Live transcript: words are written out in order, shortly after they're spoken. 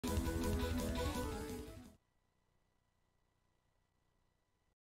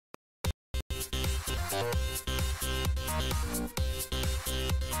Hello!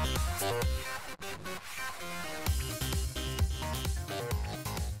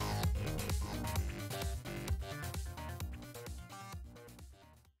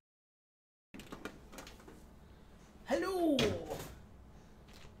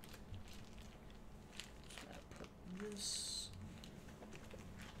 Put this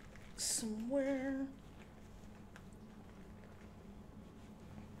somewhere.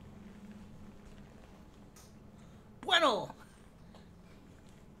 Bueno!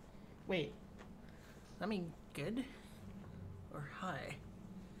 Wait, does that mean good? Or hi? I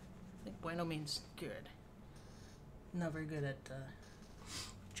think bueno means good. Not very good at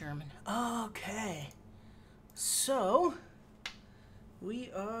German. Okay. So,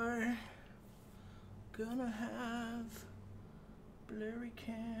 we are gonna have blurry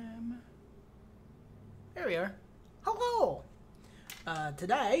cam. There we are. Hello!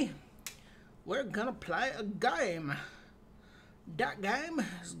 Today, we're gonna play a game. That game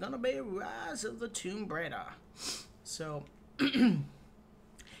is gonna be Rise of the Tomb Raider. So, in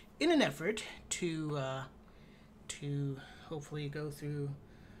an effort to hopefully go through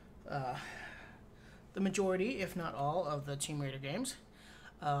the majority, if not all, of the Tomb Raider games,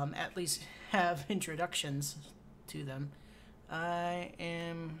 at least have introductions to them, I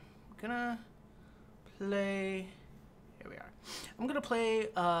am gonna play. Here we are. I'm gonna play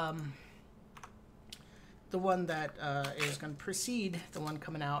the one that is gonna precede the one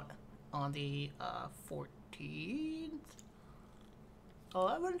coming out on the 14th,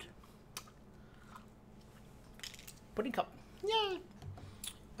 11th. Pudding cup. Yay!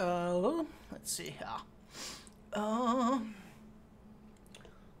 Let's see here.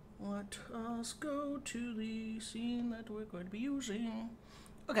 Let us go to the scene that we're going to be using.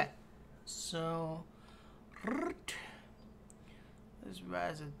 Okay, so there's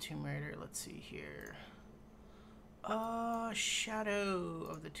Rise of the Tomb Raider. Let's see here. Shadow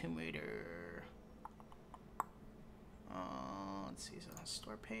of the Tomb Raider. Let's see, is it on the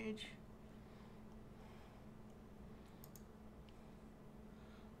store page?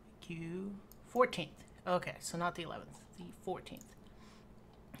 Q 14th. Okay, so not the 11th. The 14th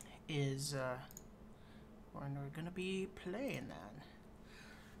is when we're gonna be playing that.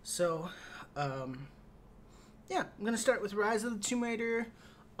 So, yeah, I'm gonna start with Rise of the Tomb Raider.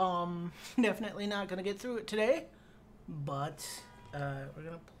 Definitely not gonna get through it today, but we're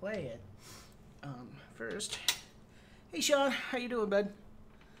gonna play it. First, hey Sean, how you doing, bud?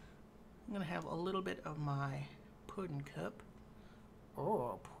 I'm gonna have a little bit of my pudding cup.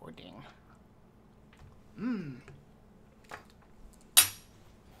 Oh, pudding.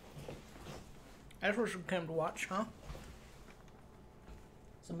 That's what you came to watch, huh?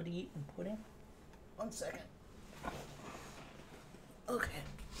 Somebody eating pudding? 1 second. Okay.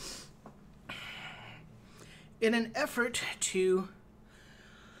 In an effort to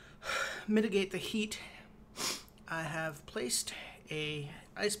mitigate the heat, I have placed a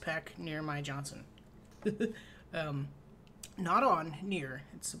ice pack near my Johnson. Not on, near.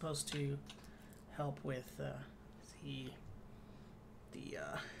 It's supposed to help with the heat.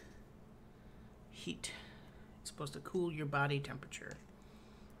 It's supposed to cool your body temperature.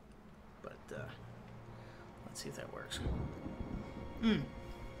 But let's see if that works.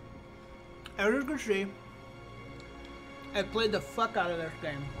 As you can see, I played the fuck out of this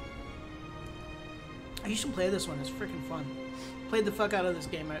game. I used to play this one. It's freaking fun. Played the fuck out of this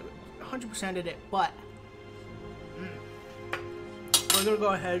game. I 100%ed it, but we're gonna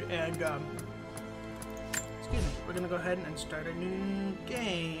go ahead and excuse me. We're gonna go ahead and start a new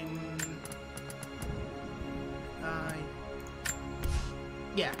game.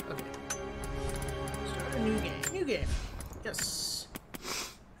 Yeah. Okay. Start a new game. New game. Yes.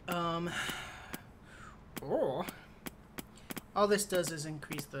 Oh. All this does is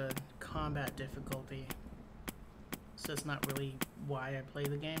increase the combat difficulty. So it's not really why I play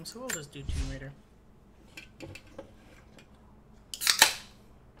the game. So we'll just do Tomb Raider.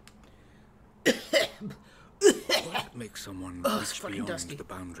 What makes someone reach beyond the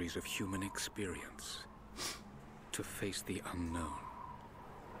boundaries of human experience to face the unknown?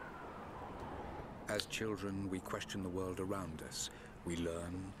 As children, we question the world around us. We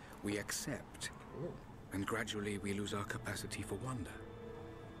learn, we accept, and gradually we lose our capacity for wonder.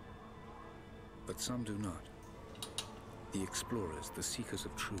 But some do not. The explorers, the seekers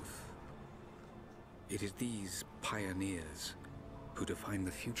of truth. It is these pioneers who define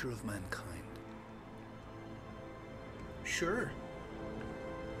the future of mankind. Sure.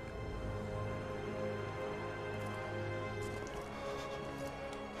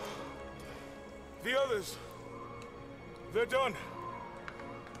 The others, they're done.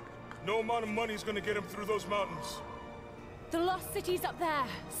 No amount of money's gonna get him through those mountains. The lost city's up there,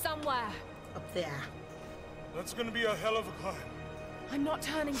 somewhere. Up there. That's gonna be a hell of a climb. I'm not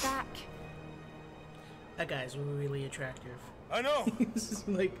turning back. That guy's really attractive. I know. This is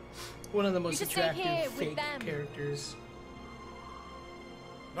like one of the most should stay here attractive with fake them. characters.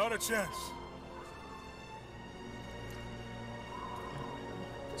 Not a chance.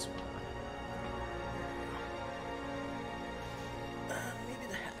 This one. Maybe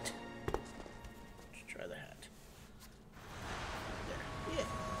the hat. Let's try the hat. There. Yeah.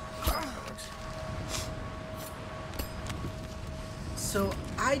 That works. So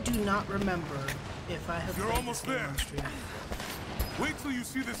I do not remember if I have You're played almost this game there. on stream. Wait till you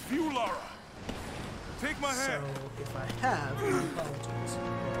see this view, Lara. Take my So hand. if I have, my apologies.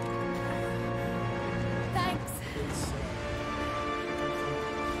 Thanks.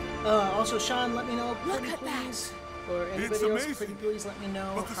 Also, Sean, let me know, Look pretty at that. please, or anybody It's else, amazing. pretty please let me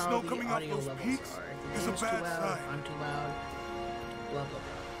know But the how snow the coming off audio those levels peaks are. If is the a game's too bad loud, sign. if I'm too loud, blah, blah, blah.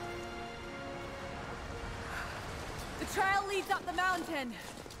 The trail leads up the mountain.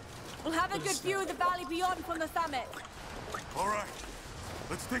 We'll have a good view of the valley beyond from the summit. All right.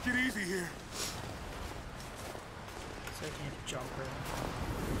 Let's take it easy here. So I can't jump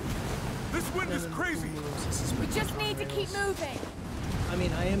around. This wind is Then crazy. moves. This is We pretty just much need to on keep rails. moving. I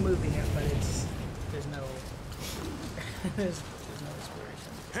mean, I am moving it, but it's there's no there's no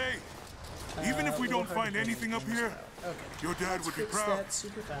inspiration. Hey, even if we A little don't hard to find do anything up things here, about. Okay. your dad would be Fix proud. that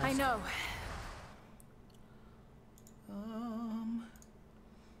super fast. I know.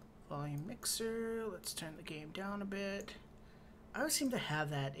 Volume mixer. Let's turn the game down a bit. I always seem to have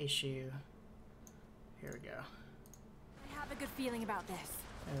that issue. Here we go. I have a good feeling about this.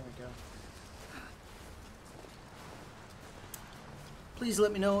 There we go. Please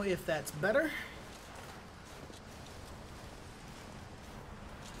let me know if that's better.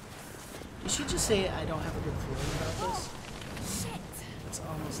 Did she just say I don't have a good feeling about this? Shit! It's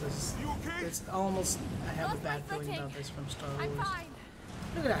almost as. You okay? It's almost. I have a Lost my bad feeling footing. about this from Star I'm Wars. fine.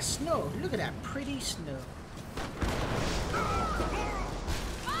 Look at that snow. Look at that pretty snow.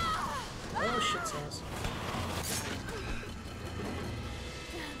 Oh shit sauce.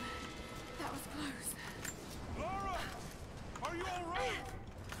 That was close. Lara, are you all right?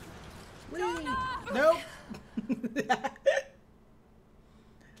 Whee! Nope.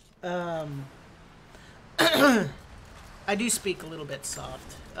 I do speak a little bit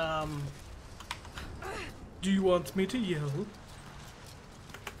soft. Do you want me to yell?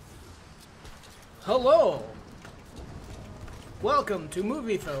 Hello! Welcome to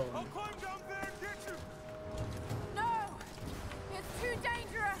Movie Phone. I'll climb down there and get you. No! It's too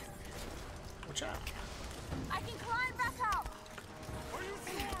dangerous! Watch out. I can climb back up! Are you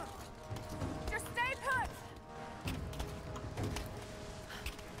sure? Just stay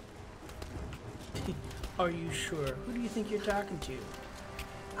put! Are you sure? Who do you think you're talking to?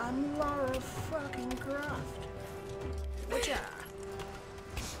 I'm Lara fucking Croft. Watch out.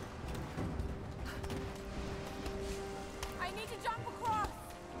 I need to jump across!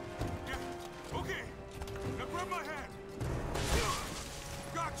 Yeah. Okay. Now grab my hand.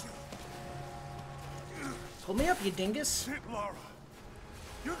 Gotcha. Pull me up, you dingus. Shit, Lara.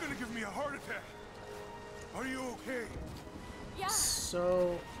 You're gonna give me a heart attack. Are you okay? Yeah,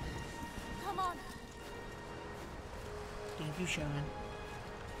 So, come on. thank you, Sean.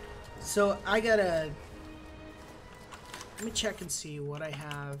 So, I gotta... Let me check and see what I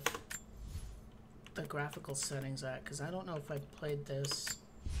have the graphical settings at, because I don't know if I've played this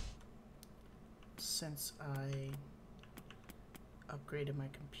since I upgraded my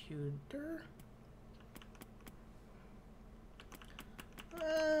computer.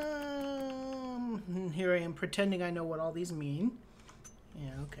 Here I am pretending I know what all these mean. Yeah,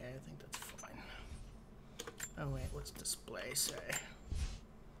 okay, I think that's fine. Oh wait, what's display say?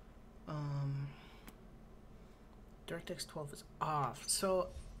 DirectX 12 is off. So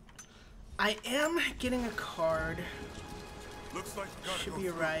I am getting a card. Looks like you gotta Should go be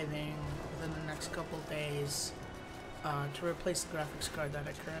through. arriving within the next couple days to replace the graphics card that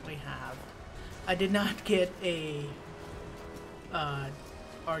I currently have. I did not get a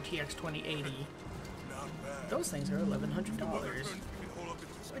RTX 2080. Not bad. Those things are $1,100, Weather turns, we can hole up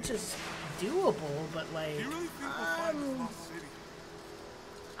into space. which is doable, but like, Do you really think we'll find this lost city?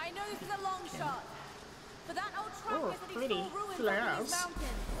 I know this is a long shot, but that old Oh, truck is at pretty these full ruins flowers. under these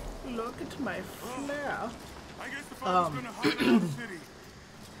mountains. look at my flare. I guess if I was gonna hide in the city,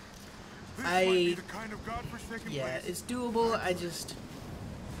 this might be I- the kind of godforsaken Yeah, place. it's doable. I just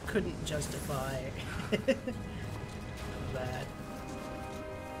couldn't justify that.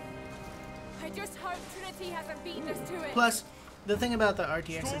 I just hope Trinity hasn't beaten us to it. Plus, The thing about the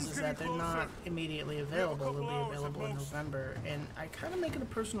RTXs is that they're not immediately available. They'll be available in November, and I kind of make it a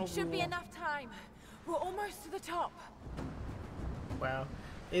personal rule. Should be enough time. We're almost to the top. Wow,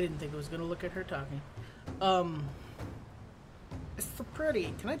 they didn't think I was gonna look at her talking. It's so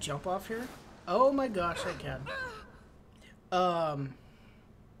pretty. Can I jump off here? Oh my gosh, I can.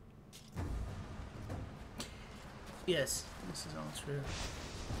 Yes, this is all true.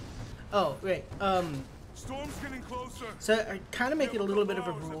 Oh, right. Storm's getting closer. So I kind of make it a little bit of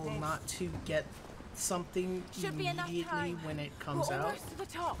a rule not to get something Should be enough immediately time. when it comes We're out. almost to the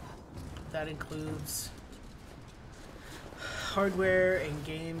top. That includes hardware and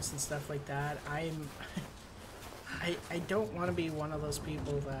games and stuff like that. I don't want to be one of those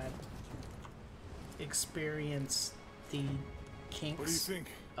people that experience the kinks What do you think?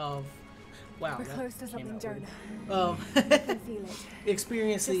 of wow. We're that close to came something, out Jonah. weird. I can feel it.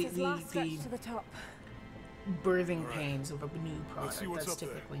 Experience Just the this last stretch to the top. birthing pains of a new product. see what's That's up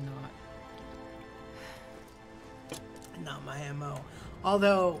there. typically not my MO.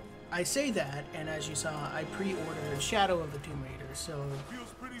 Although I say that, and as you saw, I pre-ordered Shadow of the Tomb Raider, so Feels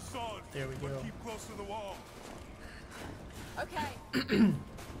pretty solid. there we but go. keep close to the wall. Okay.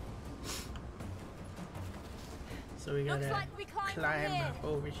 So we gotta Looks like we climb from climb here.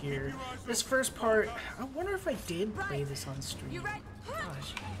 over here. your eyes This open. first part, I wonder if I did play Right. this on stream. You ready?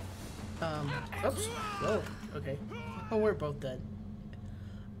 Gosh. Oops. Whoa. Okay. Oh, we're both dead.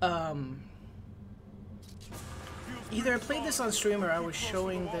 Feels Either I pretty played this solid. on stream or I Keep was close to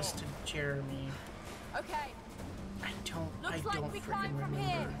showing the this wall. to Jeremy. Okay. I don't Looks like we climb freaking from remember.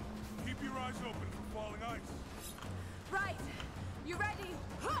 here. Keep your eyes open for falling ice. Right. You ready?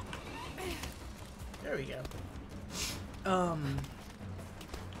 There we go.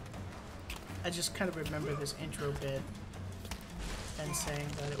 I just kind of remember this intro bit and saying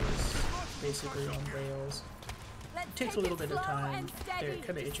that it was basically on rails. Let's It takes a take little it bit of slow time. and steady. They're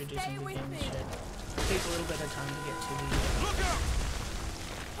kind of Just introducing stay the with game me. shit. It takes a little bit of time to get to Look out!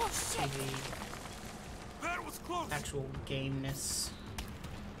 Oh the, shit. That was close. actual gameness.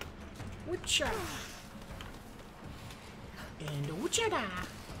 Witcha! And witcha-da!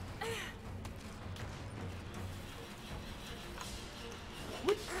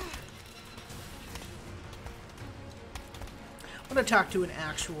 I'm gonna talk to an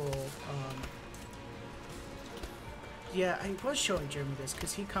actual, yeah, I was showing Jeremy this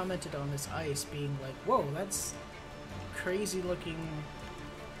because he commented on this ice being like, whoa, that's crazy looking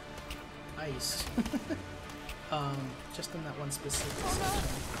ice. Just in that one specific section.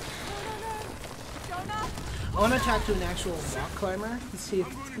 No. Jonah. I want to talk to an actual rock climber and see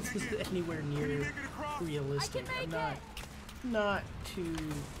if this is anywhere near realistic. I I'm can make not too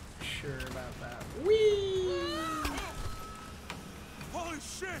sure about that. Whee! Holy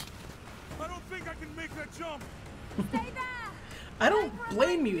shit! I don't think I can make that jump. Stay there. I don't Wait for a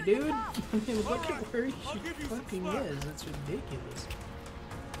blame light you, to the dude. top. I mean, look Alright, at where I'll she give you some fucking slack. is. It's ridiculous.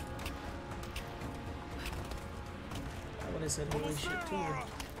 I would have said holy Almost shit there, too. Laura.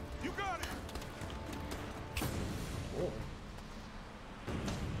 You got it. Whoa.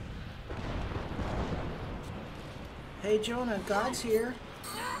 Hey Jonah, God's here.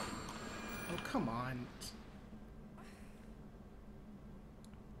 Oh, come on.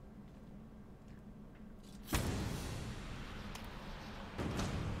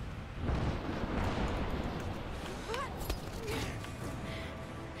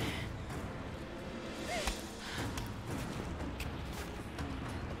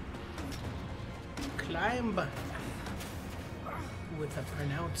 Climb with a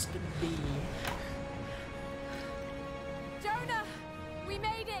pronounced B. Jonah, we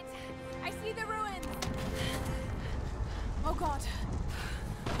made it. I see the ruins. Oh God.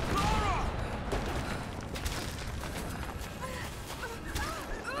 Laura!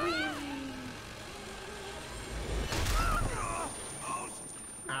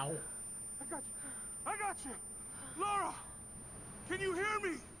 Ow. I got you. Laura! Can you hear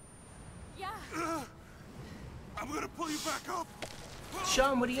me? Yeah. I'm gonna pull you back up.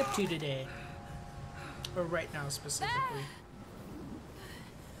 Sean, what are you up to today? Or right now specifically?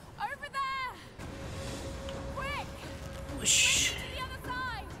 Over there. Quick. Whoosh. To the other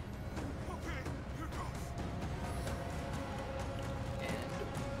side. Okay, here goes.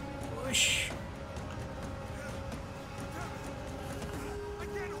 Whoosh. I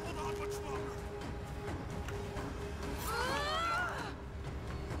can't hold on much longer.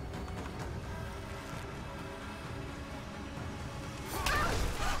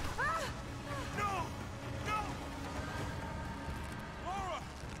 No! No! Laura!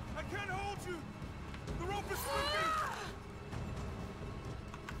 I can't hold you! The rope is slipping!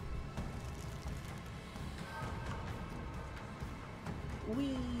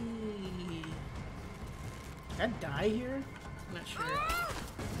 Wee. Did I die here? I'm not sure.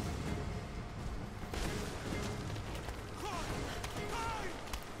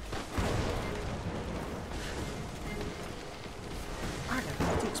 I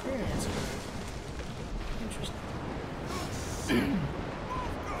got the experience. Interesting.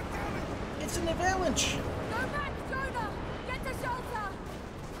 It's an avalanche. Go back, Jonah! Get to shelter!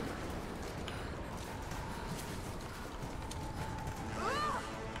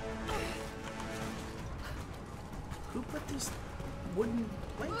 Who put these wooden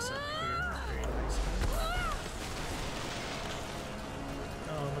planks up here? That's very nice.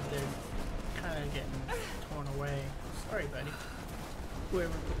 Oh, but they're kind of getting torn away. Sorry, buddy. Whoever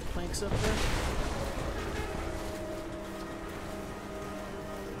put the planks up there.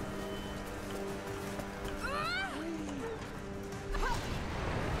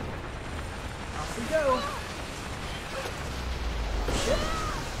 Off we go. Shit.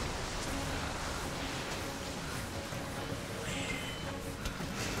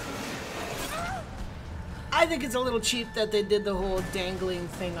 I think it's a little cheap that they did the whole dangling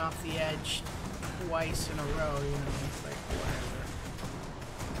thing off the edge twice in a row, you know, it's like, whatever.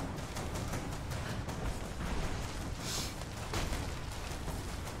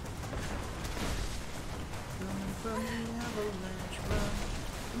 Running from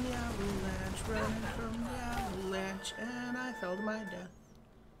the avalanche, running from the avalanche, and I fell to my death.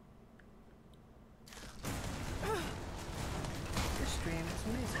 This stream is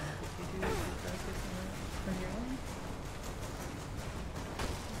amazing. If you do like it on your own,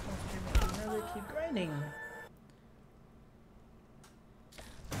 I'll really keep grinding.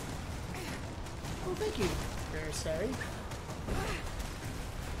 Oh, thank you, very sorry.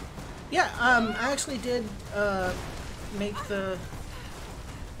 Yeah, I actually did make the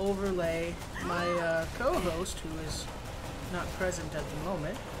overlay. My co-host, who is not present at the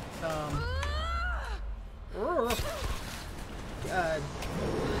moment,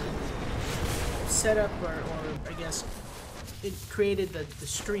 set up, or I guess it created the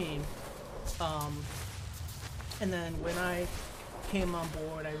stream, and then when I came on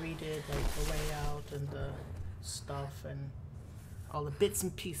board, I redid like the layout and the stuff and all the bits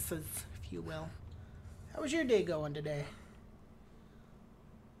and pieces, if you will. How was your day going today?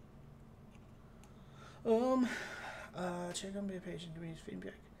 Check on my page and give me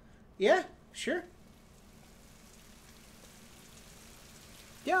feedback. Yeah, sure.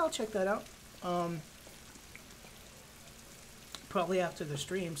 Yeah, I'll check that out. Probably after the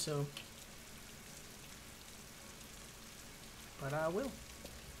stream, so. But I will.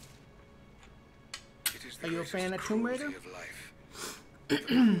 Are you a fan of Tomb Raider? Of life,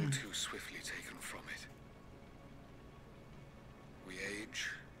 too swiftly taken from it. We age,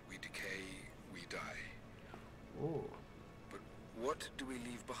 we decay, we die. Oh. But what do we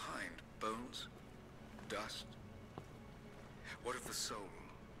leave behind? Bones? Dust? What of the soul?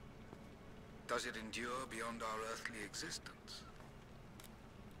 Does it endure beyond our earthly existence?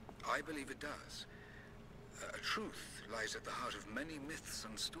 I believe it does. A truth lies at the heart of many myths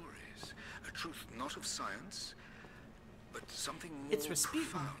and stories. A truth not of science, but something more It's Rasputin.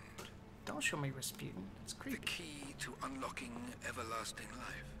 profound. Don't show me Rasputin. It's The creepy. key to unlocking everlasting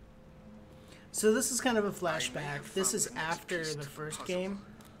life. So this is kind of a I may flashback. have This found is the next after piece the to first puzzle, game,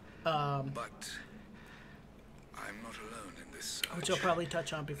 But I'm not alone in this search. which I'll probably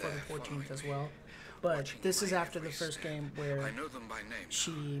touch on before the They're 14th as following well. me, But watching this is my after the every first step. game where I know them by name.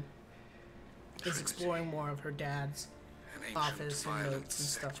 she is Trinity, exploring more of her dad's an ancient office and violent notes and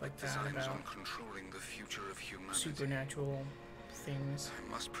sect stuff like with that designs about on controlling the future of humanity. supernatural things.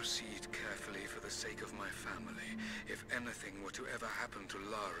 I must proceed carefully for the sake of my family. If anything were to ever happen to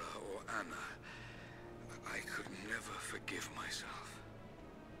Lara or Anna, I could never forgive myself.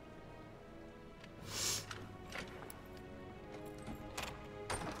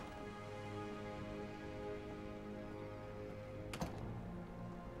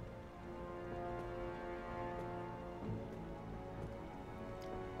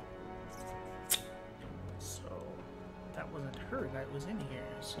 So that wasn't her that was in here.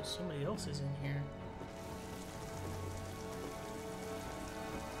 So somebody else is in here.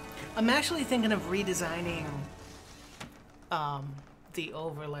 I'm actually thinking of redesigning the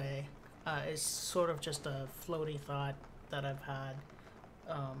overlay. It's sort of just a floaty thought that I've had.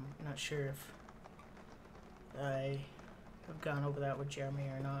 Not sure if I have gone over that with Jeremy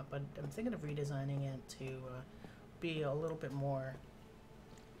or not, but I'm thinking of redesigning it to be a little bit more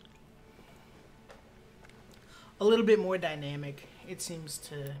dynamic. It seems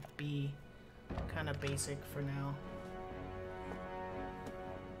to be kind of basic for now.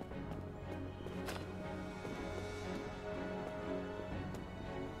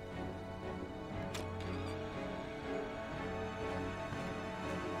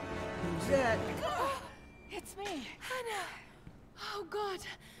 that? It's me. Hannah. Oh, God.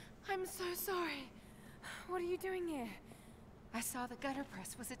 I'm so sorry. What are you doing here? I saw the gutter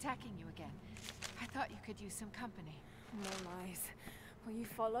press was attacking you again. I thought you could use some company. No lies. Were you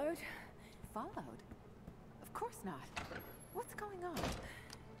followed? Followed? Of course not. What's going on?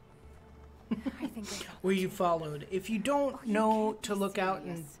 I think they got Were you followed? If you don't know can't to be look out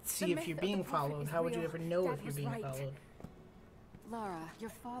and serious. see The if myth you're of the being prophet followed, is how would you real. ever know Dad if you're was being right. followed? Laura, your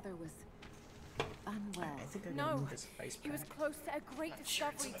father was unwell. I think I'm gonna No, move this ice he was pack. close to a great Not sure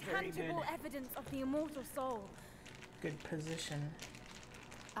it's discovery, very tangible good. evidence of the immortal soul. Good position.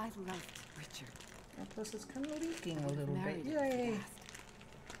 I loved Richard. And plus, it's kind of leaking I a would have little bit. married him Yay! fast.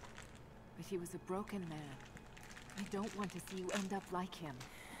 But he was a broken man. I don't want to see you end up like him.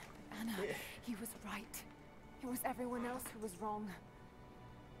 Anna, he was right. It was everyone else who was wrong.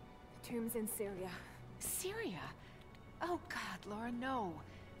 The tomb's in Syria. Syria? Oh God, Laura, no.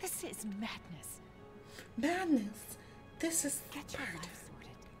 This is madness. Madness! This is Get your life sorted.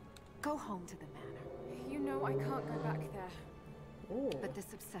 Go home to the manor. You know I can't go back there. Oh. But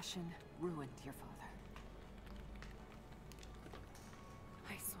this obsession ruined your father.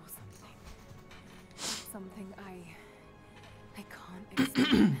 I saw something. Something I can't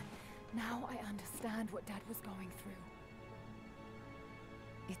explain. Now I understand what Dad was going through.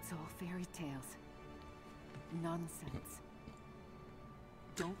 It's all fairy tales. Nonsense.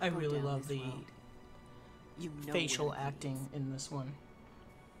 Don't I go really down love this the road. You know facial where it acting leads. in this one.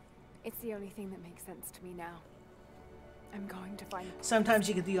 It's the only thing that makes sense to me now. I'm going to find the Sometimes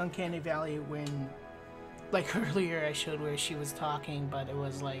you get the uncanny valley when, like earlier I showed where she was talking, but it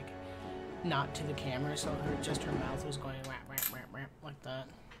was like not to the camera, so just her mouth was going rap, rap, rap, rap, like that.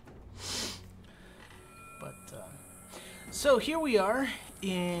 But, so here we are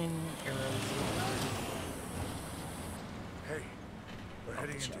in Arizona. Hey, we're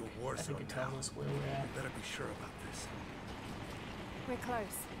heading into Check. a war I think zone it now. tells us where we're at. Better be sure about this. We're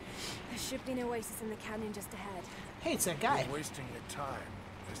close. There should be an oasis in the canyon just ahead. Hey, it's that guy. You're wasting your time.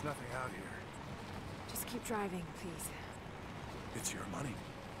 There's nothing out here. Just keep driving, please. It's your money.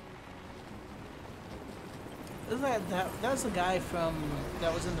 Isn't that was the guy from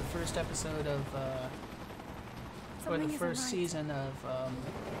that was in the first episode of or Something the isn't first right. season of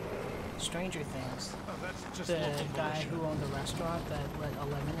Stranger Things. Oh, that's just The local guy militia. who owned the restaurant that let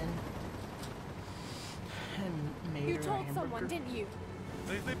 11 in and made You her a told hamburger. someone, didn't you?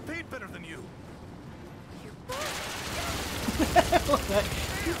 They paid better than you. You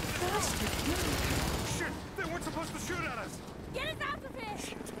bastard! Shit! They weren't supposed to shoot at us! Get us out of here!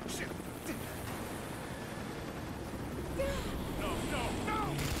 Shit! No, no,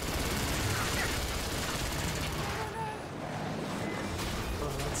 no!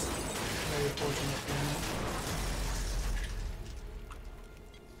 Oh, that's very fortunate for me.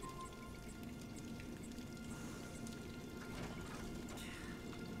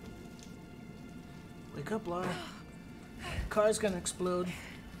 Wake up, Laura. Car's gonna explode.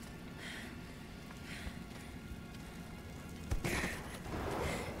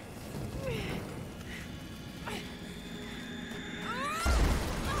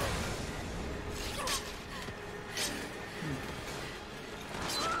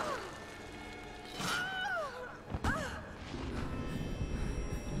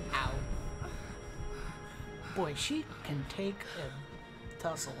 Ow. Boy, she can take a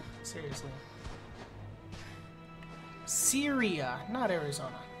tussle. Seriously. Syria, not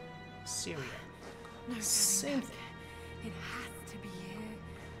Arizona. Syria. No, Same darling, thing. it has to be here.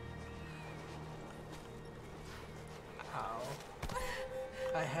 Ow.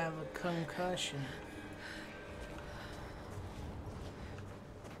 I have a concussion.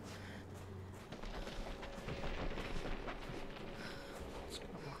 Just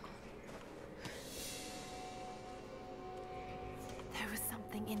gonna walk over There was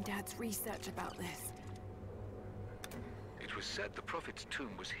something in Dad's research about this. It was said the Prophet's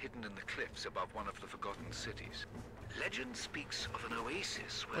tomb was hidden in the cliffs above one of the forgotten cities. Legend speaks of an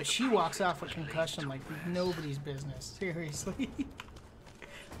oasis where But the she walks Prophet off with was laid concussion to like rest. nobody's business. Seriously.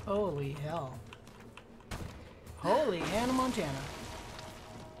 Holy hell. Holy Hannah Montana.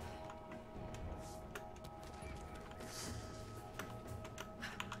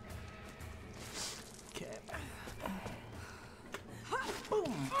 Okay.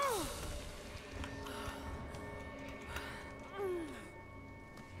 Boom.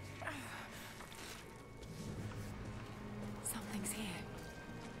 Something's here.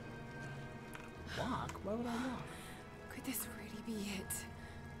 Walk? Why would I walk? Could this really be it?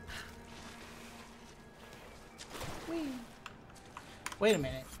 Wait a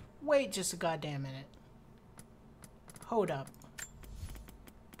minute. Wait just a goddamn minute. Hold up.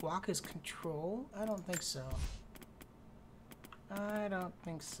 Walk is control? I don't think so. I don't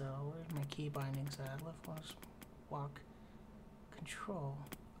think so. Where's my key bindings at? Left was walk. Control.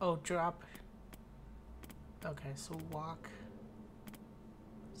 Oh, drop. Okay, so walk.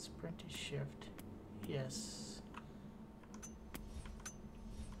 Sprint is shift. Yes.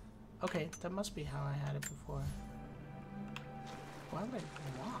 Okay, that must be how I had it before. Why would I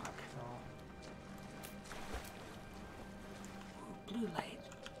walk though? Ooh, blue light.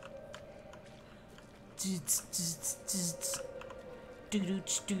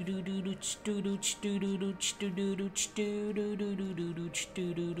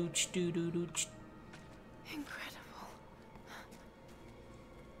 Incredible.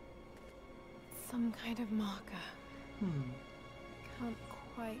 Some kind of marker. Can't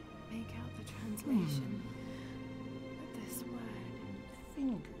quite make out the translation. But this word.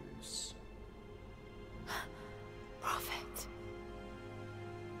 Fingers. Prophet.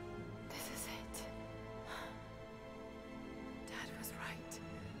 This is it. Dad was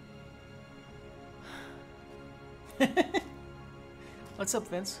right. What's up,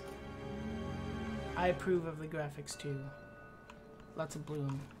 Vince? I approve of the graphics too. Lots of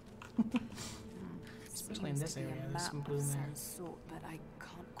bloom. Especially in this area, there's some bloom there. Sort, but I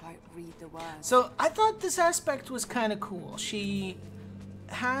can't quite read the words. So I thought this aspect was kind of cool. She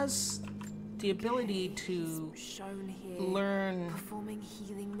has the ability to shown here, learn performing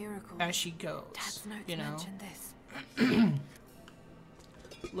healing miracles. as she goes. Dad's notes You know, mentioned this.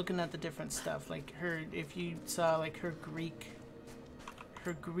 looking at the different stuff, like her. If you saw like her Greek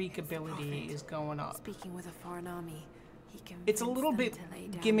ability is going up. Speaking with a foreign army, he It's a little bit convinced them to lay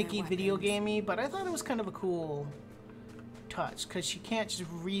down gimmicky their video weapons. gamey, but I thought it was kind of a cool touch because she can't just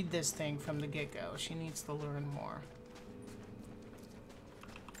read this thing from the get-go. She needs to learn more.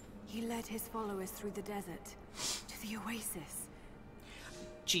 He led his followers through the desert to the oasis.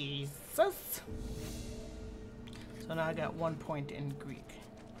 Jesus. So now I got 1 point in Greek.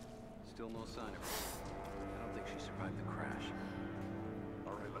 Still no sign of her. I don't think she survived the crash.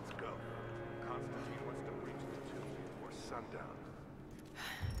 All right, let's go. Constantine wants to reach the tomb before sundown.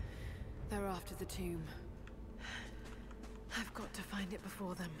 They're after the tomb. I've got to find it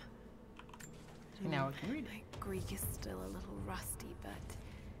before them. Now I can read it. My Greek is still a little rusty, but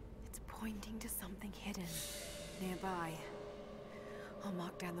it's pointing to something hidden nearby. I'll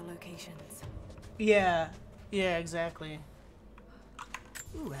mark down the locations. Yeah, exactly.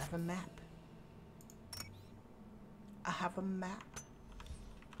 Ooh, I have a map. I have a map.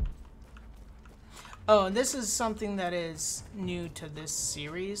 Oh, and this is something that is new to this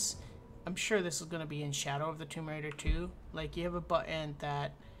series. I'm sure this is going to be in Shadow of the Tomb Raider 2. Like, you have a button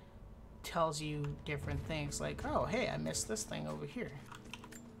that tells you different things. Like, oh, hey, I missed this thing over here.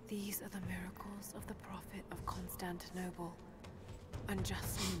 These are the miracles of the Prophet of Constantinople,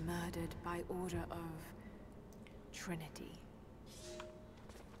 unjustly murdered by order of Trinity.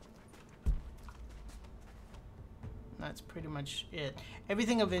 That's pretty much it.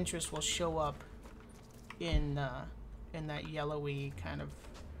 Everything of interest will show up in that yellowy kind of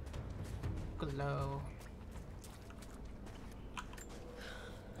glow.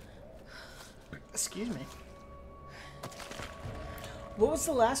 Excuse me. What was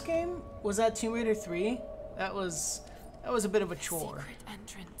the last game? Was that Tomb Raider 3? That was a bit of a chore. Secret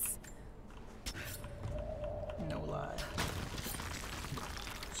entrance. No lie.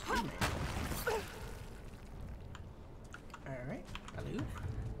 Excuse me. Alright, hello.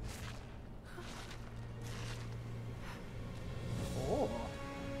 Oh.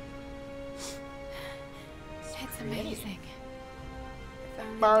 It's amazing. If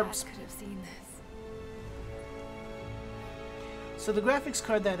only Barbs. Dad could have seen this. So the graphics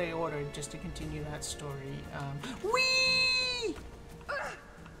card that I ordered, just to continue that story, whee!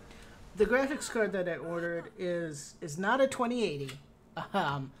 The graphics card that I ordered is not a 2080,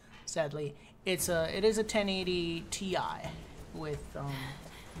 sadly. It is a 1080 Ti with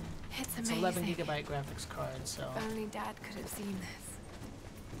it's 11 gigabyte graphics card. So If only Dad could have seen this.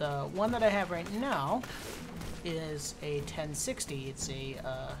 the one that I have right now is a 1060. It's a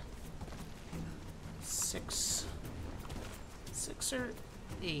 6 or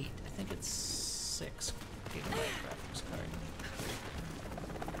 8. I think it's 6 gigabyte graphics card.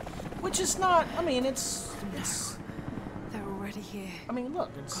 Which is not. I mean, it's. They're already here. I mean, look,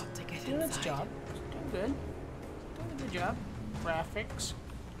 it's Got to get doing its inside. job. It's doing good. Doing a good job. Graphics,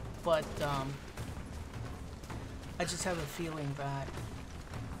 but I just have a feeling that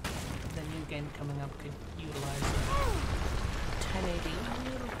the new game coming up could utilize 1080 a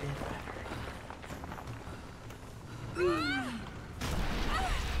little bit better.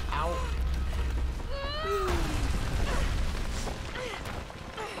 Ow.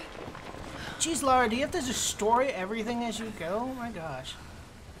 Jeez, Laura, do you have to destroy everything as you go? Oh my gosh.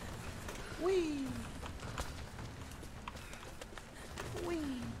 Whee! Whee!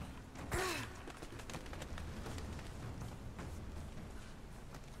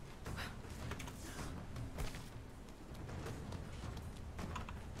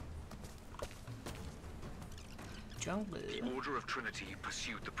 Jungle. The Order of Trinity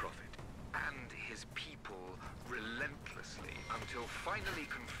pursued the Prophet and his people relentlessly until finally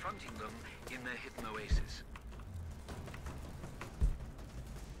confronting them in their hidden oasis.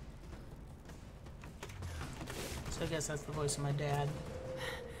 So I guess that's the voice of my dad.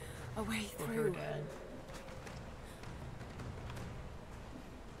 A way Or her through. dad.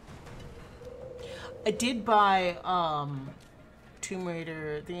 I did buy Tomb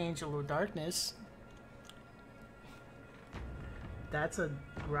Raider: The Angel of Darkness. That's a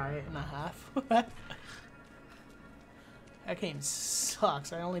riot and a half. That game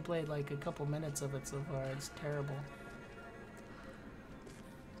sucks. I only played like a couple minutes of it so far. It's terrible.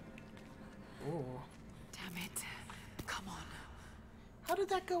 Ooh. Damn it. Come on. How did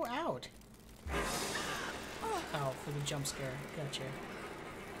that go out? Oh, for the jump scare. Gotcha.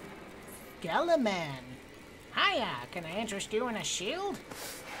 Galaman. Hiya, can I interest you in a shield?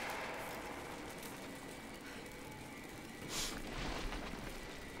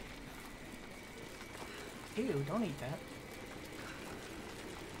 Ew, don't eat that.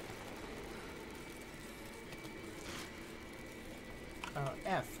 Oh,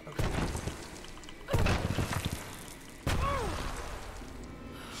 F, okay.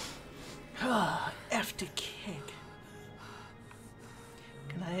 F to kick.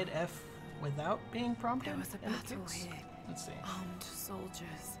 Can I hit F without being prompted? There was a and it battle kicks? here. Let's see. Armed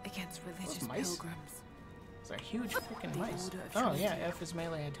soldiers against religious mice? pilgrims. It's a huge freaking The mice. Order of Oh yeah, Trinity. F is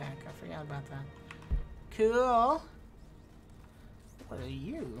melee attack. I forgot about that. Cool. What are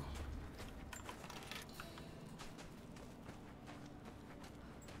you?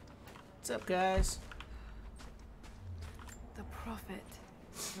 What's up, guys? The Prophet,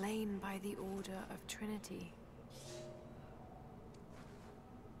 slain by the Order of Trinity.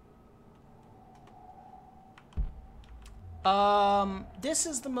 This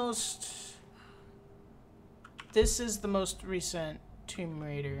is the most recent Tomb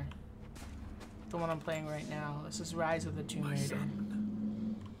Raider. The one I'm playing right now. This is Rise of the Tomb My Raider.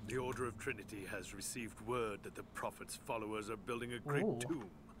 son, the Order of Trinity has received word that the Prophet's followers are building a great Ooh. tomb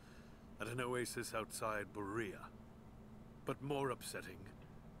at an oasis outside Berea. But more upsetting,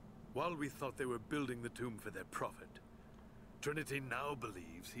 while we thought they were building the tomb for their Prophet, Trinity now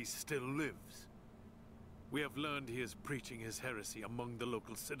believes he still lives. We have learned he is preaching his heresy among the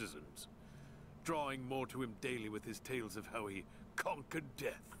local citizens, drawing more to him daily with his tales of how he conquered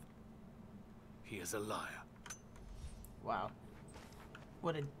death. He is a liar. Wow.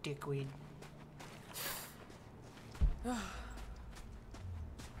 What a dickweed.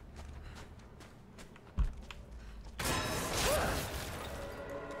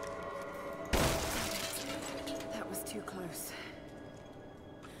 That was too close.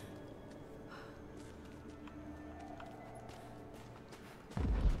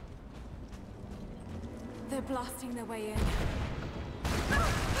 They're blasting their way in.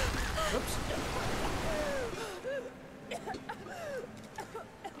 Oops.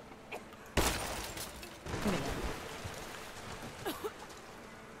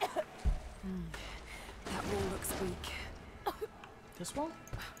 That wall looks weak. This one?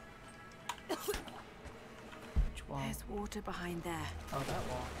 Which wall? There's water behind there. Oh, that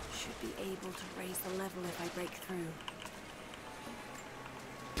wall. Should be able to raise the level if I break through.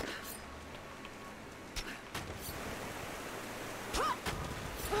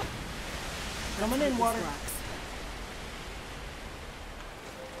 Coming in, water. Works.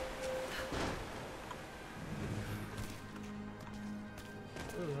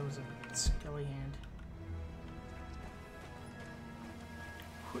 Ooh, that was a skelly hand.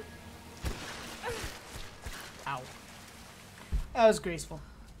 Ow. That was graceful.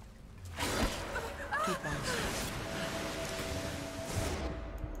 2 points.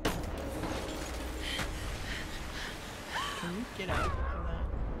 Can you get out of that?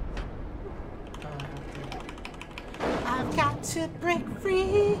 Okay. I've got to break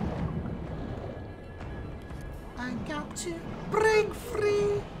free. I got to break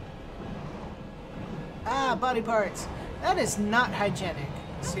free. Ah, body parts. That is not hygienic.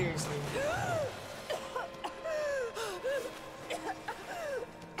 Seriously.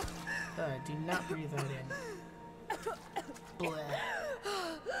 Do not breathe that in. Bleh.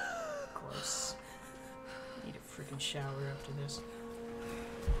 Gross. Need a freaking shower after this.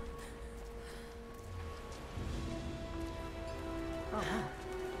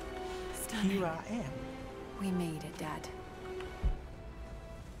 Stand Here I am. We made it, Dad.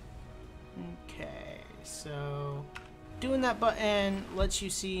 Okay, so doing that button lets you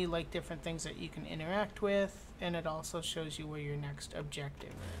see like different things that you can interact with, and it also shows you where your next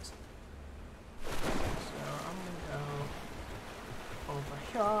objective is. So I'm gonna go over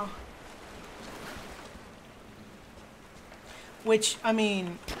here. Which, I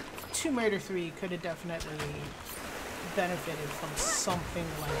mean, Tomb Raider 3 could have definitely benefited from something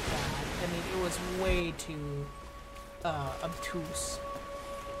like that. I mean, it was way too obtuse.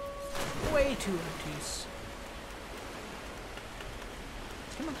 Way too obtuse.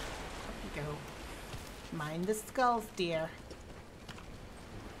 Come on, up you go. Mind the skulls, dear.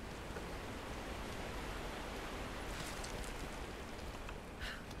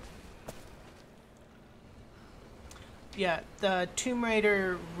 Yeah, the Tomb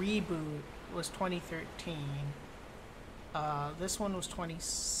Raider reboot was 2013. This one was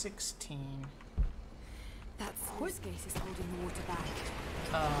 2016. That sluice gate is holding the water back.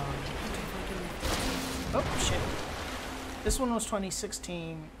 Oh, shit. This one was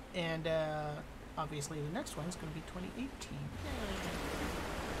 2016, and obviously the next one's going to be 2018.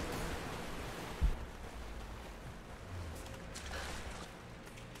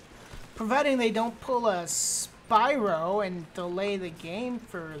 Providing they don't pull a Spyro and delay the game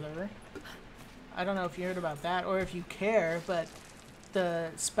further. I don't know if you heard about that or if you care, but the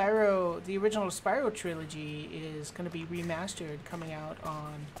original Spyro trilogy is going to be remastered, coming out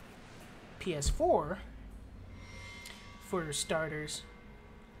on PS4 for starters.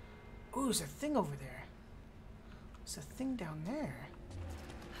 Ooh, there's a thing over there. There's a thing down there.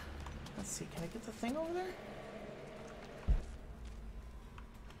 Let's see, can I get the thing over there?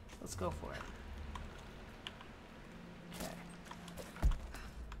 Let's go for it. Okay.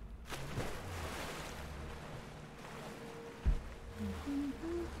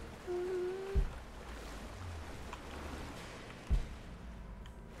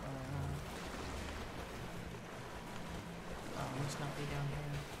 Oh, must not be down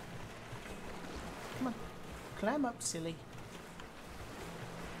here. Come on. Climb up, silly.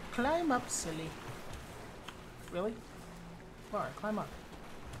 Climb up, silly. Really? Alright, climb up.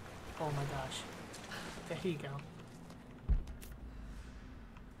 Oh my gosh. There you go.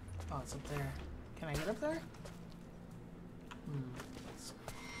 Oh, it's up there. Can I get up there? Let's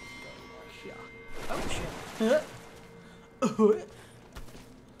go here. Oh shit.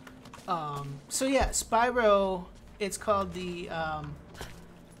 So yeah, Spyro, it's called the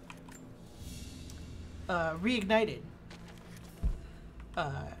Reignited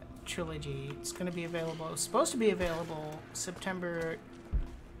trilogy. It's gonna be available, it's supposed to be available September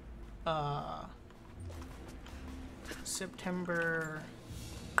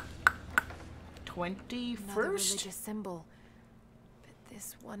 21st. Another religious symbol, but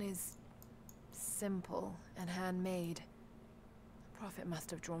this one is simple and handmade. The prophet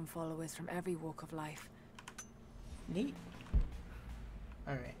must have drawn followers from every walk of life. Neat.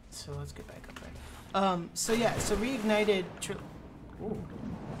 All right, so let's get back up there. So yeah, so Reignited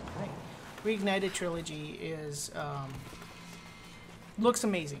Trilogy is looks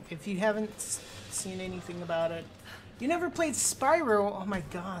amazing. If you haven't seen anything about it, you never played Spyro. Oh my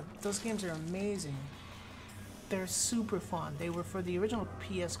god, those games are amazing. They're super fun. They were for the original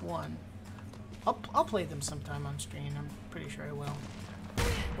PS1. I'll play them sometime on stream. I'm pretty sure I will.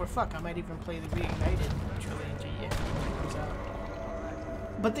 Or fuck, I might even play the Reignited Trilogy if it comes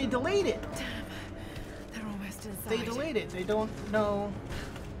out. But they delayed it. Damn, they're almost inside. They delayed it. They don't know.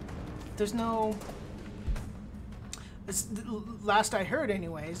 There's no. Last I heard,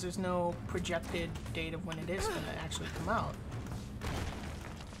 anyways, there's no projected date of when it is going to actually come out.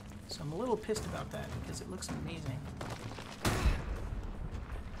 So I'm a little pissed about that because it looks amazing.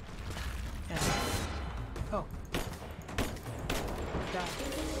 And, oh. God.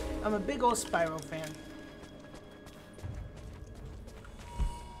 I'm a big old Spyro fan.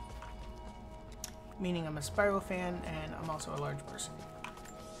 Meaning I'm a Spyro fan and I'm also a large person.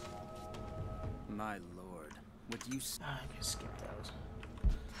 My lord, what do you... I can skip those.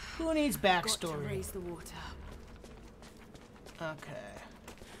 Who needs Got to backstory? raise the water. Okay.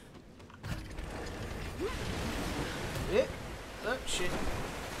 Oh, shit.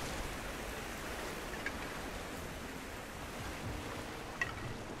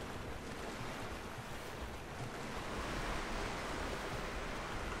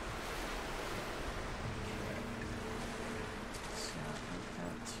 So I've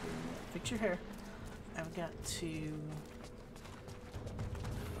got to fix your hair. I've got to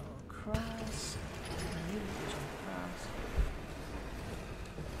go across. Jump across.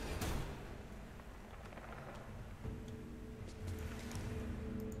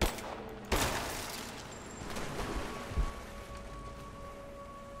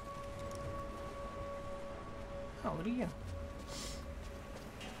 Oh, look at you.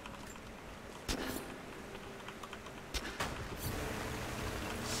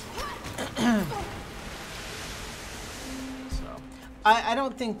 So, I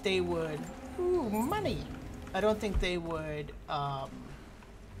don't think they would. Ooh, money. I don't think they would. Well,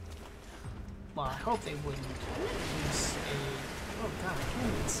 I hope they wouldn't release a. Oh God, I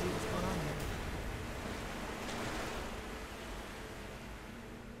can't even see what's going on here.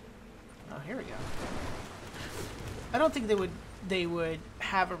 Oh, here we go. I don't think they would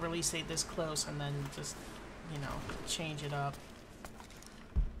have a release date this close and then just, you know, change it up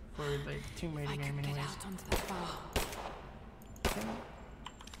for the Tomb Raider game anyways. Onto the farm. Okay.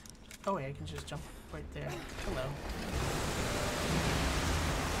 Oh wait, I can just jump right there. Hello.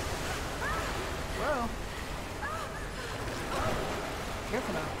 Whoa.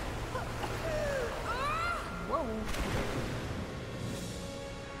 Careful now. Whoa.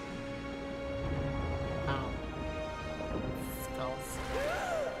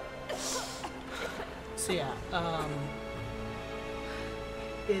 So yeah,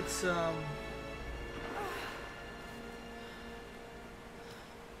 it's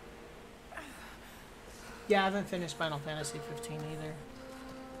yeah, I haven't finished Final Fantasy 15 either.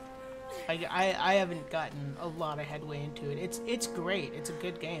 I haven't gotten a lot of headway into it. It's great. It's a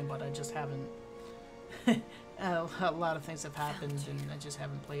good game, but I just haven't. A lot of things have happened, and I just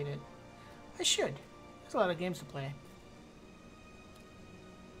haven't played it. I should. There's a lot of games to play.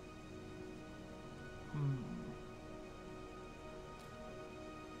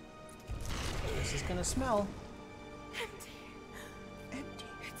 This is gonna smell. Empty. Empty.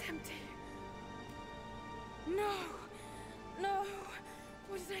 It's empty. No. No.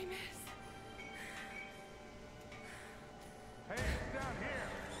 What did I miss? Hey, it's down here.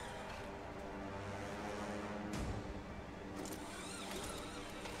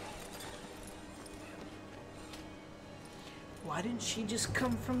 Why didn't she just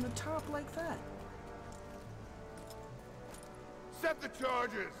come from the top like that? Set the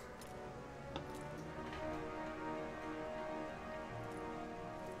charges.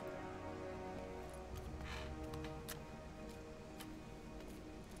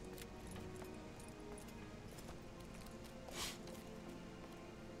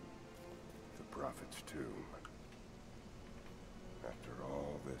 The Prophet's tomb. After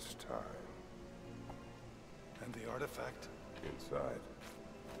all this time. And the artifact? Inside,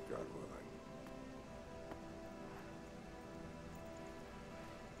 God willing.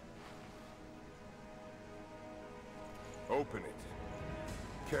 Open it.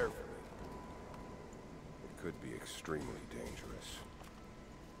 Carefully. It could be extremely dangerous.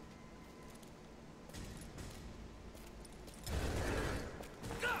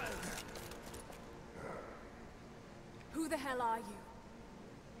 Who the hell are you?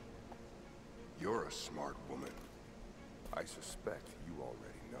 You're a smart woman. I suspect you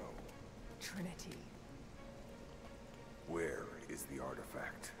already know. Trinity. Where is the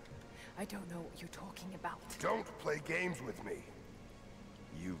artifact? I don't know what you're talking about. Don't play games with me.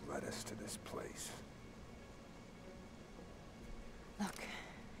 You led us to this place. Look.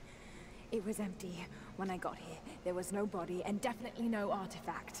 It was empty when I got here. There was no body and definitely no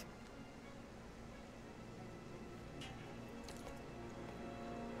artifact.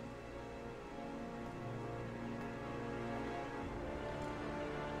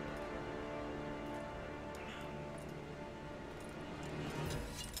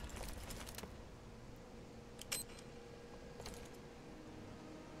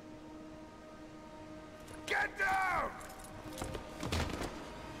 Get down!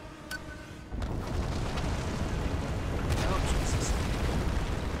 Oh, Jesus.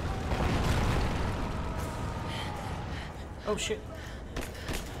 Oh, shit.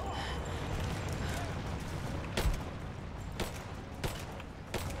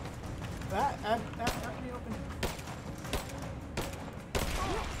 Let me open.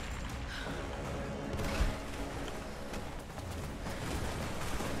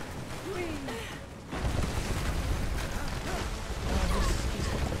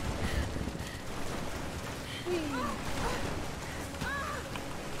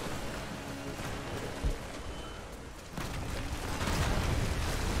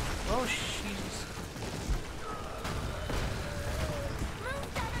 Oh, jeez.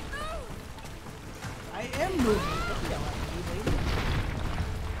 I am moving. Don't yell at me, lady.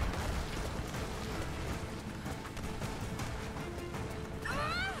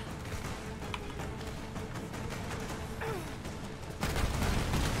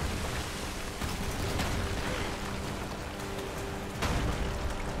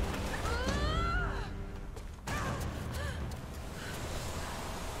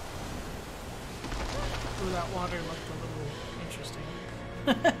 Ooh, that water looked a little interesting.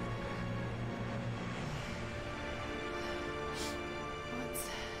 What's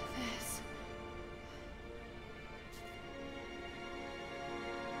this?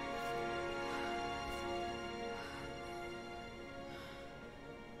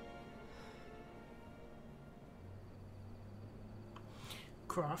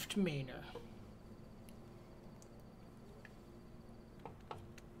 Croft Manor.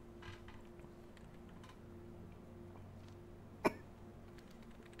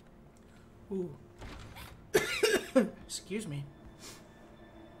 Ooh. Excuse me.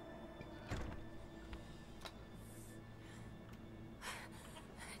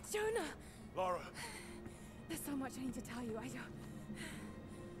 Jonah! Lara, There's so much I need to tell you.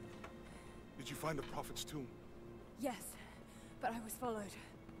 did you find the Prophet's tomb? Yes, but I was followed.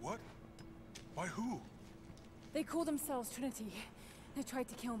 What? By who? They call themselves Trinity. They tried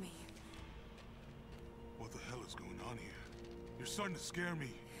to kill me. What the hell is going on here? You're starting to scare me.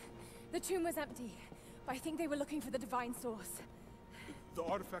 The tomb was empty, but I think they were looking for the divine source. The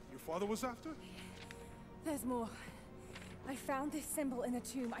artifact your father was after? There's more. I found this symbol in the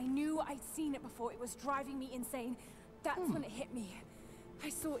tomb. I knew I'd seen it before. It was driving me insane. That's when it hit me. I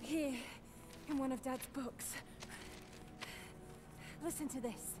saw it here, in one of Dad's books. Listen to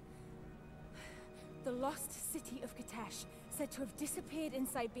this. The lost city of Katesh, said to have disappeared in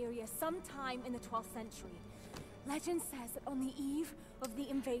Siberia sometime in the 12th century. Legend says that on the eve of the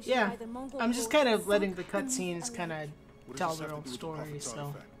invasion by the Mongol I'm just kind of hordes, letting the some cutscenes kind of What does tell this their have own to do with the story, Prophet's so...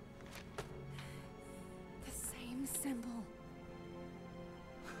 artifact? the same symbol.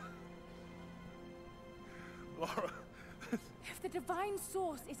 Lara, If the divine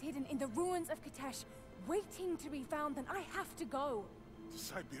source is hidden in the ruins of Katesh, waiting to be found, then I have to go. to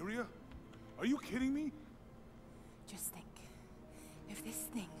Siberia? Are you kidding me? Just think, if this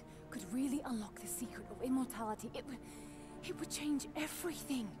thing could really unlock the secret of immortality, it would change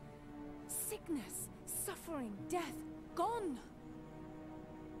everything. Sickness, suffering, death, gone.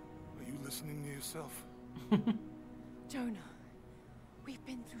 Are you listening to yourself? Jonah, we've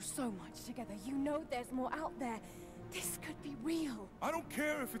been through so much together. You know there's more out there. This could be real. I don't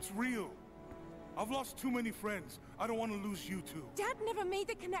care if it's real. I've lost too many friends. I don't want to lose you too. Dad never made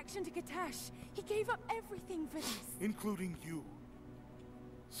the connection to Katesh. He gave up everything for this. Including you.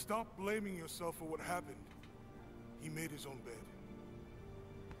 Stop blaming yourself for what happened. He made his own bed.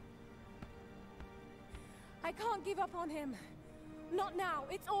 I can't give up on him. Not now.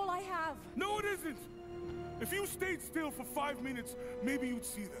 It's all I have. No, it isn't! If you stayed still for 5 minutes, maybe you'd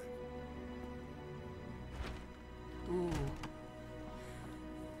see that. Ooh.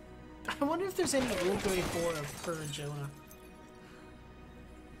 I wonder if there's any Rule 34 of her and Jonah.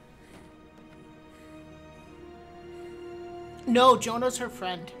 No, Jonah's her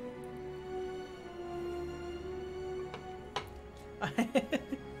friend.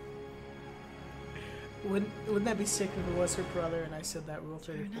 Wouldn't that be sick if it was her brother and I said that Rule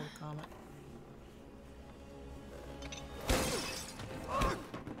 34 comment?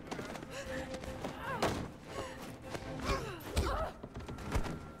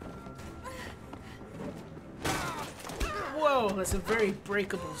 Whoa, that's a very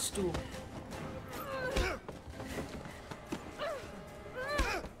breakable stool.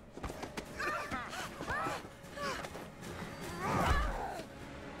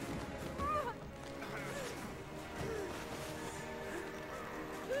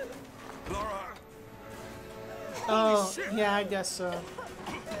 Lara! Oh, yeah, I guess so.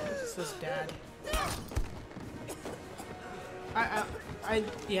 This is Dad.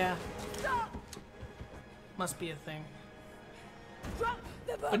 Yeah. Must be a thing.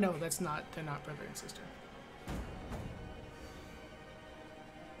 But no, that's not. They're not brother and sister.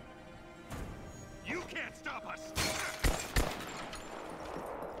 You can't stop us!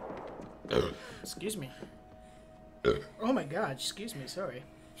 Excuse me. Oh my god, excuse me, sorry.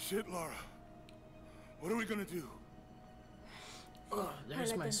 Shit, Lara. What are we gonna do? Oh, there's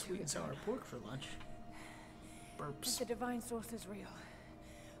let my them sweet do and it. sour pork for lunch. If Burps. the divine source is real,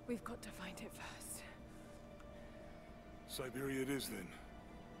 we've got to find it first. Siberia it is, then.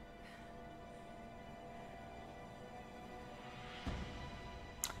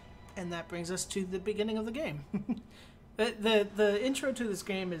 And that brings us to the beginning of the game. the intro to this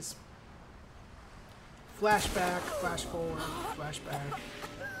game is flashback, flash forward, flashback.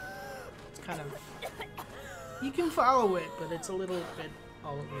 It's kind of... You can follow it, but it's a little bit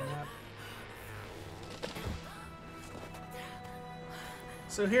all over the map.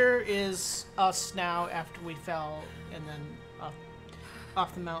 So here is us now after we fell and then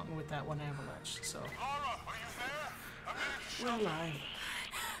off the mountain with that one avalanche. So Lara, are you there? we're alive.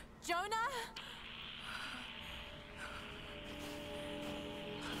 Jonah?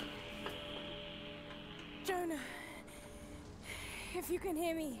 Jonah, if you can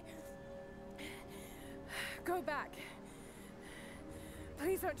hear me, go back.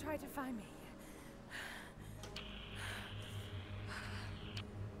 Please don't try to find me.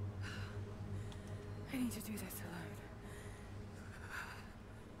 I need to do this alone.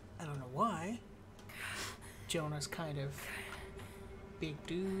 I don't know why. Jonah's kind of big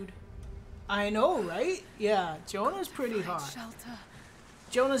dude. I know, right? Yeah, Jonah's pretty hot. Shelter.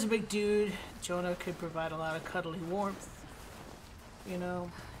 Jonah's a big dude. Jonah could provide a lot of cuddly warmth. You know.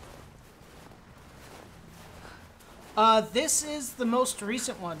 This is the most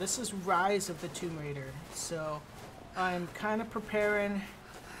recent one. This is Rise of the Tomb Raider. So, I'm kind of preparing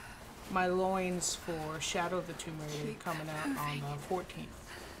my loins for Shadow of the Tomb Raider coming out on the 14th.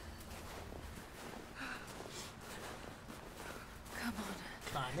 Come on.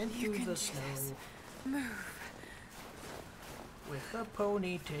 Climbing You through can the do snow this. Move. with a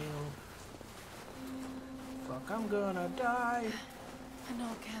ponytail. Fuck, I'm gonna die. An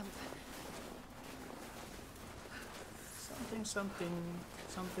old camp. Something, something,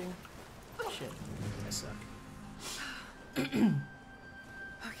 something. Shit, I suck. Okay.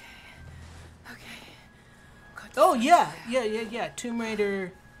 Got to Oh find yeah, you. yeah. Tomb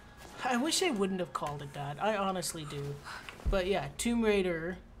Raider. I wish they wouldn't have called it that. I honestly do. But yeah, Tomb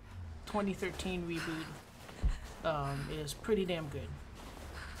Raider 2013 reboot is pretty damn good.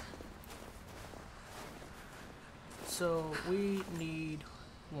 So we need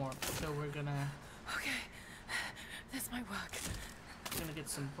warmth. So we're gonna Okay. This might work. get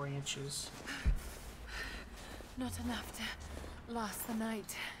some branches. Not enough to last the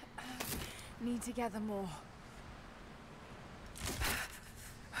night. Need to gather more.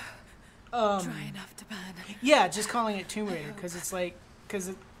 Dry enough to burn. Yeah, just calling it Tomb Raider because it's like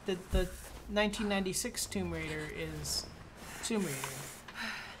the 1996 Tomb Raider is Tomb Raider.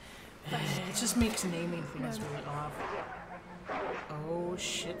 It just makes naming things really off. Oh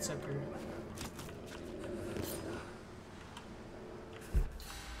shit, sucker.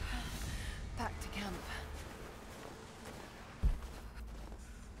 Back to camp.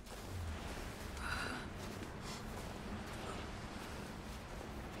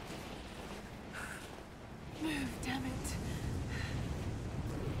 Move, damn it.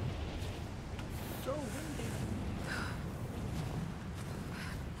 So windy.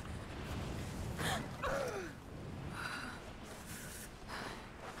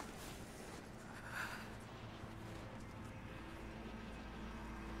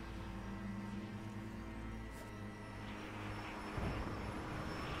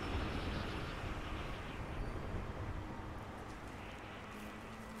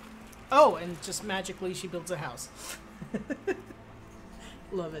 Oh, and just magically she builds a house.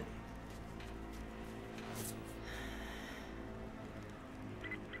 Love it.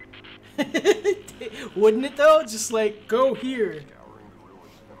 Wouldn't it though? Just like, go here.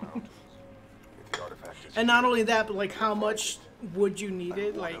 And not only that, but like how much would you need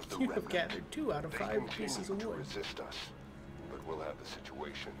it? Like, you have gathered 2 out of 5 pieces of wood. Resist us, but we'll have the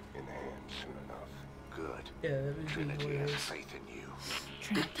situation in hand soon enough. Good. Yeah, that would be Trinity has hilarious. faith in you.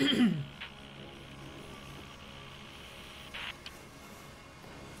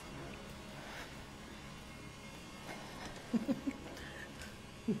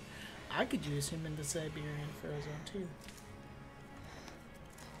 I could use him in the Siberian Frozen too.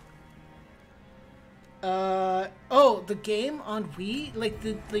 Oh, the game on Wii, like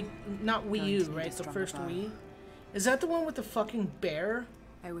not Wii U, right? The first Wii. Is that the one with the fucking bear?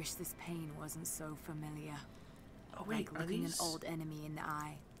 I wish this pain wasn't so familiar. Oh wait, Like are looking these? an old enemy in the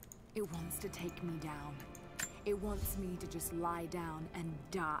eye. It wants to take me down. It wants me to just lie down and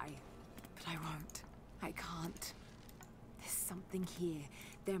die. But I won't. I can't. There's something here.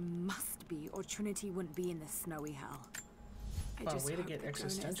 There must be, or Trinity wouldn't be in this snowy hell. I Wow, just way to hope get that Jonah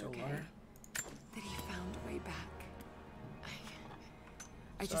is existential, okay. Laura. That he found a way back.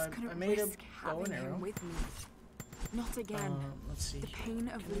 I So just couldn't I made a risk bow and having arrow. him with me. Not again. Let's see. The pain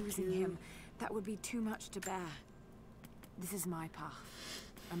of losing him, that would be too much to bear. This is my path,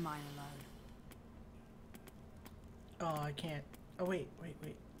 and mine alone. Oh, I can't. Oh wait.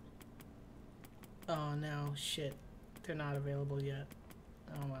 Oh no, shit. They're not available yet.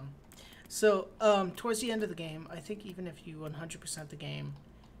 Oh well. So, towards the end of the game, I think even if you 100% the game,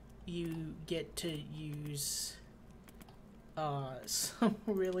 you get to use some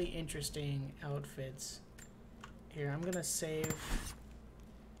really interesting outfits. Here, I'm gonna save.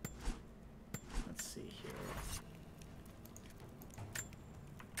 Let's see here.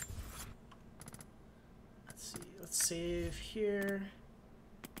 Let's save here.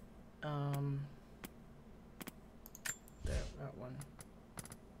 That one.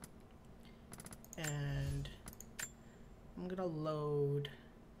 And I'm gonna load.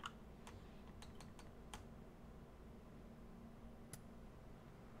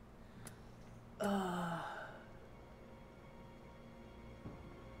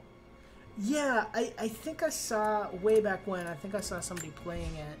 Yeah, I think I saw way back when. I think I saw somebody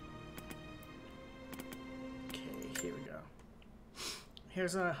playing it. Okay, here we go.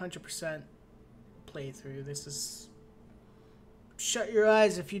 Here's a 100% playthrough. This is. Shut your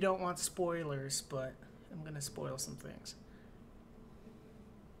eyes if you don't want spoilers, but I'm gonna spoil some things.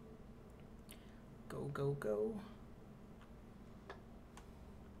 Go, go, go.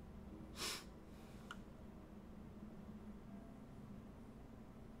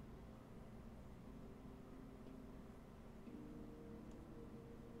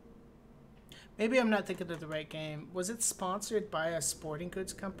 Maybe I'm not thinking of the right game. Was it sponsored by a sporting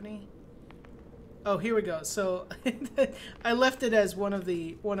goods company? Oh, here we go. So I left it as one of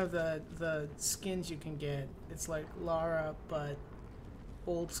the skins you can get. It's like Lara, but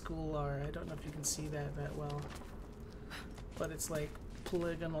old school Lara. I don't know if you can see that well, but it's like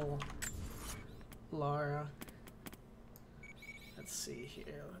polygonal Lara. Let's see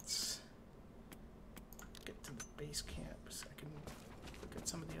here. Let's get to the base camp so I can look at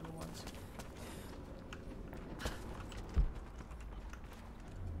some of the other ones.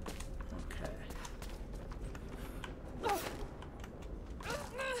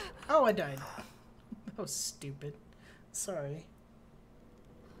 Oh, I died. That was stupid. Sorry.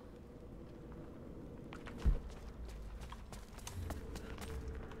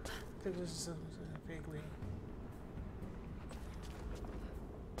 There was vaguely.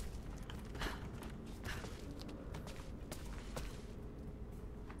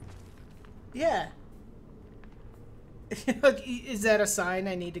 Yeah. Is that a sign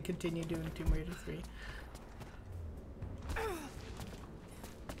I need to continue doing Tomb Raider 3?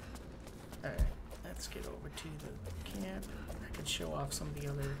 Alright, let's get over to the camp. I could show off some of the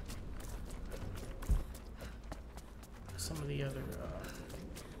other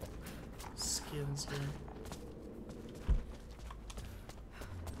skins here.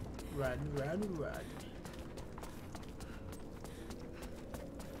 Run, run, run.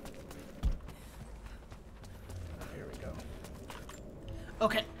 There we go.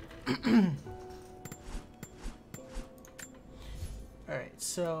 Okay. Alright,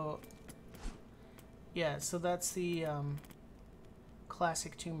 so yeah, so that's the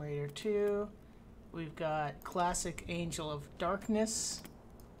classic Tomb Raider 2. We've got classic Angel of Darkness,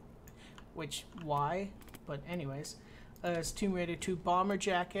 which, why? But anyways, it's Tomb Raider 2 Bomber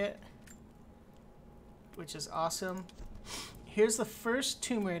Jacket, which is awesome. Here's the first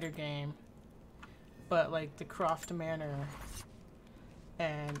Tomb Raider game, but like the Croft Manor,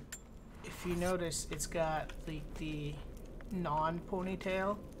 and if you notice, it's got the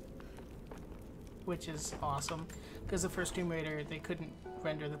non-ponytail, which is awesome, because the first Tomb Raider, they couldn't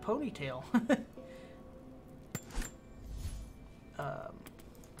render the ponytail.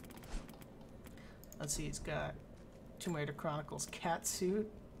 Let's see, it's got Tomb Raider Chronicles Catsuit.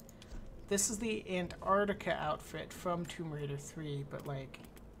 This is the Antarctica outfit from Tomb Raider 3, but like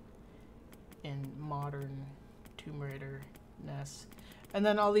in modern Tomb Raider-ness. And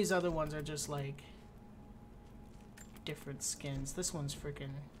then all these other ones are just like different skins. This one's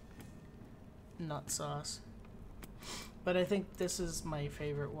freaking nut sauce. But I think this is my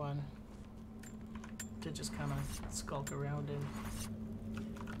favorite one to just kind of skulk around in.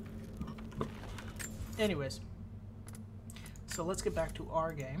 Anyways, so let's get back to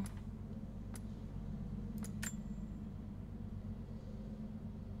our game.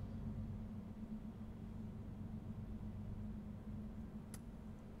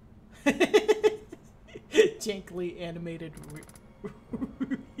 Jankily animated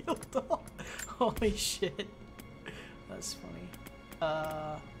real doll. Holy shit. That's funny.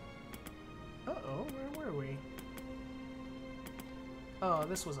 Uh-oh, where were we? Oh,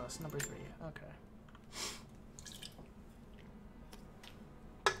 this was us, number 3. Okay.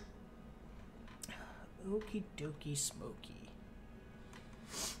 Okie dokie smoky.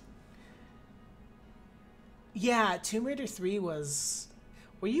 Yeah, Tomb Raider 3 was...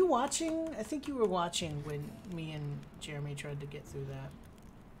 Were you watching? I think you were watching when me and Jeremy tried to get through that.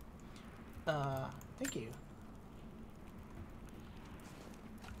 Thank you.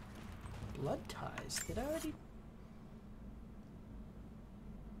 Blood ties. Did I already...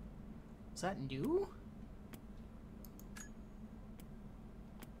 Is that new?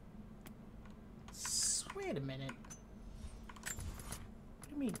 Wait a minute. What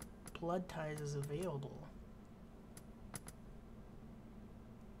do you mean blood ties is available?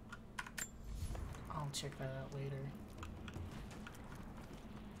 I'll check that out later.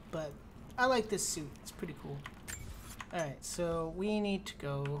 But I like this suit. It's pretty cool. Alright, so we need to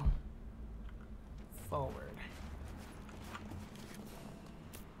go forward.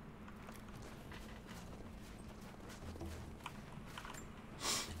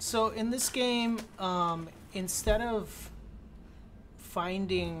 So in this game, instead of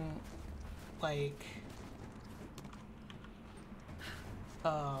finding like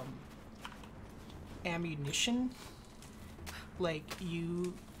ammunition, like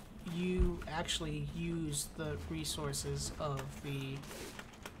you actually use the resources of the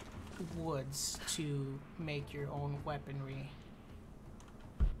woods to make your own weaponry.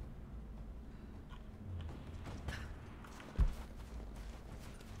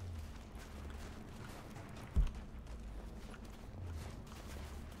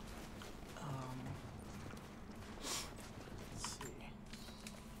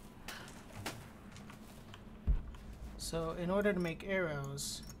 So in order to make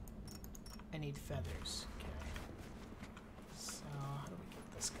arrows, I need feathers. Okay. So how do we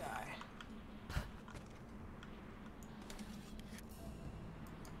get this guy?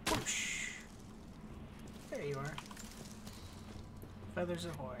 Whoosh! There you are. Feathers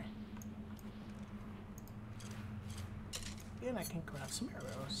ahoy. And I can grab some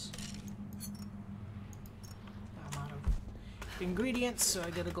arrows. I'm out of ingredients, so I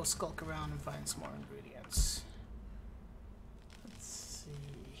gotta go skulk around and find some more ingredients.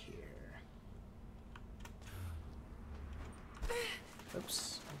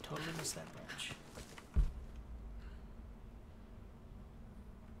 Oops, I totally missed that branch.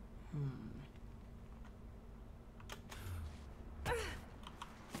 I'm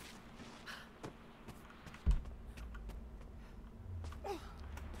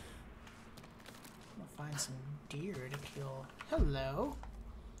gonna find some deer to kill. Hello.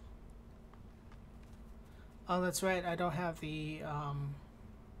 Oh, that's right. I don't have the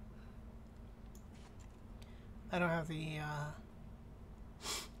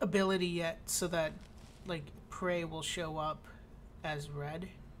ability yet, so that like prey will show up as red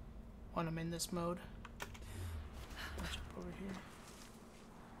when I'm in this mode. I'll jump over here.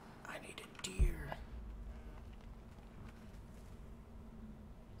 I need a deer.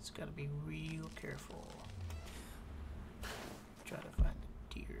 Just gotta be real careful. Try to find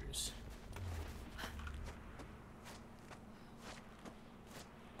the deers.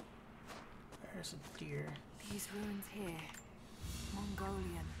 There's a deer. These ruins here.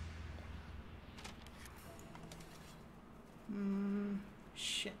 Mongolian.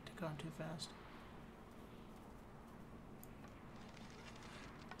 Shit, gone too fast.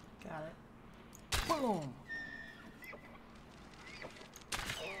 Got it. Boom!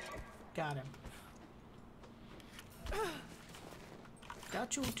 Got him.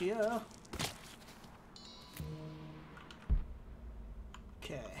 Got you, dear.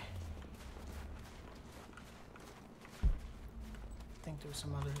 Okay. I think there's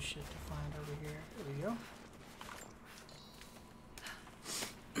some other shit to find over here. There we go.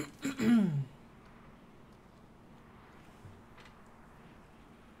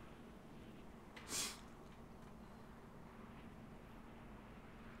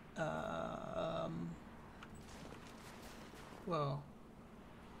 Whoa.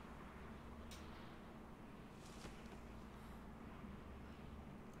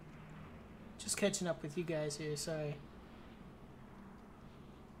 Just catching up with you guys here, sorry.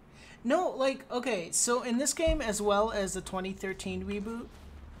 No, like, okay, so in this game, as well as the 2013 reboot,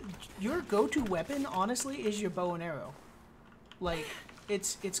 your go-to weapon, honestly, is your bow and arrow. Like,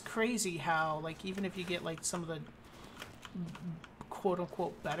 it's crazy how, like, even if you get, like, some of the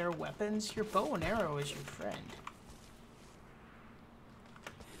quote-unquote better weapons, your bow and arrow is your friend.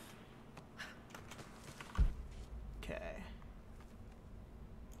 Okay.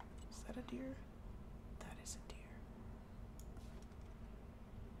 Is that a deer? That is a deer.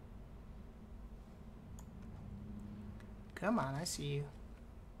 Come on, I see you.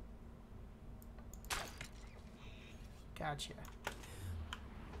 Gotcha.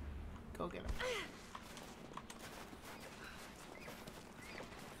 Go get him.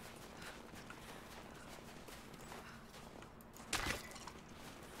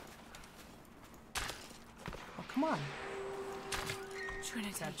 Oh, come on.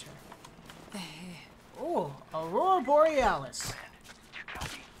 Trinity. Gotcha. They're here. Oh, Aurora Borealis.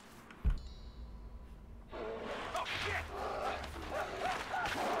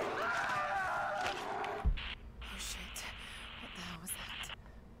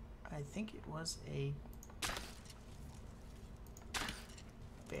 I think it was a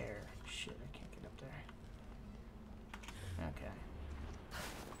bear. Shit, I can't get up there. Okay.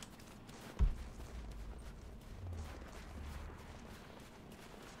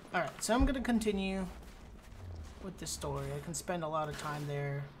 Alright, so I'm gonna continue with the story. I can spend a lot of time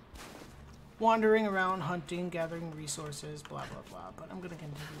there wandering around, hunting, gathering resources, blah blah blah, but I'm gonna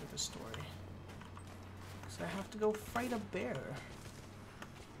continue with the story. Because I have to go fight a bear.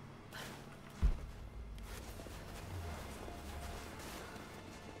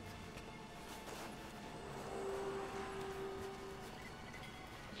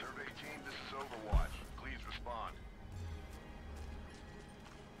 Survey team, this is Overwatch. Please respond.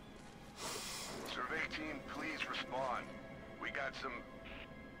 Survey team, please respond. We got some...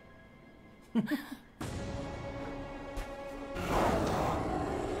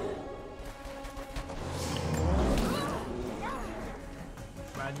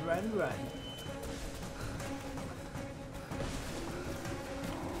 Run.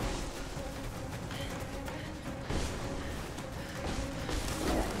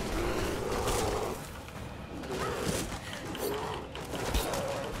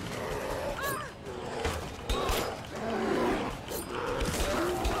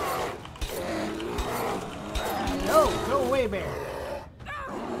 No, go away, bear.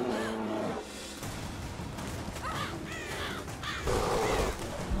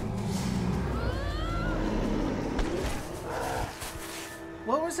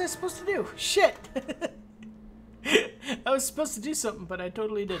 What was I supposed to do? Shit! I was supposed to do something, but I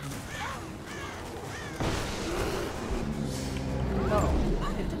totally didn't. No.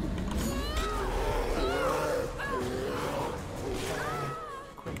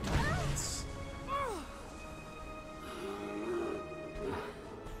 Quick time events.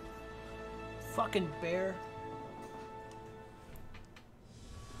 Fucking bear.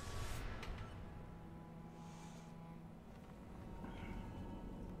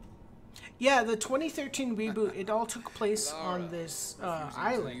 Yeah, the 2013 reboot, it all took place on this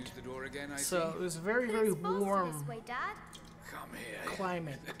island. So it was a very, very warm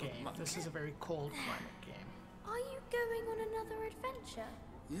climate game. This is a very cold climate game. Are you going on another adventure?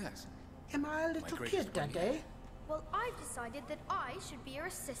 Yes. Am I a little kid, Daddy? Well, I've decided that I should be your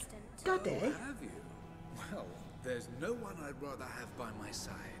assistant. Daddy? Have you? Well, there's no one I'd rather have by my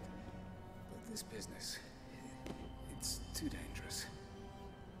side. But this business, it's too dangerous.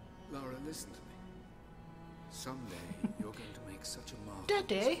 Lara, listen to me. Someday you're going to make such a mark.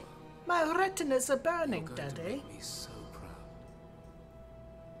 Daddy, my retinas are burning, You're going to Daddy. make me so proud.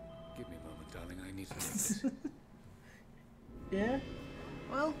 Give me a moment, darling. I need to do this. Yeah?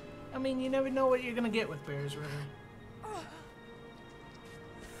 Well, I mean, you never know what you're gonna get with bears, really.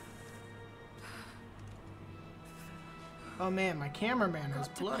 Oh man, my cameraman has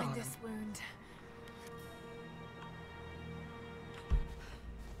blood on him. This wound.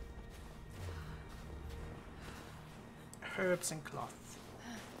 Herbs and cloth.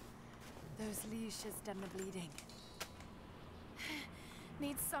 Those leashes stem the bleeding.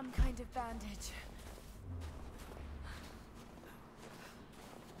 Need some kind of bandage.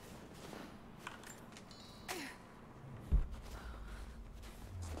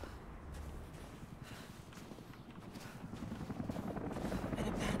 An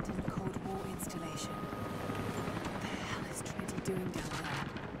abandoned Cold War installation. What the hell is Trinity doing down there?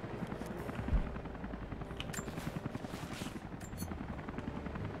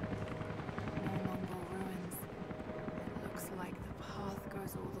 More Mongol ruins. It looks like the path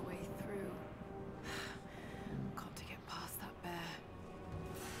goes all the way through. Got to get past that bear.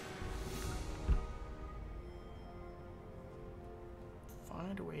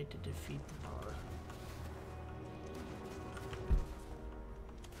 Find a way to defeat the power.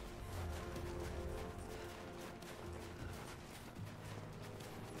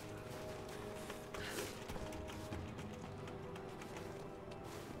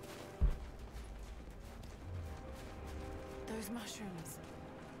 Those mushrooms,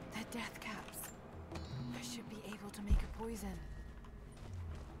 they're death caps. I should be able to make a poison.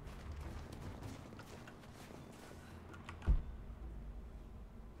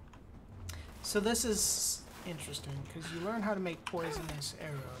 So this is interesting, because you learn how to make poisonous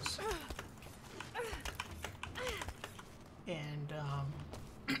arrows. And,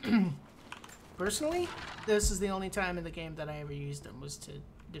 personally, this is the only time in the game that I ever used them, was to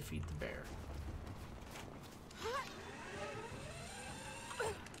defeat the bear.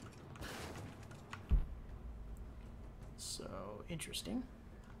 So, interesting.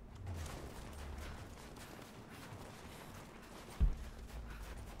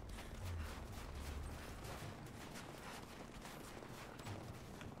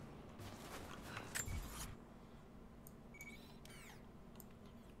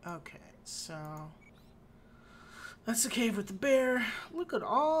 Okay, so that's the cave with the bear. Look at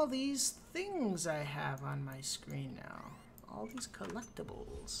all these things I have on my screen now. all these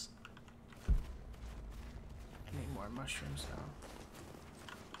collectibles. I need more mushrooms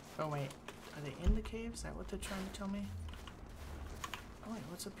though. Oh wait, are they in the cave? Is that what they're trying to tell me? Oh wait,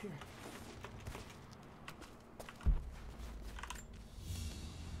 what's up here?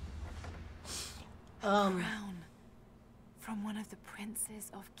 Crown from one of the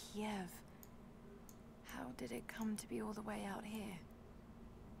princes of Kiev. How did it come to be all the way out here?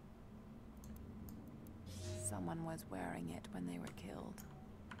 Someone was wearing it when they were killed.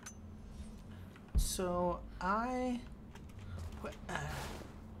 So I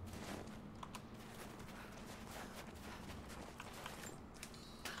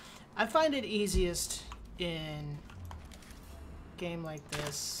find it easiest in a game like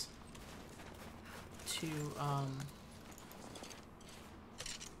this to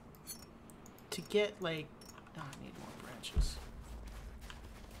get like, oh, I need more branches.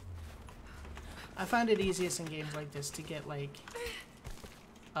 I find it easiest in games like this to get like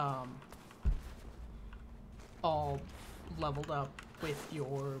all leveled up with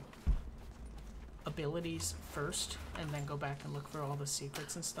your abilities first and then go back and look for all the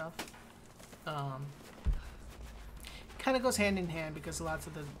secrets and stuff. Kind of goes hand in hand because lots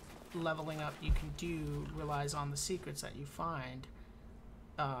of the leveling up you can do relies on the secrets that you find.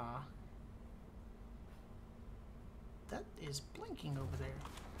 That is blinking over there.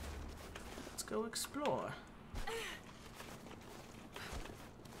 Let's go explore.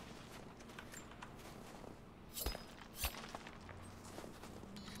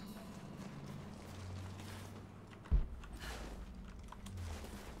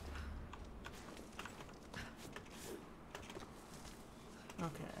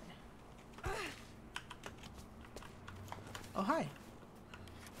 Okay. Oh, hi.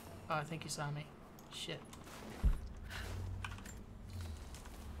 Oh, I think you saw me. Shit.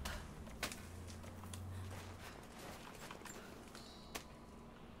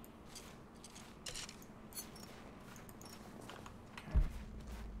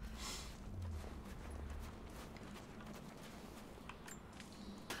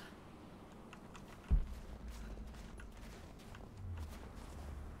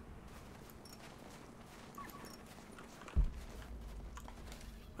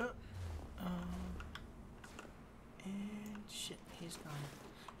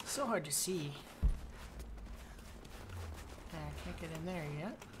 So hard to see. I can't get in there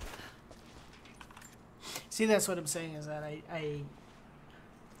yet. See, that's what I'm saying is that I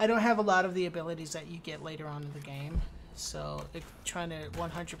don't have a lot of the abilities that you get later on in the game. So trying to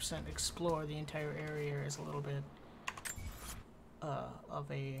 100% explore the entire area is a little bit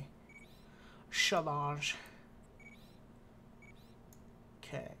of a challenge.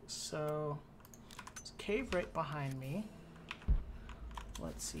 Okay, so there's a cave right behind me.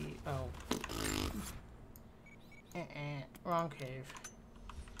 Let's see. Oh. Wrong cave.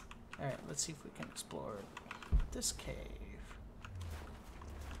 Alright, let's see if we can explore this cave.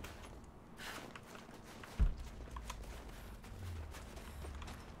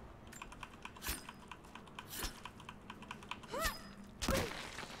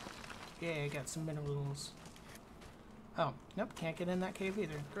 Yeah, I got some minerals. Oh, nope, can't get in that cave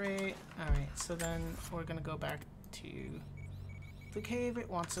either. Great. Alright, so then we're gonna go back to the cave it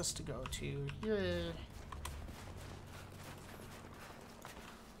wants us to go to. Yeah.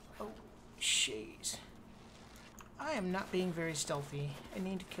 Oh, jeez. I am not being very stealthy. I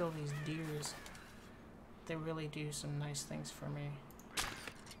need to kill these deers. They really do some nice things for me.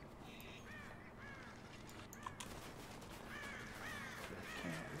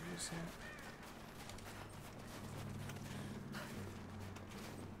 Can't use it.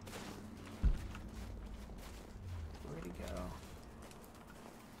 Where'd he go?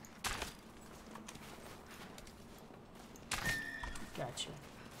 Gotcha.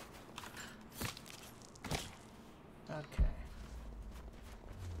 Okay.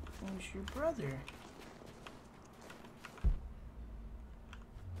 Where's your brother?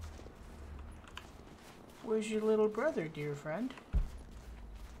 Where's your little brother, dear friend?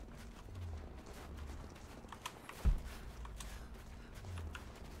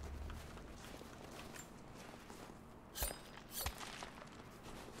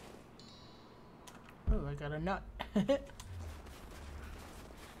 Oh, I got a nut.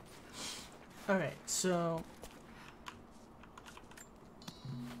 Alright, so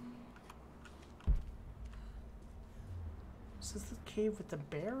is this the cave with the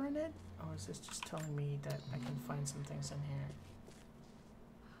bear in it? Or is this just telling me that I can find some things in here?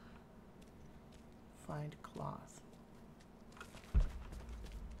 Find cloth.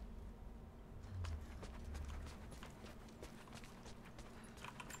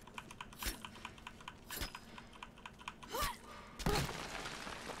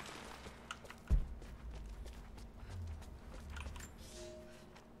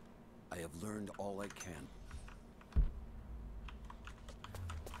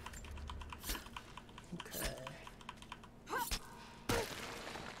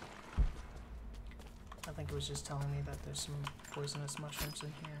 was just telling me that there's some poisonous mushrooms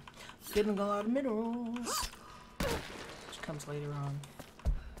in here. Getting a lot of minerals, which comes later on.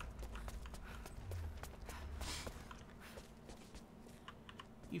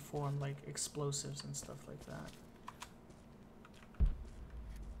 You form like explosives and stuff like that.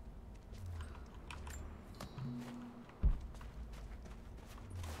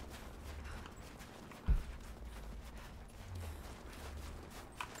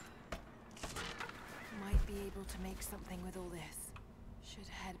 Might be able to make something with all this. Should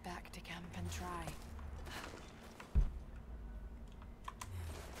head back to camp and try.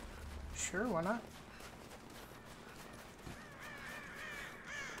 Sure, why not?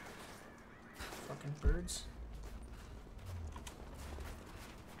 Fucking birds.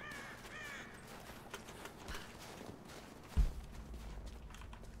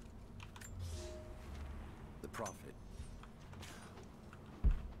 The Prophet.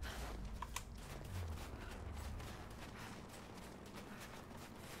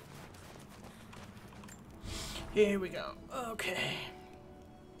 Here we go. Okay.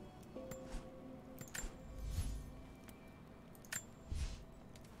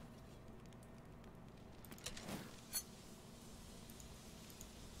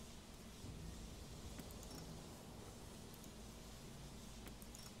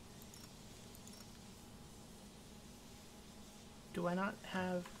 Do I not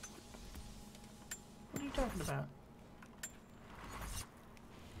have... What are you talking about?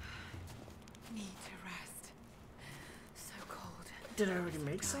 Need to rest. So cold. Did I already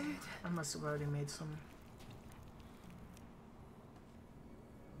make some? I must have already made some.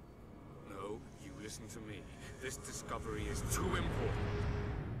 No, you listen to me. This discovery is too important.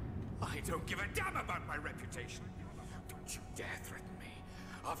 I don't give a damn about my reputation. Don't you dare threaten me.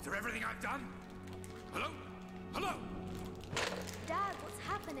 After everything I've done? Hello? Hello? Dad, what's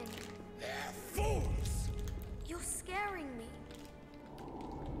happening? They're fools! You're scaring me.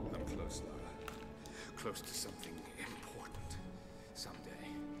 I'm close, Lara. Close to something important. Someday,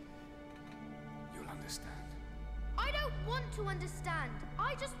 you'll understand. I don't want to understand.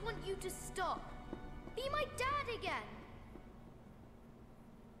 I just want you to stop. Be my dad again.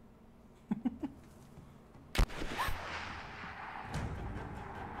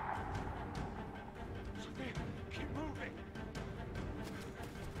 Keep moving.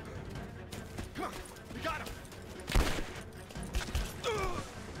 Come on, we got him.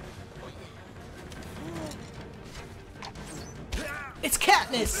 It's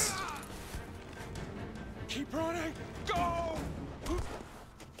Katniss! Keep running. Go!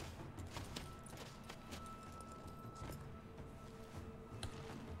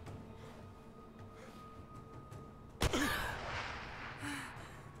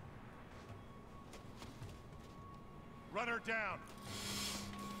 Run her down.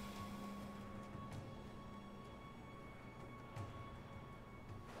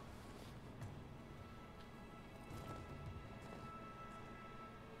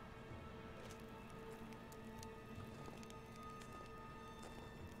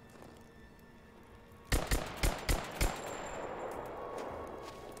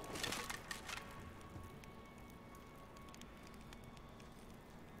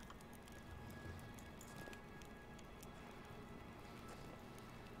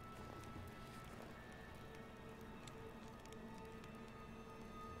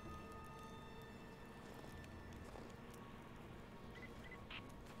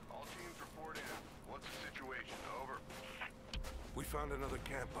 All teams report in. What's the situation? Over. We found another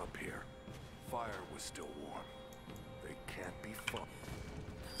camp up here. Fire was still warm. They can't be fought.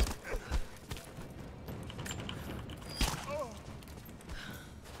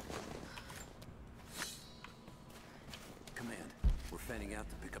 Command, we're fanning out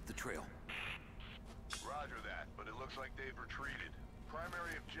to pick up the trail. Roger that, but it looks like they've retreated.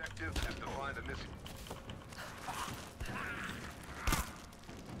 Primary objective is to find the missing...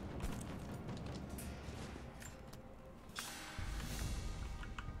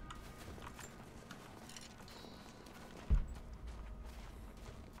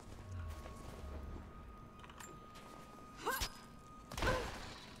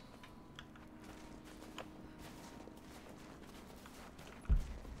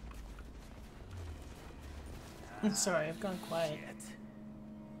 I'm sorry, I've gone quiet.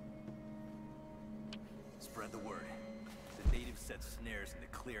 Spread the word. The natives set snares in the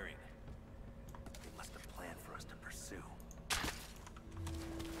clearing. They must have planned for us to pursue.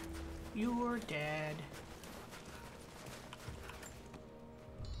 You're dead.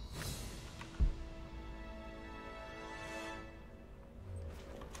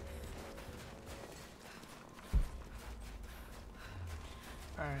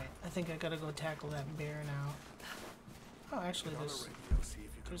 Alright, I think I gotta go tackle that bear now. Oh, actually,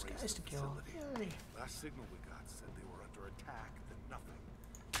 there's guys to kill. Yay. Last signal we got said they were under attack, then nothing.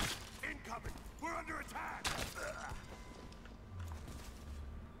 Incoming! We're under attack!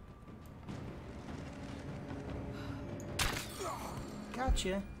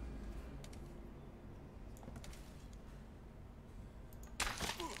 Gotcha.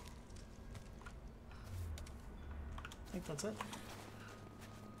 I think that's it.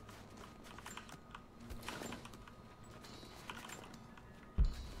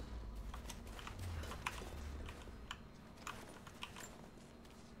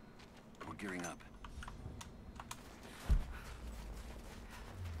 We're gearing up.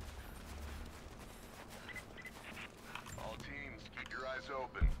 All teams, keep your eyes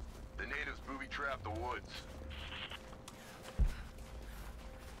open. The natives booby-trap the woods.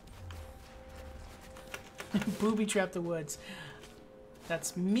 Booby trap the woods.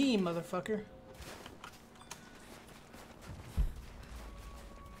 That's me, motherfucker.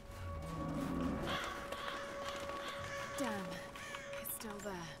 Damn, it's still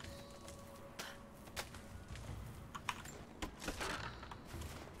there.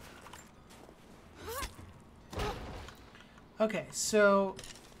 Okay, so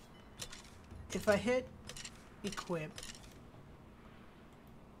if I hit equip.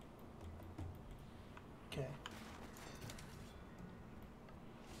 Okay.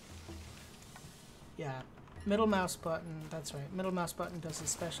 Yeah, middle mouse button, that's right. Middle mouse button does the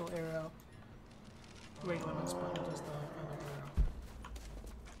special arrow. Regular mouse button does the other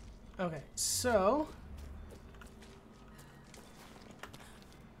arrow. Okay, so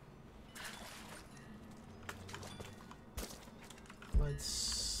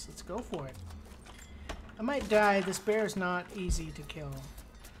let's go for it. I might die. This bear is not easy to kill.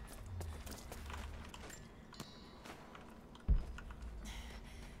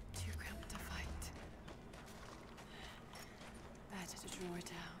 Too cramped to fight. Better to draw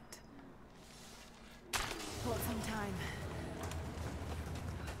it out. Bought some time.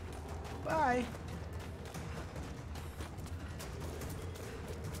 Bye.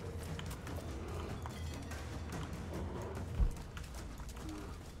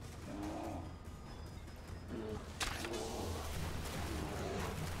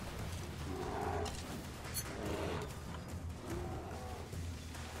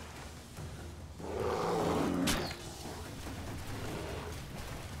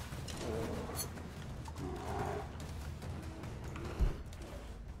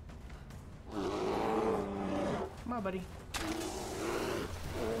 Come on, buddy.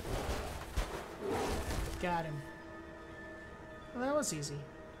 Got him. Well, that was easy.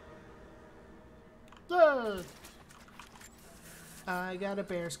 Ugh! I got a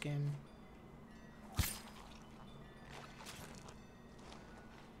bear skin.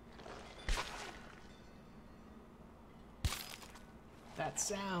 That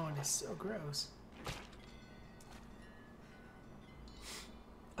sound is so gross.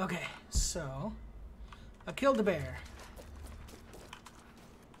 Okay, so I killed the bear.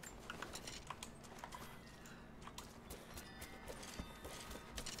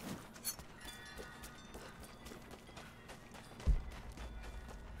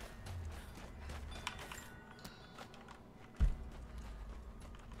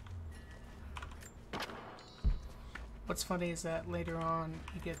 What's funny is that later on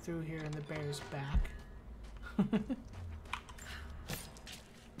you get through here and the bear's back.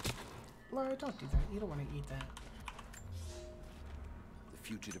 Laura, don't do that. You don't want to eat that. The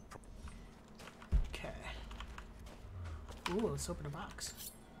fugitive. Okay. Ooh, let's open a box.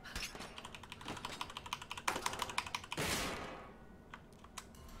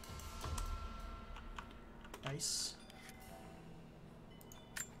 Nice.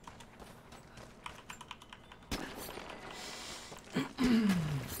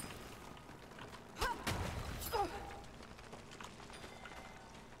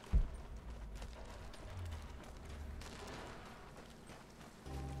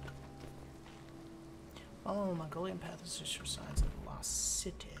 Oh, Mongolian path is just your signs of the lost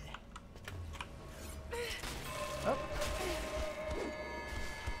city. Oh.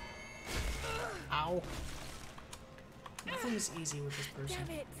 Ow. Nothing's easy with this person.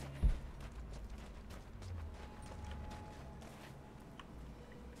 Damn it!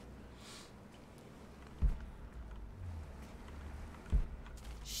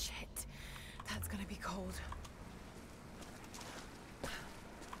 Shit. That's gonna be cold.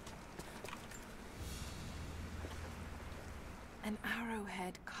 An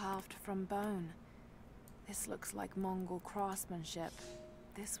arrowhead carved from bone. This looks like Mongol craftsmanship.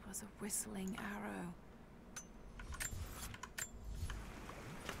 This was a whistling arrow.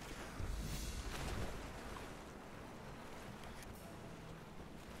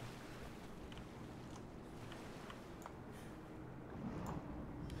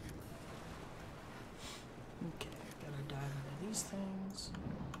 these things.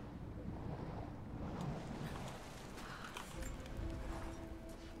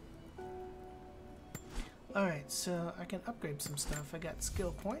 Alright, so I can upgrade some stuff. I got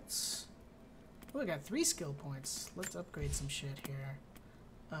skill points. Oh, I got 3 skill points. Let's upgrade some shit here.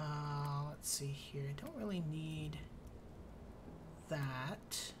 Let's see here. I don't really need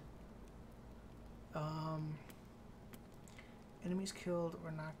that. Enemies killed or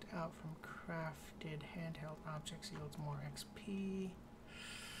knocked out from crafted handheld objects yields more XP.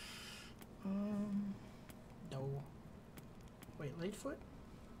 No. Wait, Lightfoot?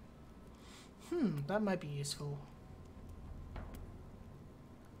 That might be useful.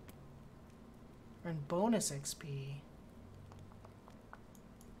 Earn bonus XP.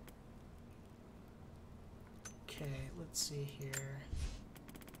 Okay, let's see here.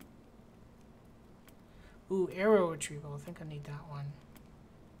 Ooh, arrow retrieval. I think I need that one.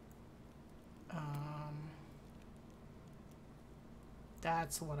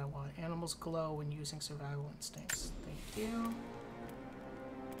 That's what I want. Animals glow when using survival instincts. Thank you.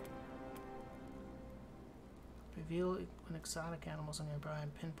 Reveal when exotic animals are nearby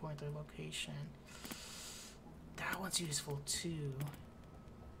and pinpoint their location. That one's useful too.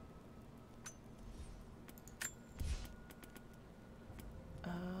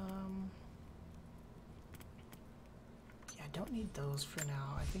 Yeah, I don't need those for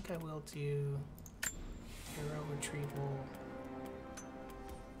now. I think I will do arrow retrieval.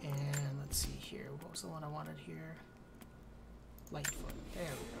 And let's see here. What was the one I wanted here? Lightfoot. There we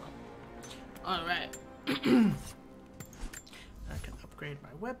go. Alright. I can upgrade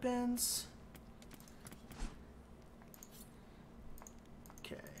my weapons.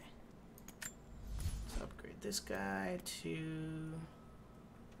 Okay. Let's upgrade this guy to...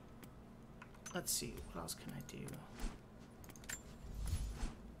 Let's see, what else can I do?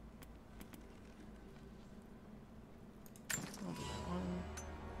 I'll do that one.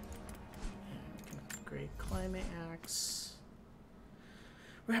 And we can upgrade Climate Axe.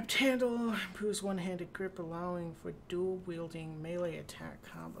 Wrapped handle improves one-handed grip, allowing for dual-wielding melee attack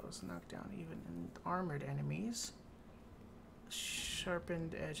combos. Knock down even armored enemies.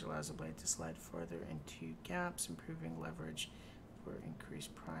 Sharpened edge allows the blade to slide further into gaps, improving leverage for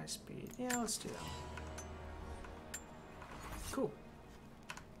increased prize speed. Yeah, let's do that. Cool.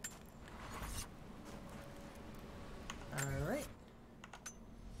 Alright.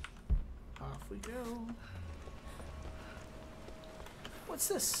 Off we go. What's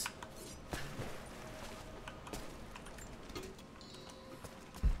this?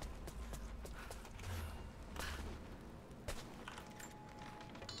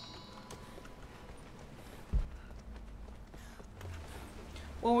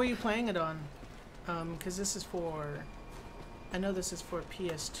 What were you playing it on? Because this is for... I know this is for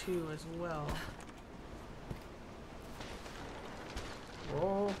PS2 as well.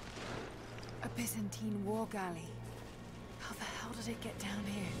 Whoa. A Byzantine war galley. How the hell did it get down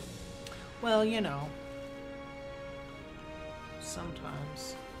here? Well, you know.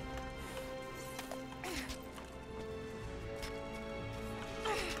 Sometimes.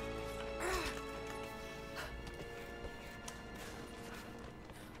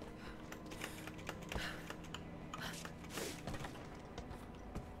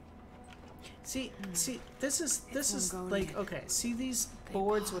 See, this is like, okay, see these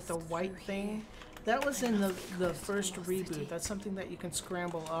boards with the white thing? That was in the first reboot. That's something that you can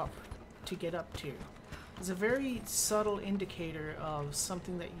scramble up to get up to. It's a very subtle indicator of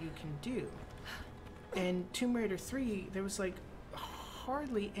something that you can do. In Tomb Raider 3, there was like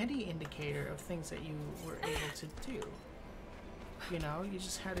hardly any indicator of things that you were able to do. You know, you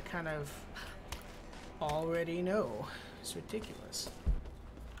just had to kind of already know. It's ridiculous.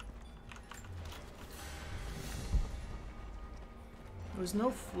 There was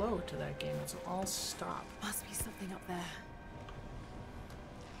no flow to that game. It's all stop. Must be something up there.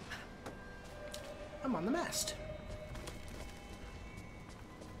 I'm on the mast.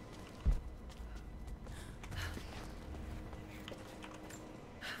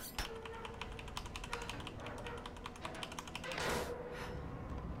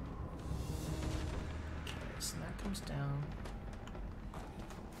 Okay, so that comes down.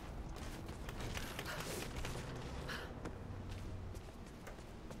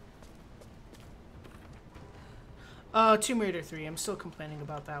 Tomb Raider 3. I'm still complaining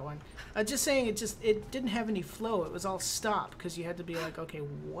about that one. Just saying, it didn't have any flow. It was all stop because you had to be like, okay,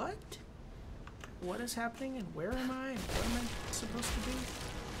 what? What is happening and where am I and what am I supposed to be?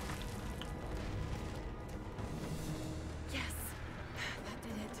 Yes, that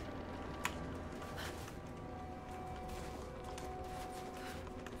did it.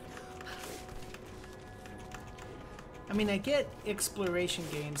 I mean, I get exploration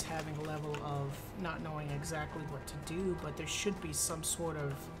games having a level of not knowing exactly what to do, but there should be some sort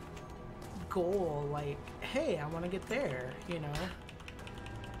of goal, like, hey, I want to get there, you know?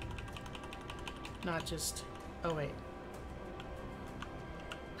 Not just, oh wait.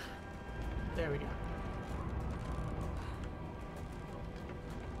 There we go.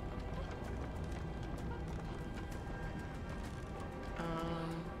 Am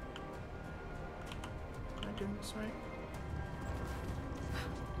I doing this right?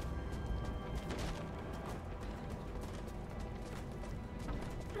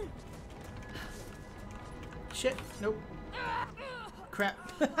 Shit, nope. Crap.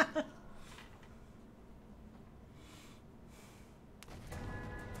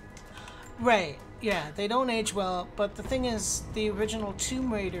 Right, yeah, they don't age well, but the thing is, the original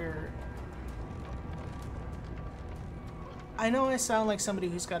Tomb Raider... I know I sound like somebody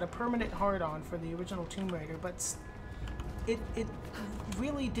who's got a permanent hard-on for the original Tomb Raider, but it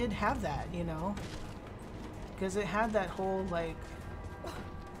really did have that, you know? Because it had that whole, like,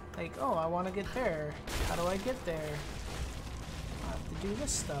 oh, I want to get there. How do I get there? I have to do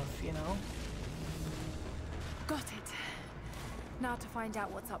this stuff, you know? Got it. Now to find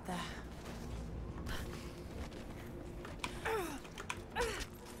out what's up there.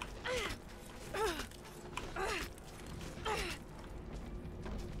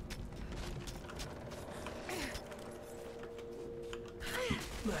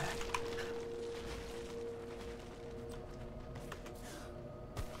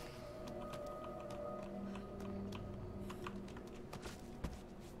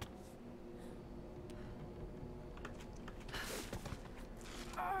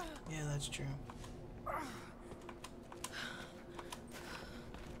 Yeah, that's true.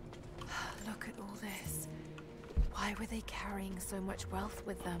 Look at all this. Why were they carrying so much wealth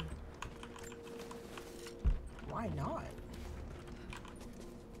with them? Why not?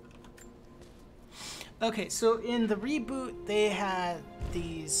 Okay, so in the reboot, they had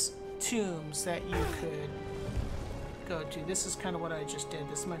these tombs that you could go to. This is kind of what I just did.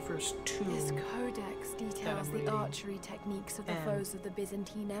 This is my first tomb. This codex details the archery techniques of the foes of the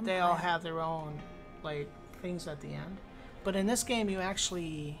Byzantine Empire. They all have their own, like, things at the end. But in this game, you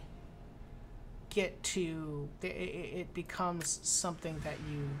actually get to... It becomes something that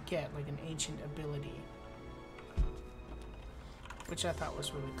you get, like an ancient ability. Which I thought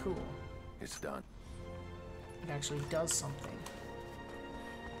was really cool. It's done. It actually does something.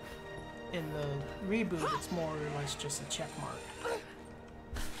 In the reboot, it's more or less just a check mark.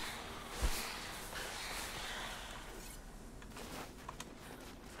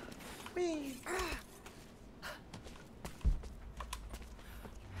 Whee!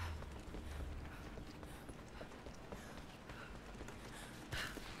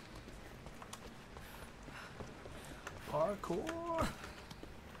 Parkour!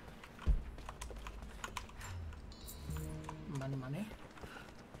 Money, money.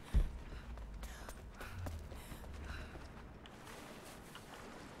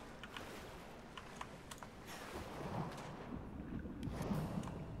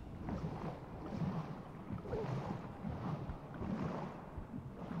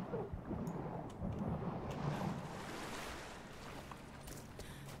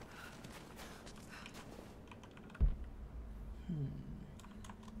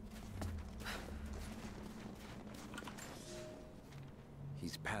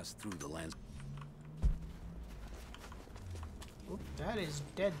 He's passed through the lands. Oop, that is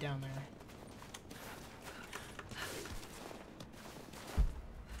dead down there.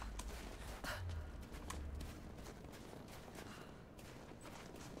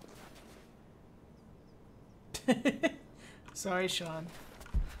 Sorry, Sean.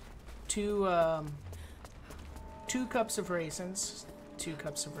 Two cups of raisins, 2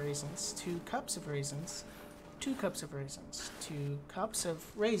 cups of raisins, 2 cups of raisins, 2 cups of raisins, 2 cups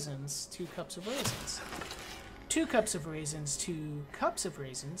of raisins, 2 cups of raisins, 2 cups of raisins, 2 cups of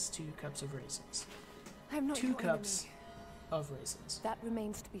raisins, 2 cups of raisins, I'm not 2 cups of raisins. That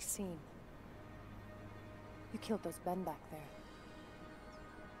remains to be seen. You killed those men back there.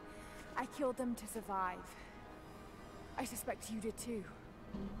 I killed them to survive. I suspect you did too.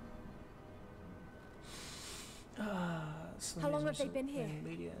 How long have they been here?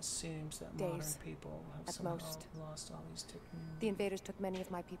 Media assumes that Days, modern people have at somehow most. lost all these techniques. The invaders took many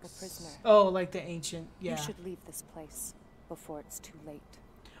of my people prisoner. Oh, like the ancient, yeah. You should leave this place before it's too late.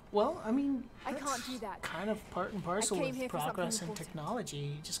 Well, I mean, I that's can't do that. kind of part and parcel came with here for something progress and important. technology.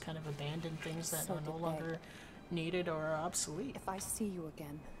 You just kind of abandon things that So are no did longer needed or are obsolete. If I see you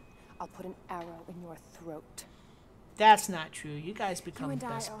again, I'll put an arrow in your throat. That's not true. You guys You become and I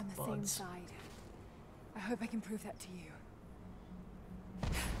best are on the same buds. side. I hope I can prove that to you.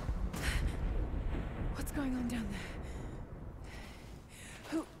 What's going on down there?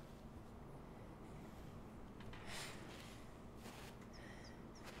 Who?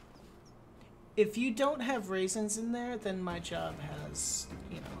 If you don't have raisins in there, then my job has,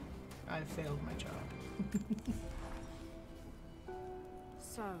 you know, I've failed my job.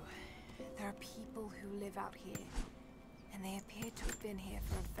 So, there are people who live out here, and they appear to have been here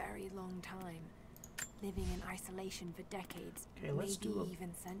for a very long time, living in isolation for decades, Okay, let's maybe do a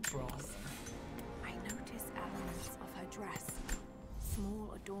even centuries. brawl. I notice elements of her dress,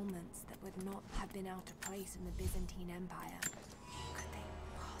 small adornments that would not have been out of place in the Byzantine Empire. Could they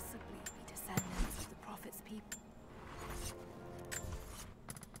possibly be descendants of the Prophet's people?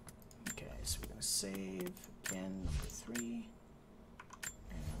 Okay, so we're gonna save again, number 3,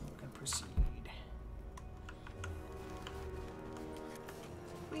 and we're gonna proceed.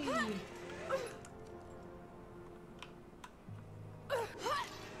 Whee!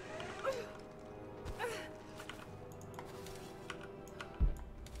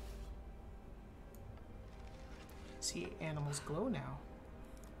 See, animals glow now.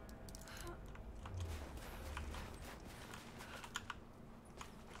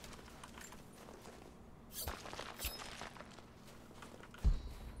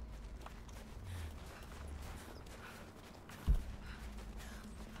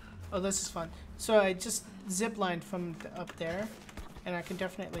 Oh, this is fun. So I just ziplined from up there, and I can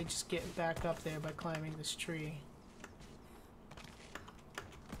definitely just get back up there by climbing this tree.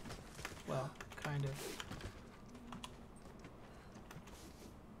 Well, kind of.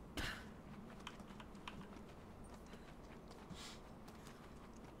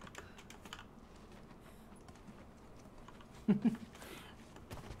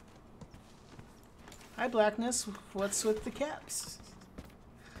 Hi, Blackness. What's with the caps?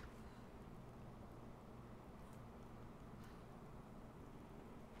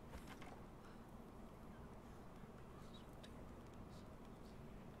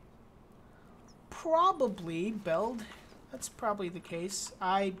 Probably, Beld. That's probably the case.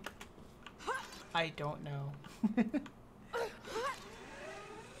 I don't know.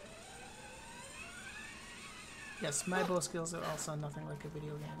 Yes, my bow skills are also nothing like a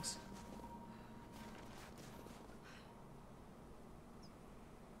video games.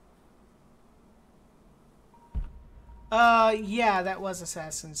 Yeah, that was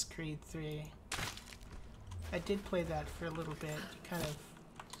Assassin's Creed 3. I did play that for a little bit. You kind of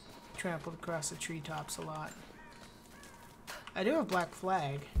trampled across the treetops a lot. I do have Black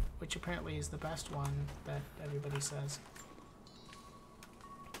Flag, which apparently is the best one that everybody says.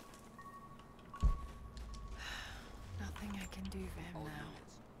 Nothing I can do for him now.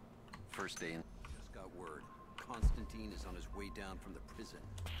 First day in. Just got word. Constantine is on his way down from the prison.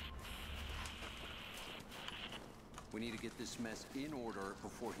 We need to get this mess in order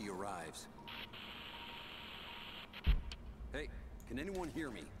before he arrives. Hey, can anyone hear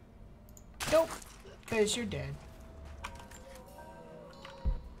me? Nope, because you're dead.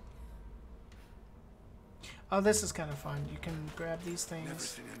 Oh, this is kind of fun. You can grab these things. Never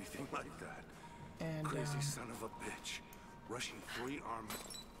seen anything like that. And crazy son of a bitch, rushing 3 armed.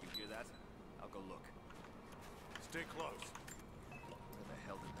 You hear that? I'll go look. Stay close. Where the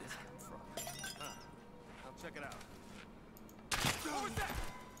hell did this come from? Huh. I'll check it out. What was that?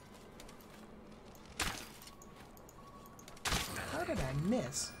 How did I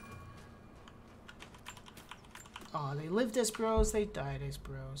miss? Oh, they lived as bros, they died as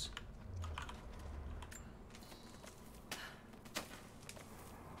bros.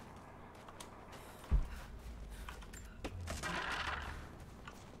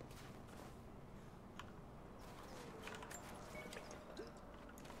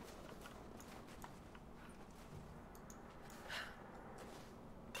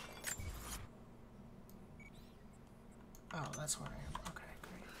 Oh, that's where I am. Okay,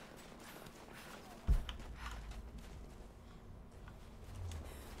 great.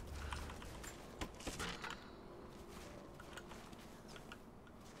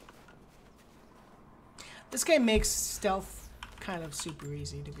 This game makes stealth kind of super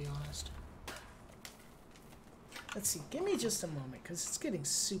easy, to be honest. Let's see, give me just a moment, because it's getting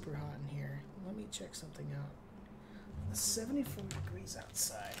super hot in here. Let me check something out. It's 74 degrees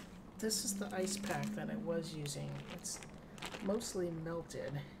outside. This is the ice pack that I was using. It's mostly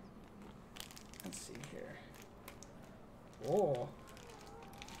melted. Let's see here. Whoa.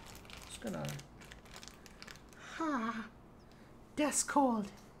 Just gonna... Ha! That's cold.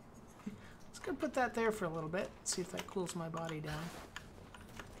 Just gonna put that there for a little bit. See if that cools my body down.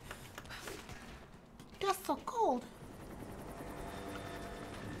 That's so cold.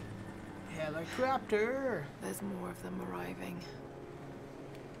 Yeah, Helicopter. There's more of them arriving.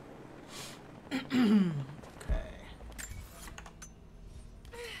 Okay.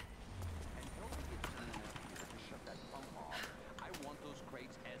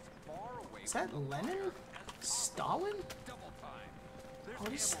 Is that Lenin? Stalin? Oh,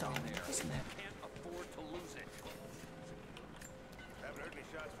 it is Stalin, isn't it? Haven't heard any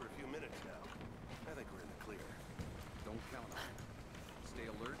shots for a few minutes now. I think we're in the clear. Don't count on it. Stay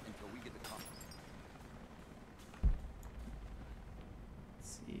alert until we get the call.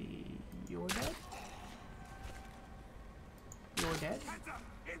 Let's see. You're dead? You're dead?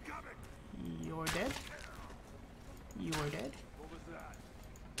 You're dead? You're dead? What was that?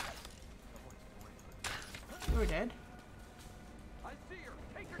 You're dead. I see her.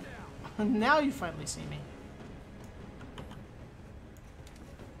 Take her down. Now you finally see me.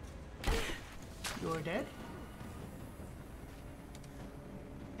 You're dead.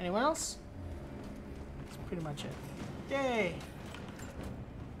 Anyone else? That's pretty much it. Yay!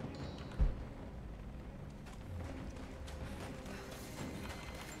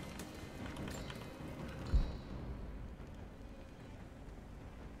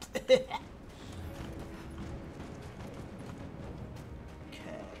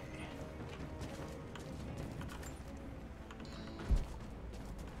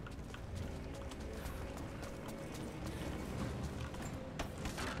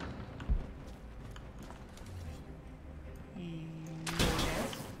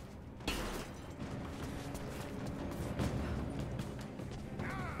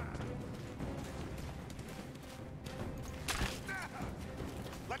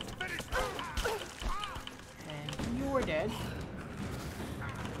 You're dead.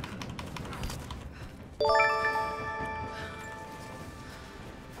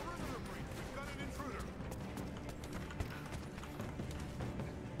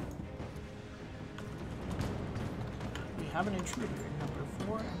 We have an intruder in number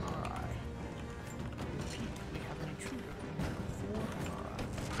 4 MRI. Repeat, we have an intruder in number 4 MRI.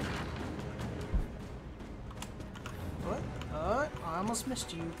 What? I almost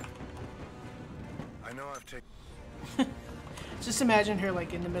missed you. I know I've taken... Just imagine her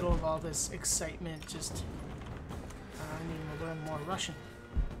like in the middle of all this excitement, just I need to learn more Russian.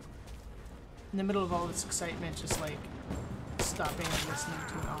 In the middle of all this excitement, just like stopping and listening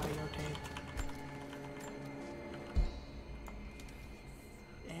to an audio tape.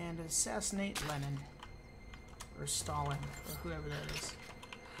 And assassinate Lenin. Or Stalin, or whoever that is.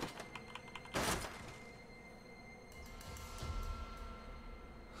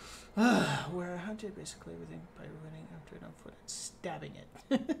 Where I hunted basically everything by running after it on foot and stabbing it.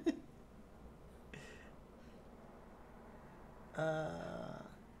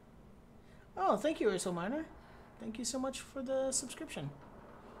 Oh, thank you, Urso Miner. Thank you so much for the subscription.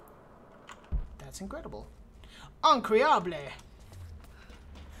 That's incredible. Incroyable!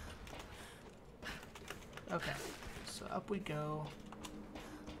 Okay, so up we go.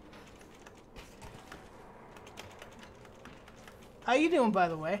 How you doing, by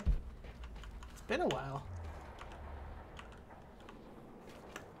the way? It's been a while.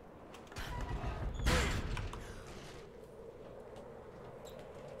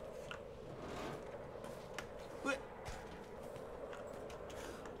 What?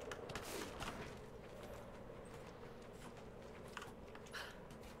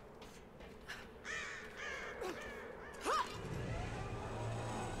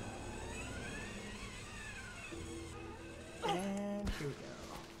 And here we go.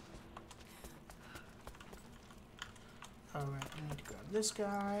 Alright, I need to grab this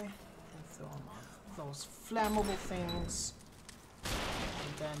guy and throw him off those flammable things.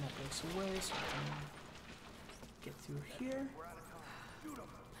 And then that breaks away so I can get through here.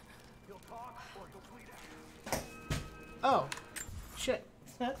 Oh, shit.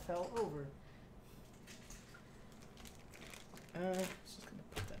 That fell over. Just gonna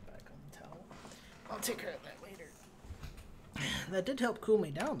put that back on the towel. I'll take care of that later. That did help cool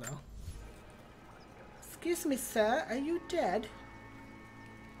me down, though. Excuse me, sir. Are you dead?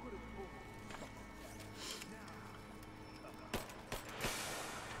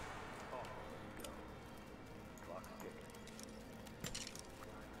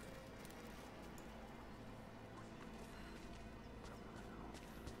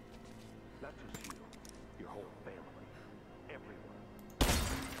 Not just you, your whole family, everyone.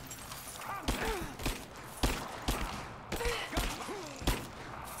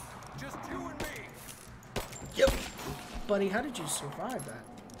 Just you and me. Yep. Buddy, how did you survive that?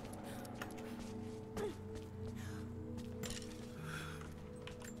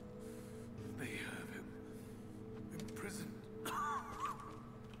 They have him imprisoned.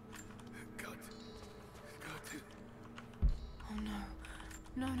 God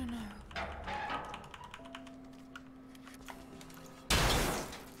No, no, no.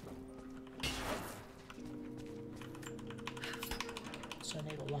 So I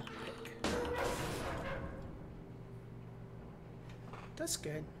need a lockpick. That's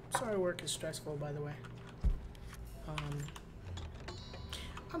good. Sorry work is stressful, by the way.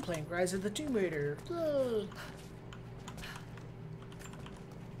 I'm playing Rise of the Tomb Raider. Ugh.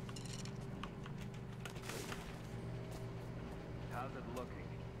 How's it looking?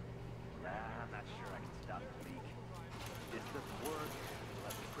 I'm not sure I can stop the leak. This doesn't work.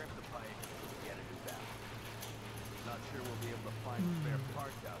 Let's crimp the pipe and get it back. Not sure we'll be able to find spare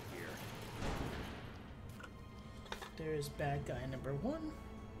parts out here. There's bad guy number 1.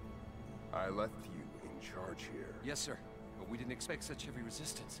 I left you in charge here. Yes, sir. But we didn't expect such heavy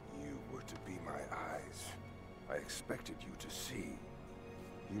resistance. You were to be my eyes. I expected you to see.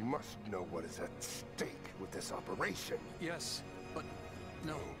 You must know what is at stake with this operation. Yes, but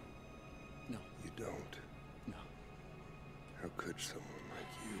no. No. You don't. No. How could someone like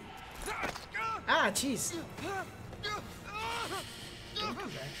you? Ah, jeez. Don't do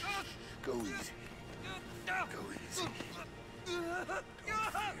that. Go easy. Go easy. Don't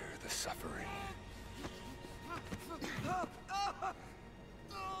fear the suffering.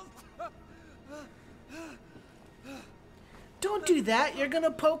 Don't do that. You're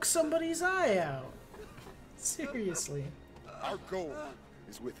gonna poke somebody's eye out. Seriously. Our goal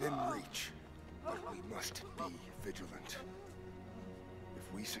is within reach, but we must be vigilant.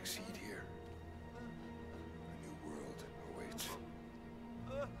 If we succeed here, a new world awaits.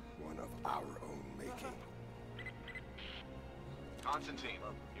 One of our own making. Constantine,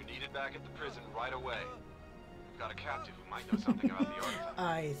 you're needed back at the prison right away. We've got a captive who might know something about the artifact.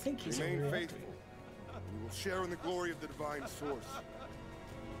 I think he's Remain overreacting. faithful. We will share in the glory of the divine source.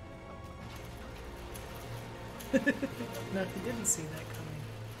 No, he didn't see that coming.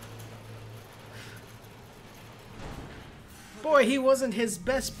 Boy, he wasn't his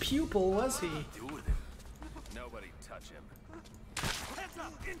best pupil, was he? Do with it. Nobody touch him. Heads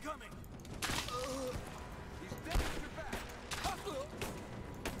up! Incoming! He's dead at your back!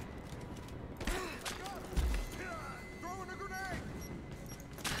 Throwing a grenade!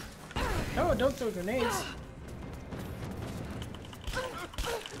 No, don't throw grenades.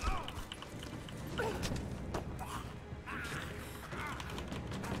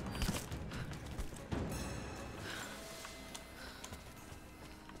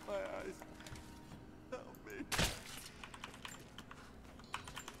 My eyes. Help me.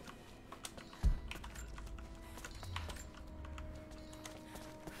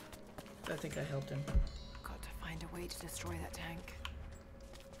 I think I helped him. Got to find a way to destroy that tank.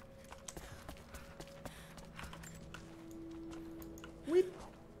 Weep.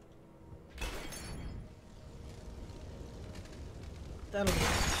 That'll be.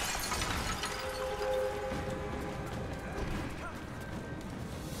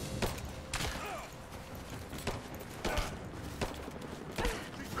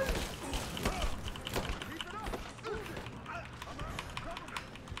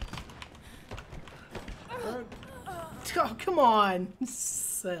 Oh, come on.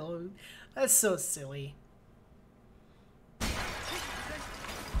 So, that's so silly.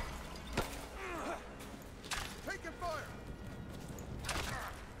 Taking fire!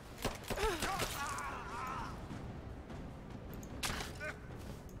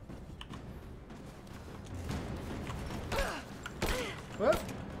 What?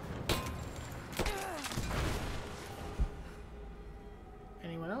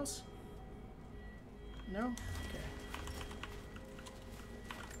 Anyone else? No? Okay.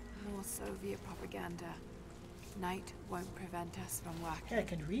 More Soviet propaganda. Night won't prevent us from working. Hey, I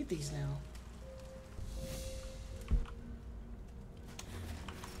can read these now.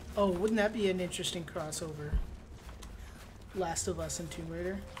 Oh, wouldn't that be an interesting crossover? Last of Us and Tomb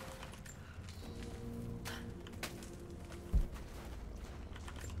Raider.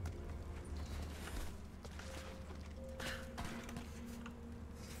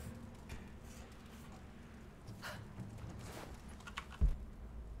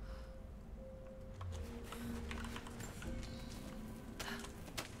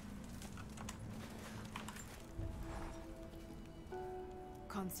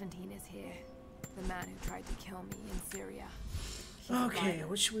 Constantine is here. The man who tried to kill me in Syria. He's Okay, violent,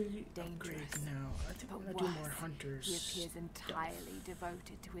 what should we dangerous, upgrade now? I think but we're gonna do more worse, hunters. He appears entirely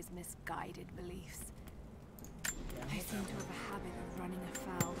devoted to his misguided beliefs. Yeah, They seem to have a habit of running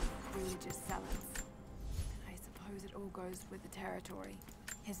afoul of religious zealots. I suppose it all goes with the territory.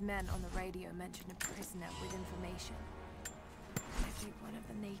 His men on the radio mentioned a prisoner with information. Is he one of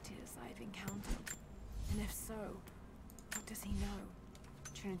the natives I've encountered? And if so, what does he know?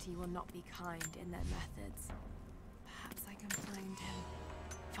 Trinity will not be kind in their methods. Perhaps I can find him.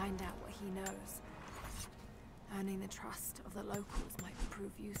 Find out what he knows. Earning the trust of the locals might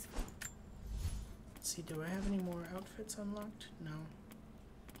prove useful. Let's see, do I have any more outfits unlocked? No.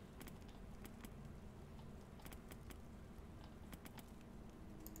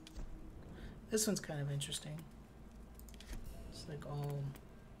 This one's kind of interesting. It's like all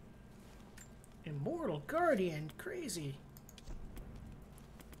Immortal Guardian, crazy.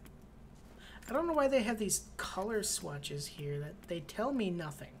 I don't know why they have these color swatches here that they tell me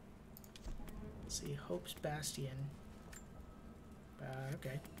nothing. Let's see, Hope's Bastion.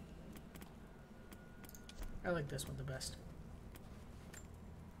 Okay. I like this one the best.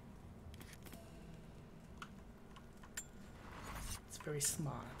 It's very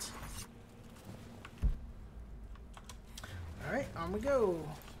smart. Alright, on we go.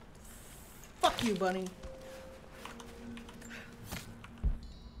 Fuck you, bunny.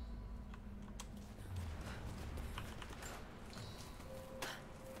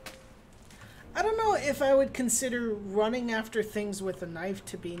 I don't know if I would consider running after things with a knife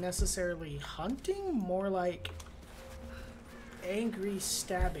to be necessarily hunting, more like angry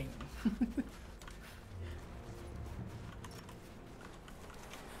stabbing.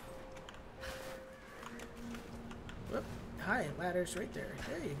 Whoop. Hi, ladder's right there.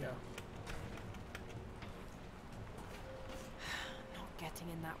 There you go. Not getting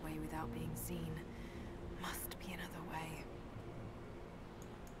in that way without being seen. Must be another way.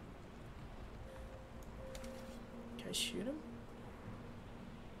 Can I shoot him?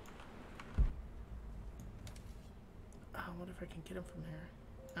 Oh, what if I can get him from here?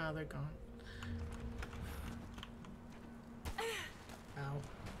 Oh, they're gone. Ow.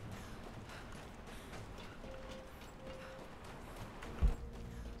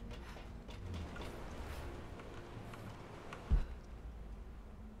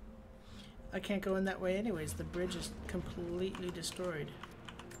 I can't go in that way anyways. The bridge is completely destroyed.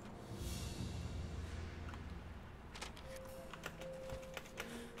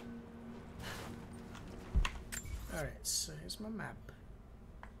 Alright, so here's my map.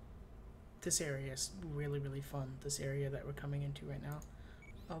 This area is really, really fun. This area that we're coming into right now.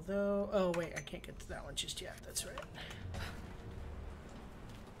 Although, oh wait, I can't get to that one just yet. That's right.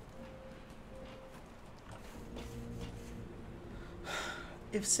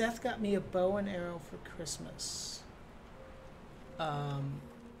 If Seth got me a bow and arrow for Christmas,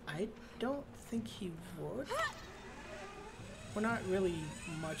 I don't think he would. We're not really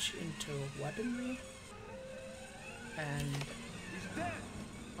much into weaponry. And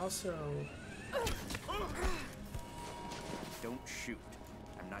also, Don't shoot.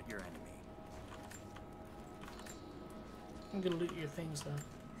 I'm not your enemy. I'm gonna loot your things though.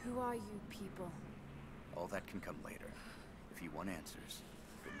 Who are you people? All that can come later. If you want answers,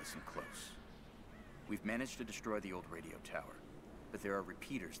 then listen close. We've managed to destroy the old radio tower, but there are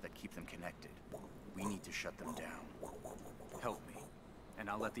repeaters that keep them connected. We need to shut them down. Help me, and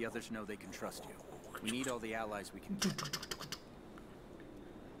I'll let the others know they can trust you. We need all the allies we can get.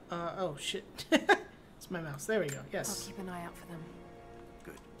 Oh shit. It's my mouse. There we go. Yes. I'll keep an eye out for them.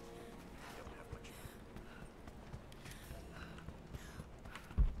 Good. Don't have much.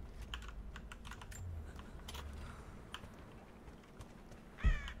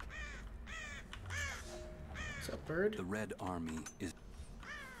 What's up, bird? The Red Army is...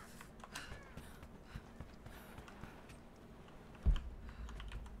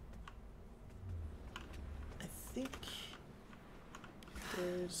 I think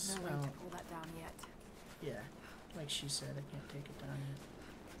there's... No way to pull that down yet. Yeah, like she said, I can't take it down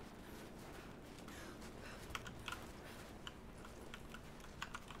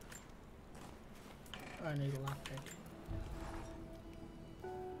yet. I need a lockpick.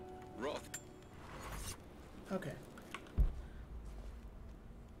 Roth. Okay.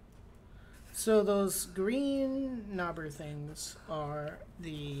 So those green knobber things are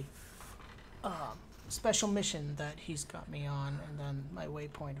the special mission that he's got me on, and then my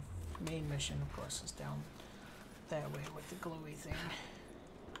waypoint of main mission, of course, is down that way with the glowy thing.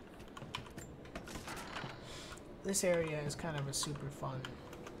 This area is kind of a super fun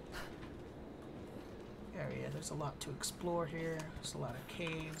area. There's a lot to explore here. There's a lot of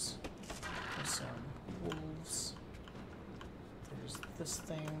caves. There's some wolves. There's this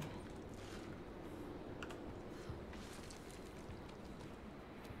thing.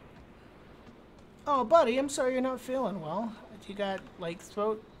 Oh, buddy, I'm sorry you're not feeling well. You got, like,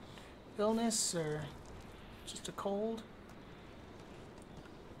 throat illness or just a cold?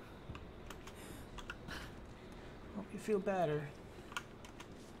 Hope you feel better.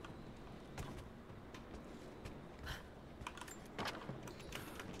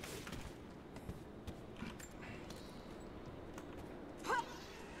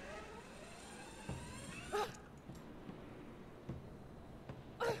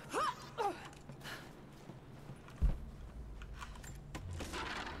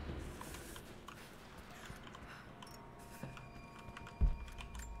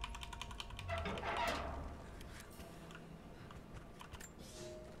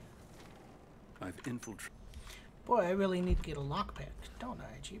 I've infiltrated. Boy, I really need to get a lockpick, don't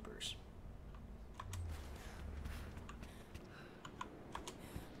I? Jeepers.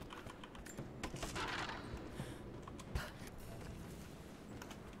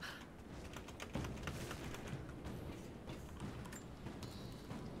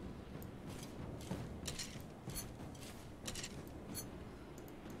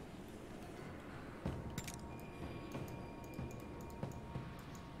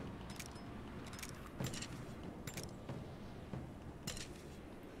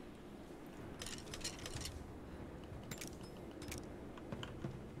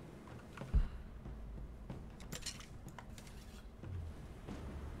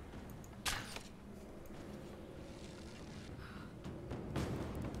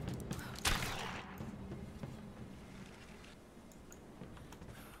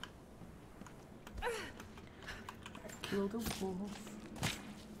 Kill the wolf.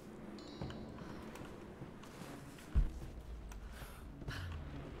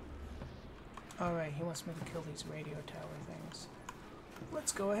 Alright, he wants me to kill these radio tower things.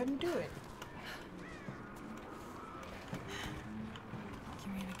 Let's go ahead and do it.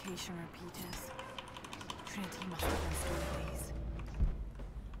 Communication repeaters. Trinity must have been storing these.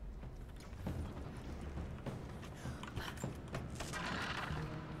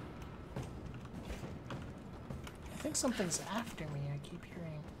 I think something's after me. I keep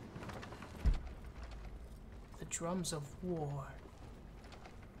hearing the drums of war.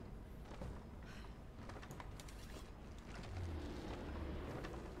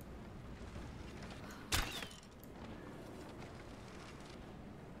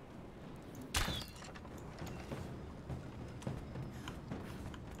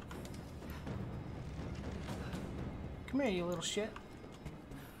 Come here, you little shit.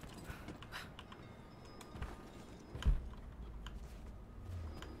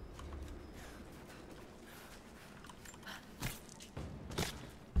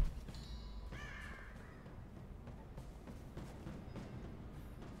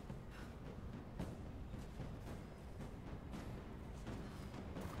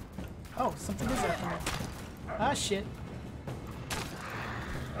 Oh, something is after me. Ah, shit.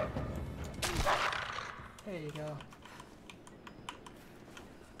 There you go.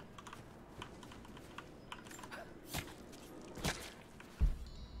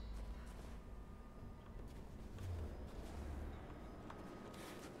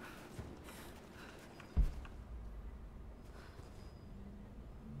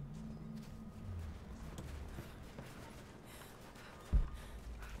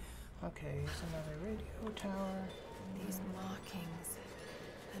 Okay, here's another radio tower. These markings,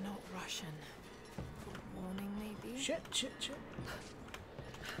 they're not Russian. A warning, maybe? Shit.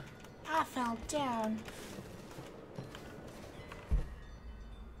 I fell down.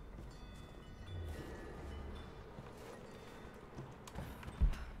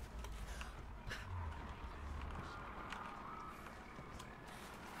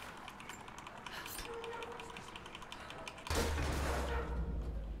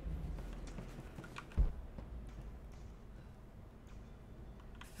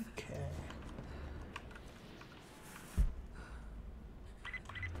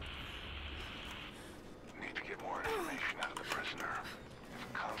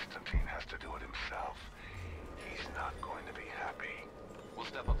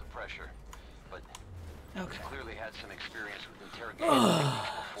 Some experience with interrogation techniques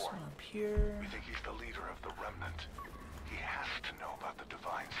before. Here. We think he's the leader of the remnant. He has to know about the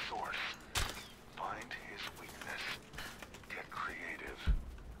divine source. Find his weakness. Get creative.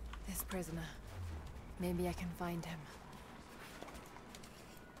 This prisoner. Maybe I can find him.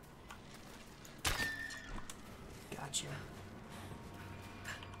 Gotcha.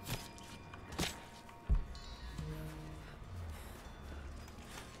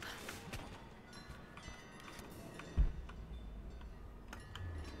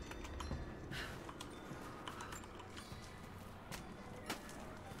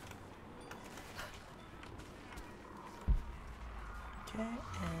 Okay,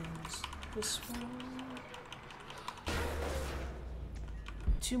 and this one.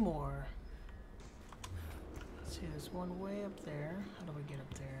 2 more. Let's see, there's one way up there. How do we get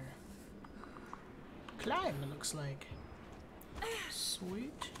up there? Climb, it looks like.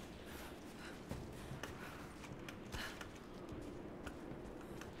 Sweet.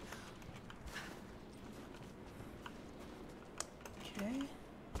 Okay.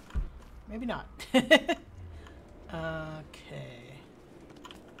 Maybe not. Okay.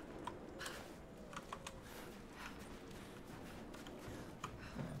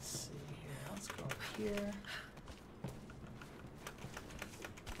 Let's see here. Let's go up here.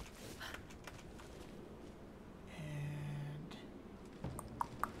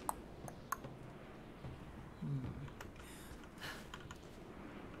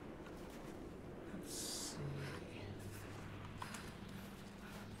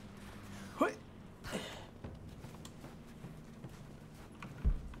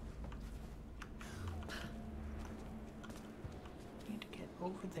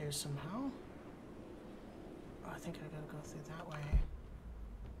 here somehow. Oh, I think I gotta go through that way.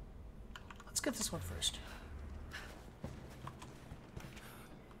 Let's get this one first.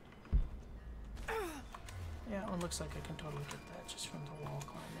 Yeah, that one looks like I can totally get that just from the wall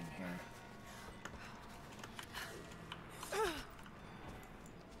climbing here.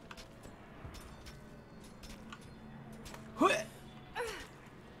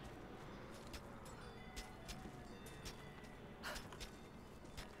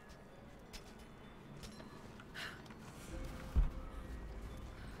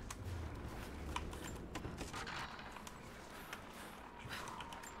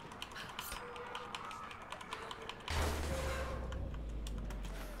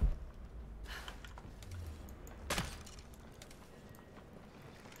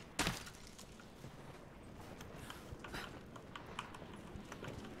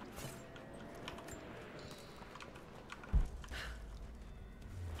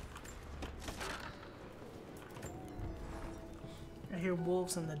 I hear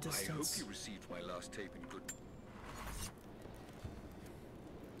wolves in the distance. I hope you received my last tape in good.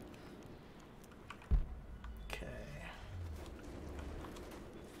 Okay.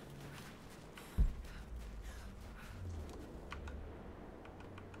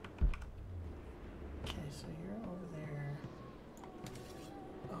 Okay, so you're over there.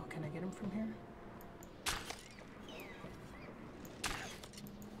 Oh, can I get him from here?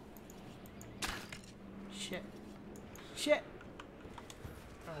 Shit. Shit!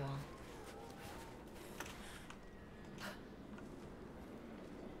 Oh well.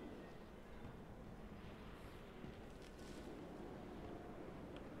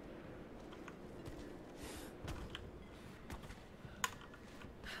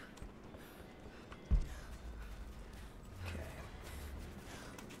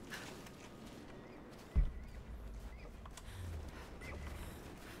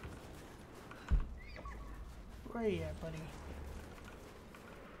 Where are you at, buddy?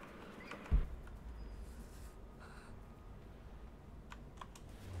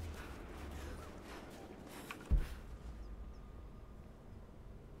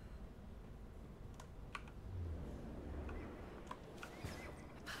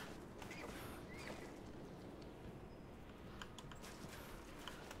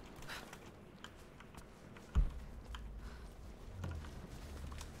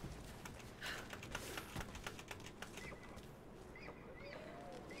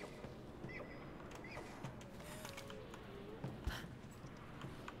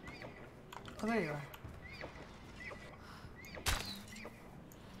 Oh, there you are.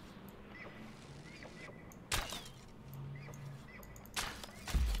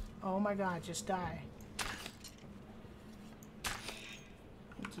 Oh my god, just die.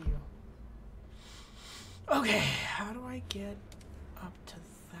 Thank you. Okay, how do I get up to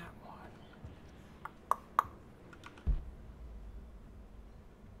that one?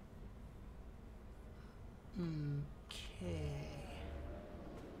 Okay.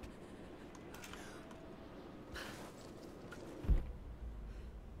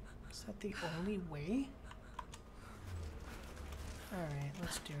 Is that the only way? Alright,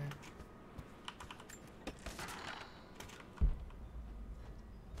 let's do it.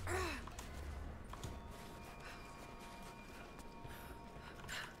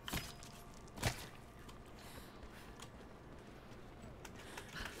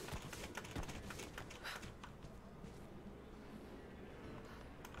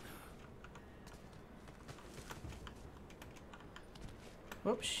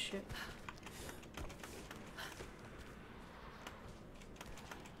 Whoops, shit.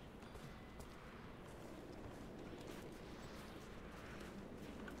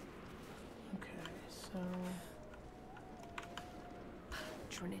 Okay, so...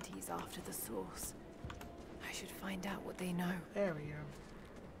 Trinity's after the source. I should find out what they know. There we go.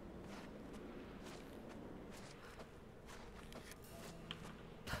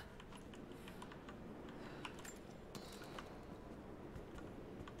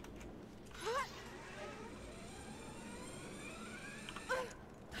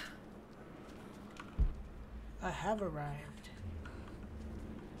 I have arrived.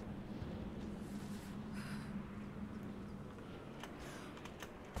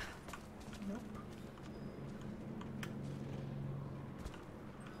 Nope.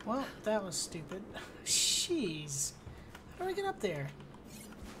 Well, that was stupid. Jeez. How do I get up there?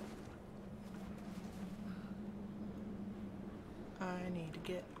 I need to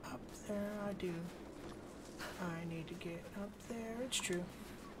get up there. I do. I need to get up there. It's true.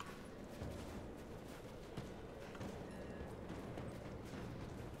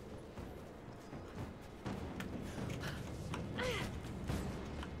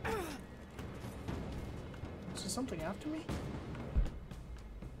 there something after me?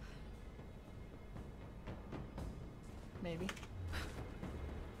 Maybe.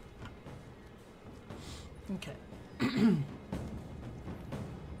 Okay. Maybe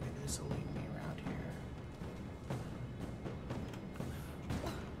this will lead me around here.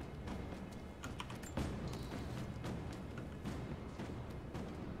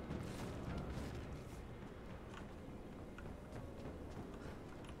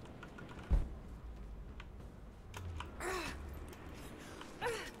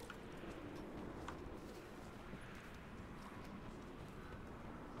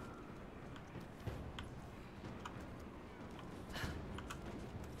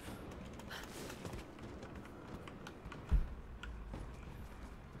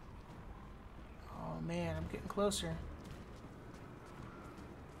 Man, I'm getting closer.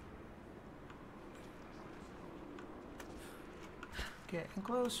 Getting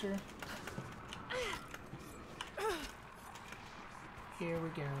closer. Here we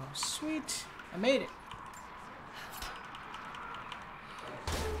go. Sweet. I made it.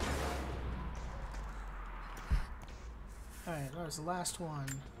 Alright, that was the last one.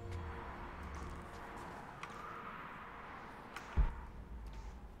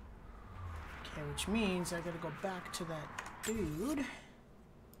 Which means I gotta go back to that dude.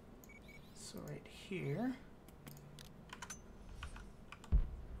 So right here.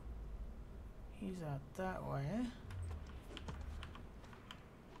 He's out that way.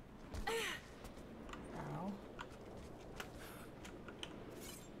 Ow.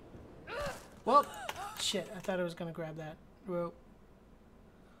 Well, shit, I thought I was gonna grab that rope.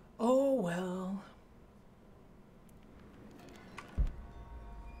 Oh well.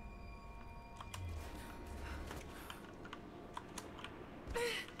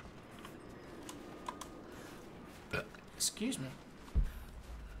 Excuse me.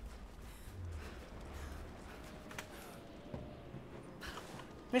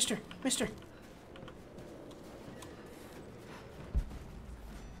 Mister.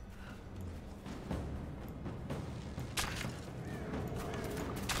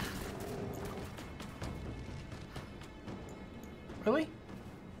 Really?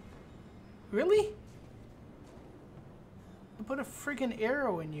 Really? I put a freaking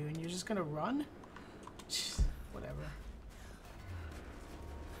arrow in you and you're just gonna run? Whatever.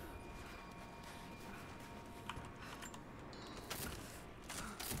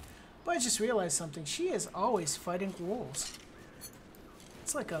 But I just realized something. She is always fighting wolves.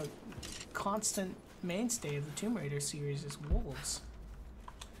 It's like a constant mainstay of the Tomb Raider series is wolves.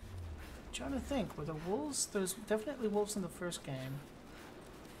 I'm trying to think. Were the wolves... There's definitely wolves in the first game.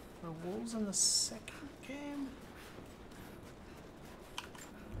 Were wolves in the second game?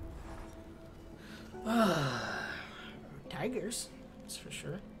 Tigers. That's for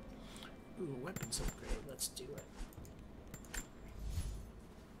sure. Ooh, weapons upgrade. Let's do it.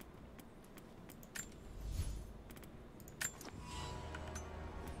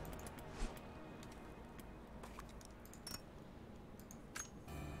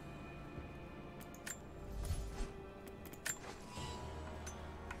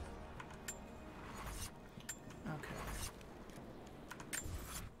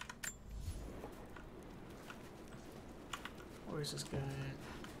 Where's this guy at?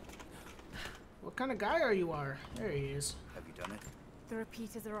 What kind of guy are you? There he is. Have you done it? The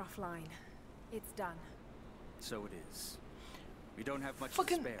repeaters are offline. It's done. So it is. We don't have much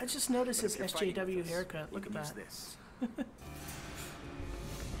Fucking, to spare. I just noticed his SJW us, haircut. Look at that. This.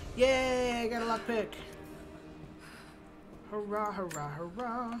 Yay! I got a lockpick. Hurrah! Hurrah!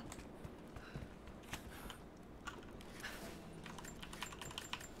 Hurrah!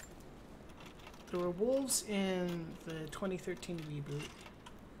 There were wolves in the 2013 reboot.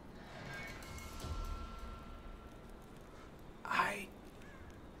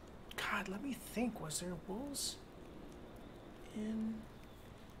 God, let me think. Was there wolves in...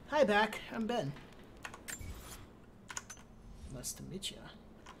 Hi, back. I'm Ben. Nice to meet ya.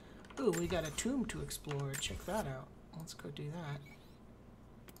 Ooh, we got a tomb to explore. Check that out. Let's go do that.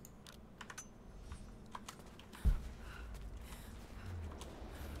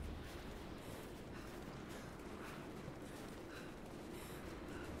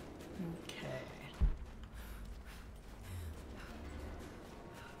 Okay.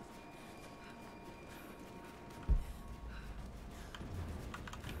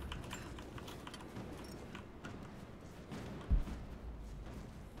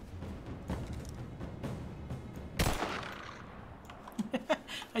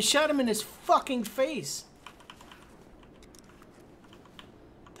 I shot him in his fucking face.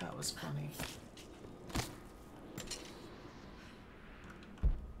 That was funny.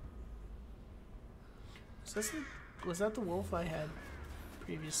 Was that the wolf I had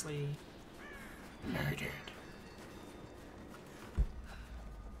previously murdered?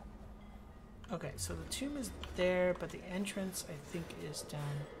 Okay, so the tomb is there, but the entrance I think is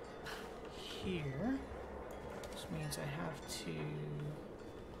down here. Which means I have to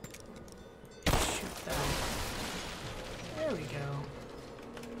shoot that. There we go.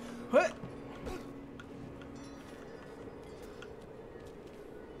 What?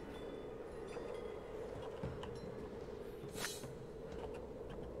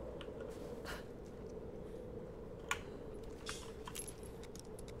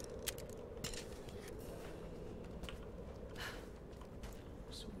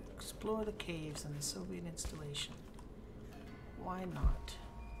 Explore the caves and the Soviet installation. Why not?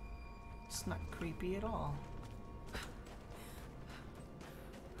 It's not creepy at all.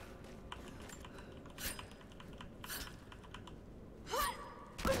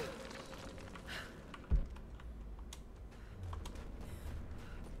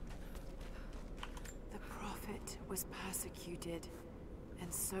 The Prophet was persecuted,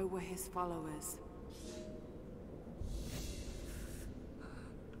 and so were his followers.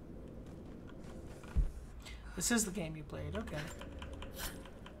 This is the game you played, okay.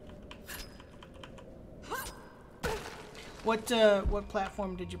 What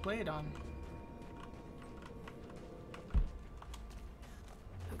platform did you play it on?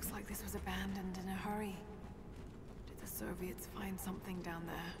 Looks like this was abandoned in a hurry. Did the Soviets find something down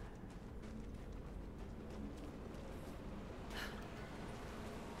there?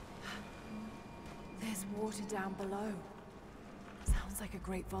 There's water down below. Sounds like a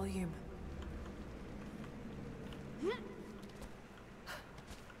great volume.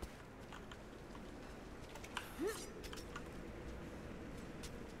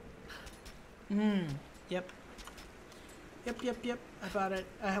 Yep. I bought it.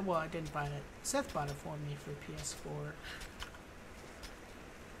 Well, I didn't buy it. Seth bought it for me for PS4.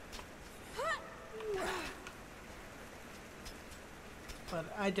 But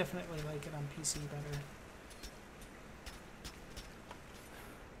I definitely like it on PC better.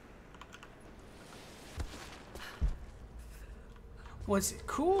 What's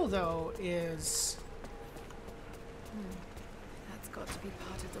cool though is That's got to be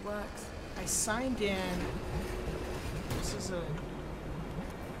part of the works. I signed in. This is a. I'm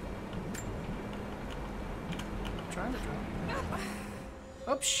trying to draw.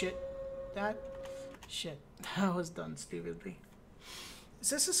 Oh shit! Shit. That was done stupidly. Is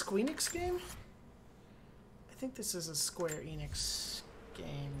this a Square Enix game? I think this is a Square Enix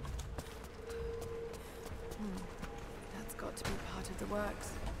game. That's got to be part of the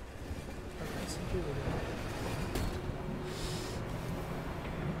works. Okay, so here we go.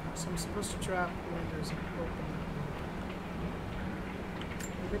 So I'm supposed to drop when there's an open.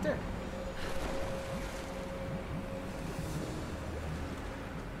 Right there.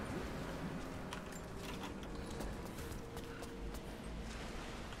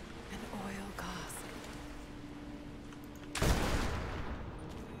 An oil cask.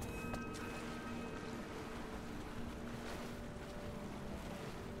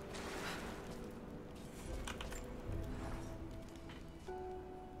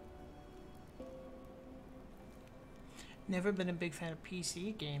 Never been a big fan of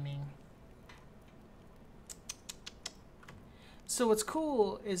PC gaming. So what's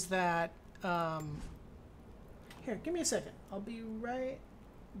cool is that, here, give me a second. I'll be right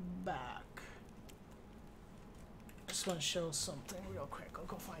back. I just want to show something real quick. I'll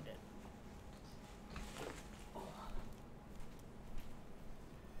go find it.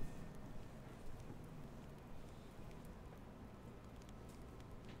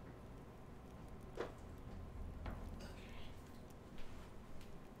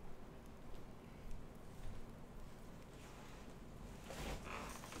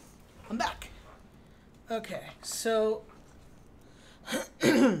 I'm back. Okay, so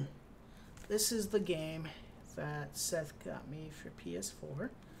this is the game that Seth got me for PS4.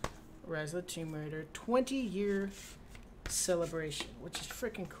 Rise of the Tomb Raider 20-year celebration, which is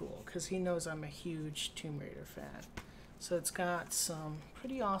freaking cool because he knows I'm a huge Tomb Raider fan. So it's got some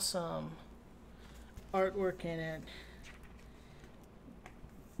pretty awesome artwork in it.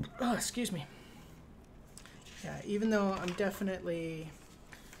 Oh, excuse me. Yeah, even though I'm definitely...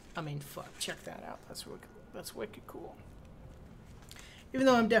 I mean, fuck, check that out. That's wicked cool. Even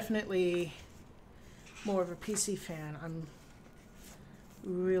though I'm definitely more of a PC fan, I'm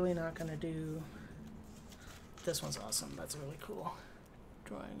really not going to do... This one's awesome. That's really cool.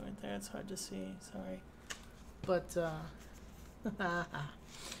 Drawing right there. It's hard to see. Sorry. But, so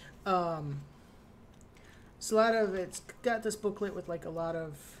a lot of... It's got this booklet with, like, a lot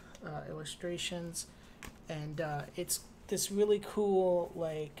of illustrations. and it's this really cool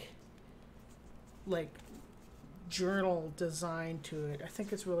like journal design to it. I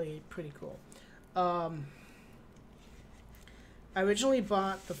think it's really pretty cool. I originally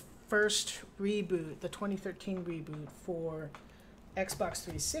bought the first reboot, the 2013 reboot for Xbox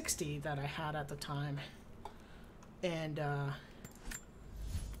 360 that I had at the time, and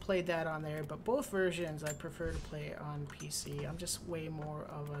played that on there, but both versions I prefer to play on PC. I'm just way more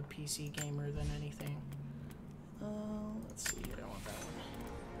of a PC gamer than anything. Let's see, I don't want that one.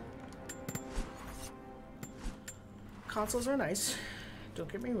 Consoles are nice, don't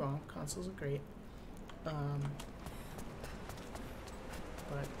get me wrong, consoles are great. But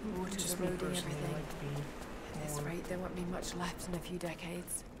Water's just me eroding personally, I everything. like to be At this more rate, there won't be much left in a few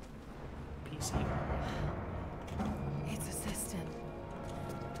decades. PC gamer. It's a cistern.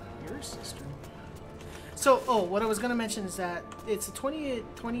 Your sister. So, oh, what I was gonna mention is that it's a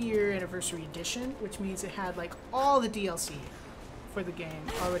 20-year anniversary edition, which means it had like all the DLC for the game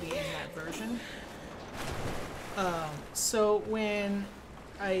already in that version. So when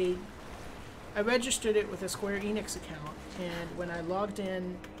I registered it with a Square Enix account, and when I logged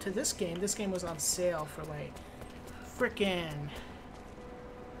in to this game was on sale for like frickin'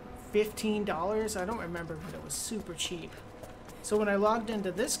 $15. I don't remember, but it was super cheap. So when I logged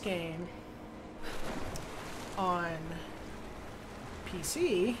into this game on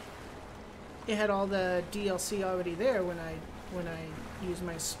PC, it had all the DLC already there when I used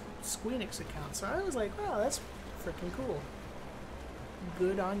my Squeenix account. So I was like, wow, that's freaking cool.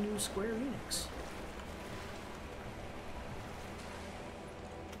 Good on you, Square Enix.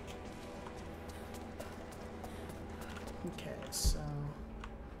 Okay, so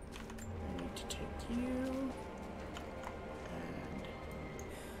I need to take you and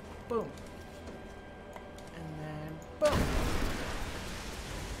boom. And then boom.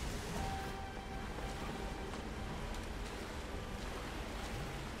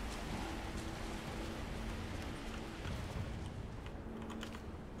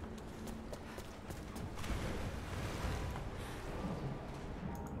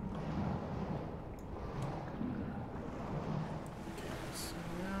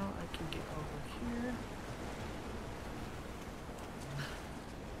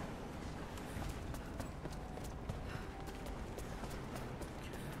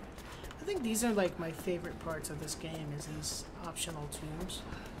 I think these are like my favorite parts of this game, is these optional tombs,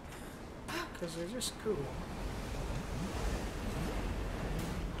 because they're just cool.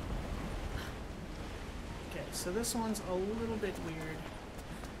 Okay, so this one's a little bit weird.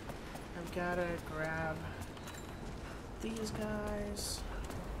 I've gotta grab these guys,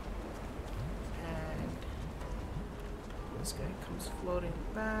 and this guy comes floating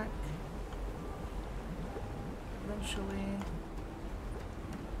back eventually.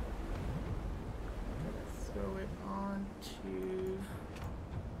 Throw it onto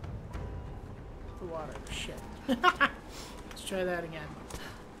the water. Shit. Let's try that again.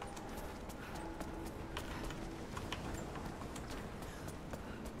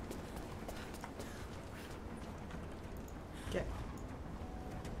 Okay.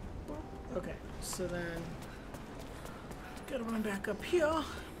 Okay, so then gotta run back up here.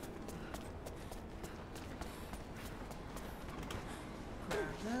 Grab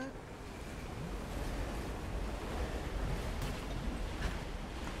that.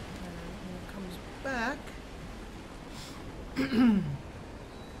 Back.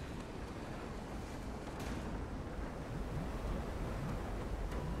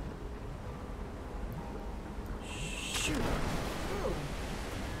 Shoot. Oh.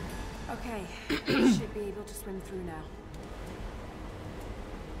 Okay, should be able to swim through now.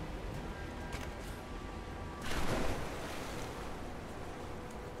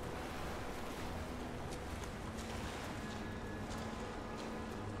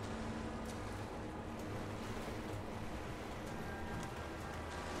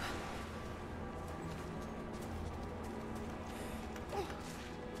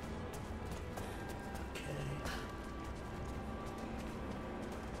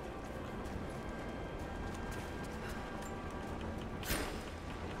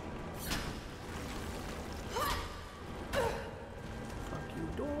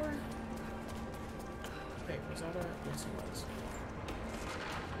 Yes, it was.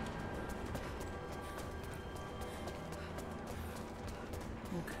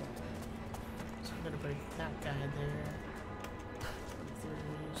 Okay. So I'm gonna break that guy there.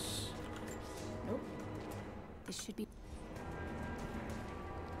 There's... Nope. This should be...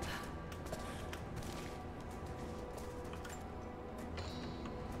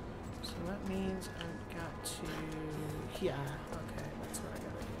 So that means I've got to... Yeah, okay, that's what I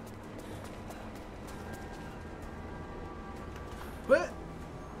gotta do.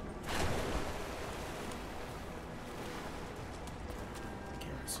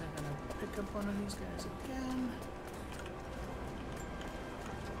 up one of these guys again.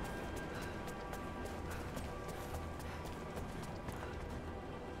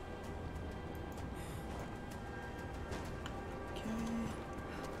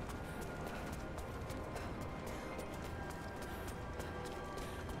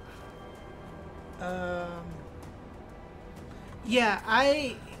 Yeah,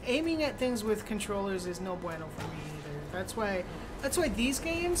 aiming at things with controllers is no bueno for me either. That's why these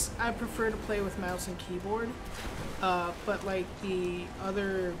games I prefer to play with mouse and keyboard. But like the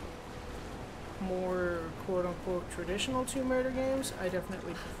other more quote unquote traditional Tomb Raider games, I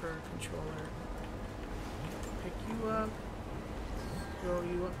definitely prefer controller. Pick you up, throw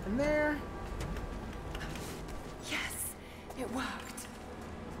you up in there. Yes, it worked.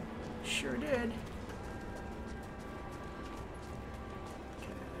 Sure did.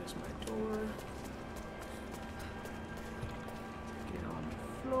 Door. Get on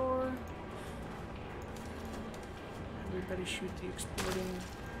the floor. Everybody shoot the exploding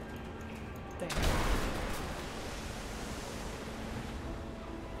thing.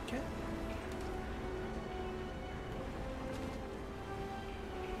 Okay.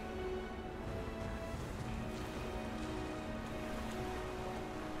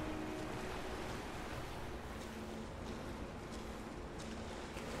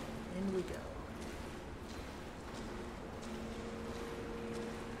 In we go.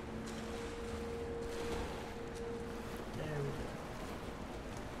 There we go.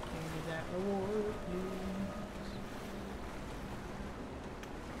 Give me that reward, please.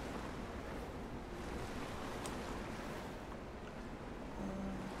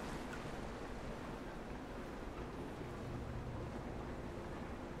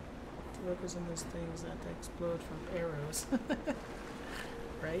 What is in these things that explode from arrows?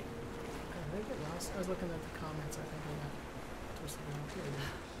 Right? Did I get lost? I was looking at the comments. I think I got twisted around here.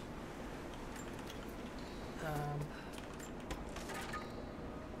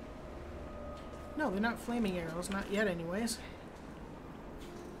 No, they're not flaming arrows. Not yet, anyways.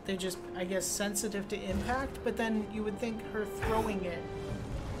 They're just, I guess, sensitive to impact, but then you would think her throwing it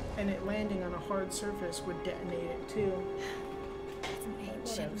and it landing on a hard surface would detonate it, too. It's an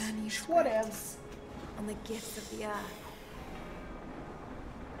ancient manuscript. Whatevs. On the gifts of the earth.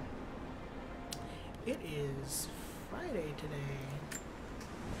 It is Friday today.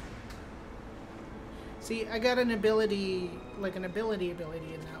 See, I got an ability, like an ability in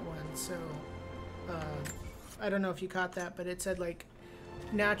that one, so I don't know if you caught that, but it said like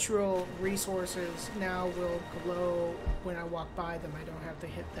natural resources now will glow when I walk by them. I don't have to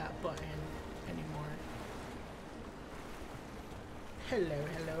hit that button anymore. Hello,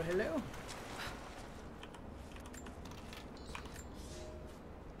 hello, hello.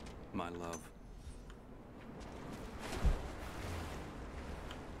 My love.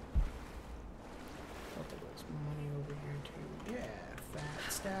 Thought there was money over here too. Yeah,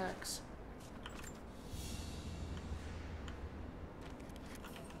 fat stacks.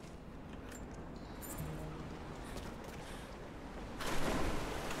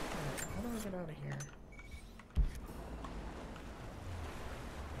 Alright, how do I get out of here?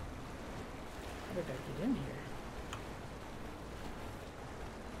 How did I get in here?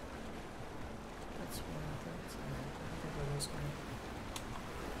 That's one of the things. I think it was one.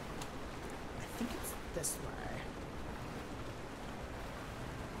 I think it's this way.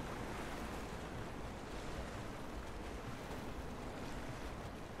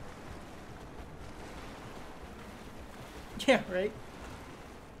 Yeah, right?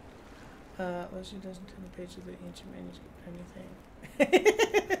 Leslie doesn't turn the page of the ancient manuscript anything.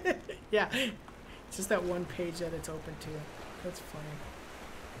 Yeah, it's just that one page that it's open to. That's funny.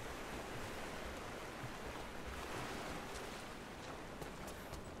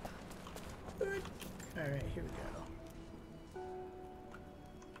 Alright, here we go.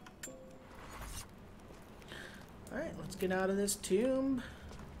 Alright, let's get out of this tomb.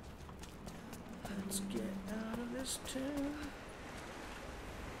 Let's get out of this tomb.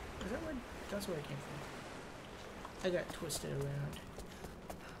 Is that where? That's where I came from. I got twisted around.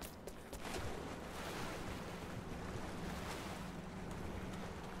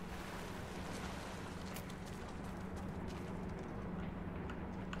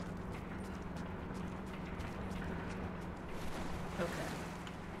 Okay.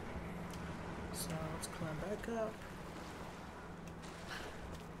 So let's climb back up.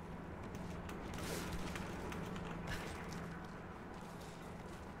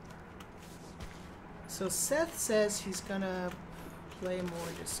 So Seth says he's gonna play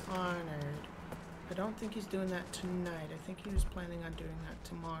more Dishonored. I don't think he's doing that tonight. I think he was planning on doing that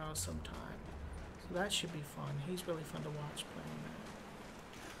tomorrow sometime. So that should be fun. He's really fun to watch playing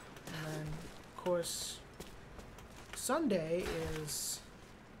And then, of course, Sunday is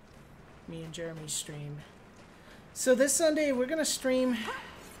me and Jeremy's stream. So this Sunday, we're going to stream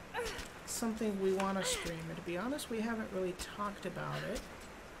something we want to stream. And to be honest, we haven't really talked about it.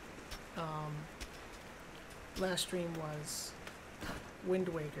 Last stream was Wind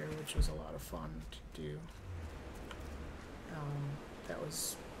Waker, which was a lot of fun to do. That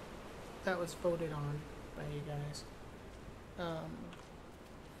was voted on by you guys.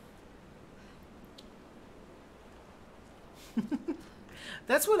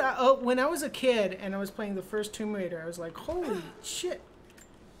 That's what when I was a kid and I was playing the first Tomb Raider, I was like, holy shit,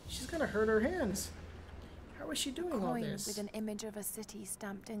 she's gonna hurt her hands. How is she doing all this? With an image of a city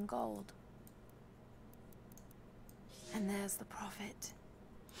stamped in gold. And there's the prophet.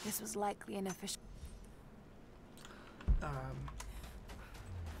 This was likely an official.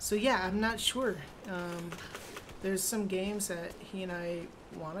 So yeah, I'm not sure. There's some games that he and I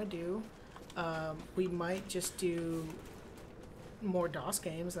want to do. We might just do more DOS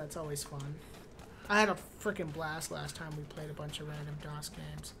games. That's always fun. I had a freaking blast last time we played a bunch of random DOS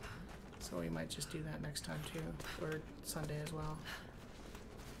games. So we might just do that next time too, or Sunday as well.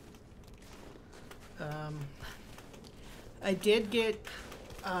 I did get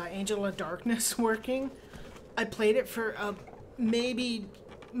Angel of Darkness working. I played it for maybe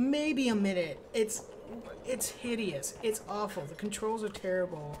a minute. It's hideous. It's awful. The controls are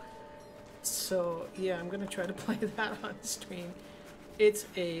terrible. So yeah, I'm gonna try to play that on stream. It's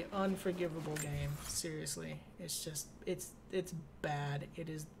a unforgivable game. Seriously, it's just it's bad. It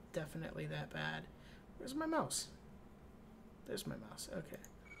is definitely that bad. Where's my mouse? There's my mouse. Okay,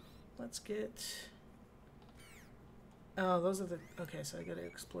 let's get. Oh, those are the. Okay, so I gotta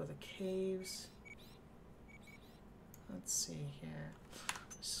explore the caves. Let's see here.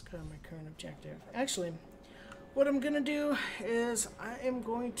 This is kind of my current objective. Actually, what I'm gonna do is I am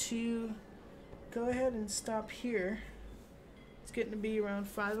going to go ahead and stop here. It's getting to be around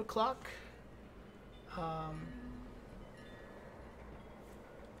 5 o'clock. Are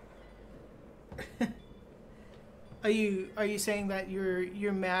you saying that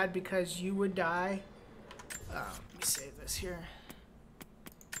you're mad because you would die? Let me save this here.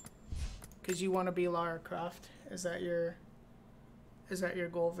 Because you want to be Lara Croft? Is that your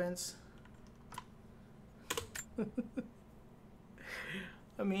goal, Vince?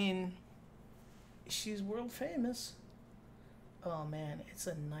 I mean, she's world famous. Oh man, it's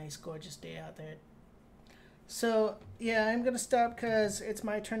a nice, gorgeous day out there. So yeah, I'm gonna stop because it's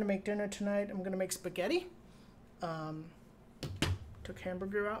my turn to make dinner tonight. I'm gonna make spaghetti. Took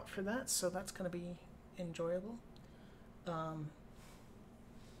hamburger out for that, so that's gonna be enjoyable. I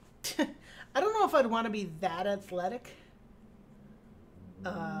don't know if I'd want to be that athletic.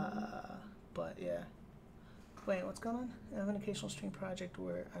 But yeah. Wait, what's going on? I have an occasional stream project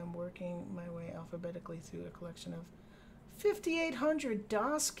where I'm working my way alphabetically through a collection of 5,800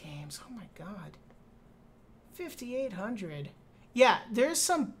 DOS games. Oh my god. 5,800. Yeah, there's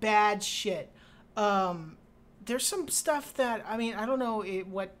some bad shit. There's some stuff that, I mean, I don't know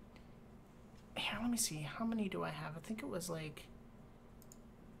what... Here, let me see. How many do I have? I think it was like...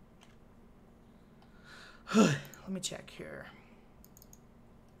 Let me check here.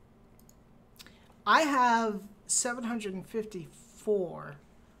 I have 754.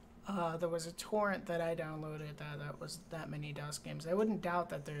 There was a torrent that I downloaded that was that many DOS games. I wouldn't doubt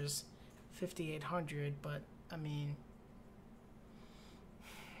that there's 5,800, but I mean,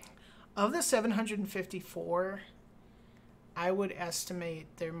 of the 754, I would estimate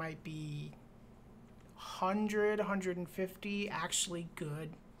there might be 100, 150 actually good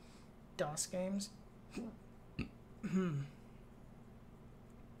DOS games.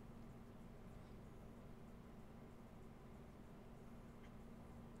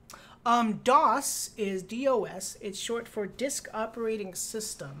 DOS is DOS. It's short for Disk Operating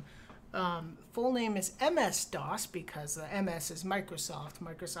System. Full name is MS-DOS because the MS is Microsoft.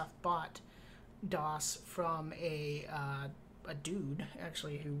 Microsoft bought DOS from a dude,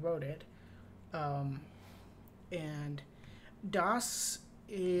 actually, who wrote it. And DOS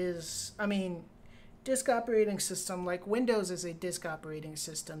is, I mean, Disk Operating System, like Windows is a disk operating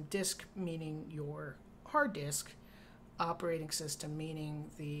system. Disk meaning your hard disk. Operating system meaning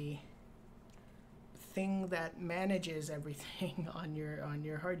the thing that manages everything on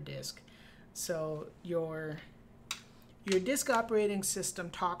your hard disk. So your disk operating system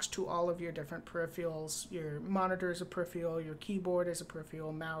talks to all of your different peripherals. Your monitor is a peripheral, your keyboard is a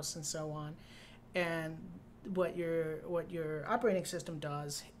peripheral, mouse, and so on. And what your operating system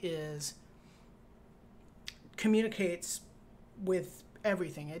does is communicates with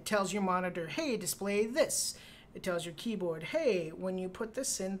everything. It tells your monitor, hey, display this. it tells your keyboard, hey, when you put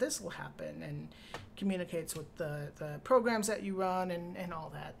this in, this will happen, and communicates with the programs that you run and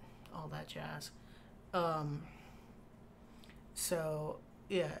all that jazz. So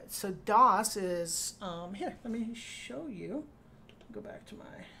yeah, so DOS is here. Let me show you. Go back to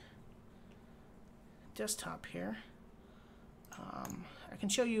my desktop here. I can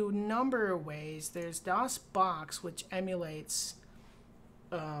show you a number of ways. There's DOS Box, which emulates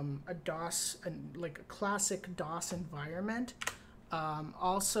a DOS, like a classic DOS environment.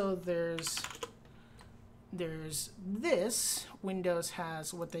 Also, there's this. Windows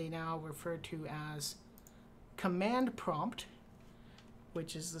has what they now refer to as command prompt,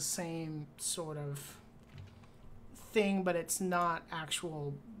 which is the same sort of thing, but it's not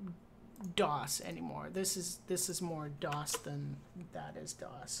actual DOS anymore. This is more DOS than that is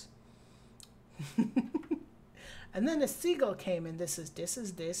DOS. And then a seagull came, and this is this,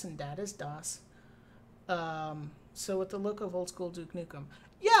 and that is DOS. So with the look of old school Duke Nukem.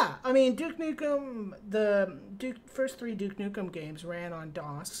 Yeah, I mean, Duke Nukem, the first 3 Duke Nukem games ran on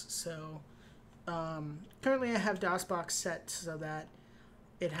DOS. So currently I have DOSBox set so that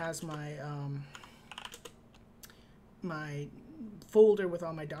it has my my folder with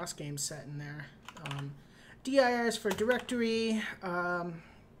all my DOS games set in there. DIR is for directory.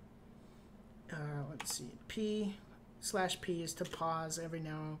 Let's see, /P is to pause every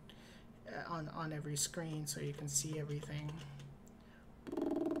now on every screen so you can see everything.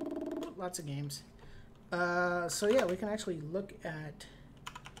 Lots of games. So yeah, we can actually look at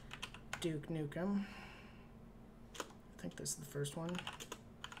Duke Nukem. I think this is the first one.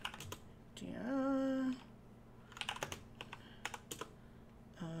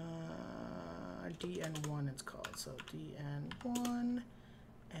 DN1 it's called. So DN1,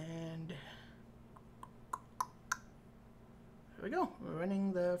 and there we go. We're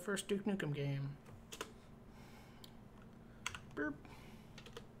running the first Duke Nukem game. Burp.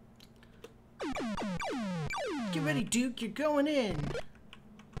 Get ready, Duke, you're going in.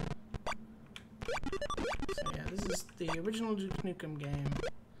 So yeah, this is the original Duke Nukem game.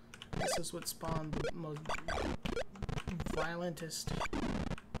 This is what spawned the most violentest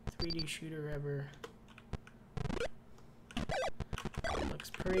 3D shooter ever. Looks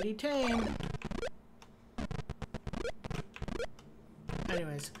pretty tame.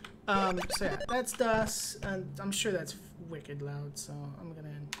 Anyways, so yeah, that's DOS, and I'm sure that's wicked loud, so I'm gonna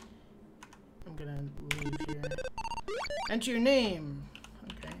leave here. Enter your name.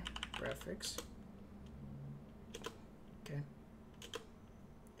 Okay, prefix. Okay.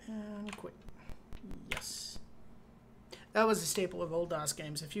 And quit. Yes. That was a staple of old DOS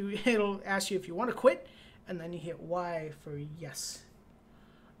games. It'll ask you if you want to quit, and then you hit Y for yes.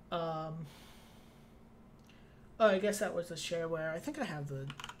 Oh, I guess that was the shareware. I think I have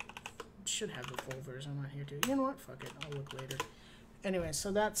should have the full version on here too. You know what? Fuck it. I'll look later. Anyway,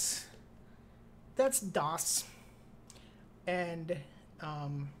 so that's DOS. And,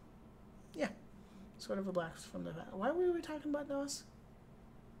 yeah. Sort of a blast from the past. Why were we talking about DOS?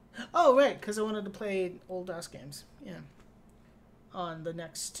 Oh, right, because I wanted to play old DOS games. Yeah. On the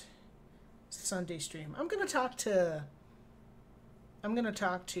next Sunday stream. I'm gonna talk to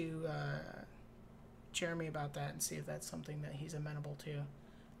Jeremy about that and see if that's something that he's amenable to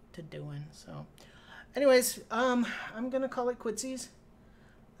doing. So anyways, I'm gonna call it quitsies.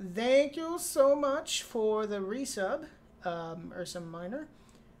 Thank you so much for the resub, Ursa Minor,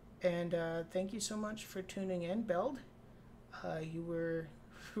 and thank you so much for tuning in, Beld. You were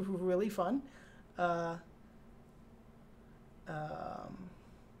really fun. What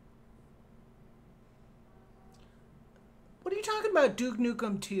are you talking about, Duke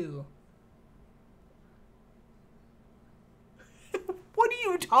Nukem 2? What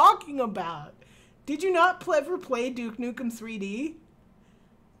are you talking about? Did you not ever play Duke Nukem 3D?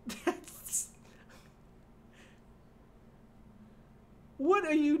 What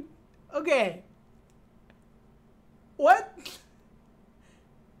are you... Okay. What?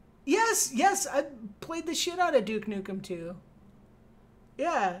 Yes, I played the shit out of Duke Nukem 2.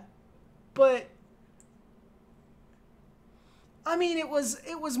 Yeah. But... I mean, it was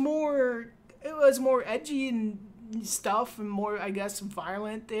more edgy and stuff, and more, I guess,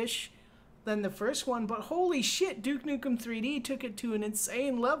 violent-ish than the first one, but holy shit, Duke Nukem 3D took it to an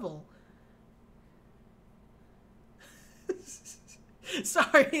insane level.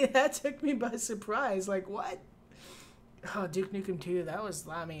 Sorry, that took me by surprise. Like, what? Oh, Duke Nukem 2, that was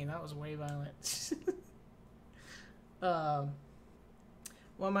way violent.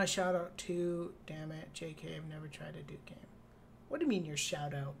 Want my shout out to, damn it, JK, I've never tried a Duke game. What do you mean your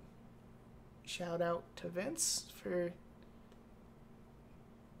shout out? Shout out to Vince for...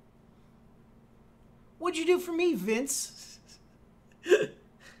 What'd you do for me, Vince? Wait,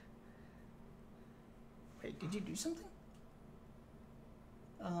 did you do something?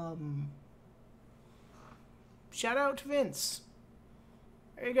 Shout out to Vince.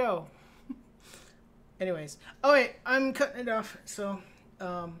 There you go. Anyways. Oh wait, I'm cutting it off. So,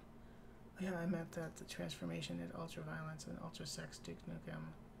 yeah, I meant that the transformation in Ultra Violence and Ultra Sex Duke Nukem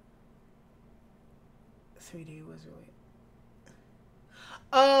 3D was really...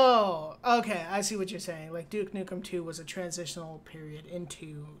 Oh, okay, I see what you're saying. Like, Duke Nukem 2 was a transitional period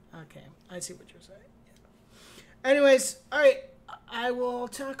into... Okay, I see what you're saying. Yeah. Anyways, alright, I will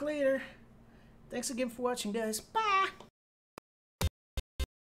talk later. Thanks again for watching, guys. Bye!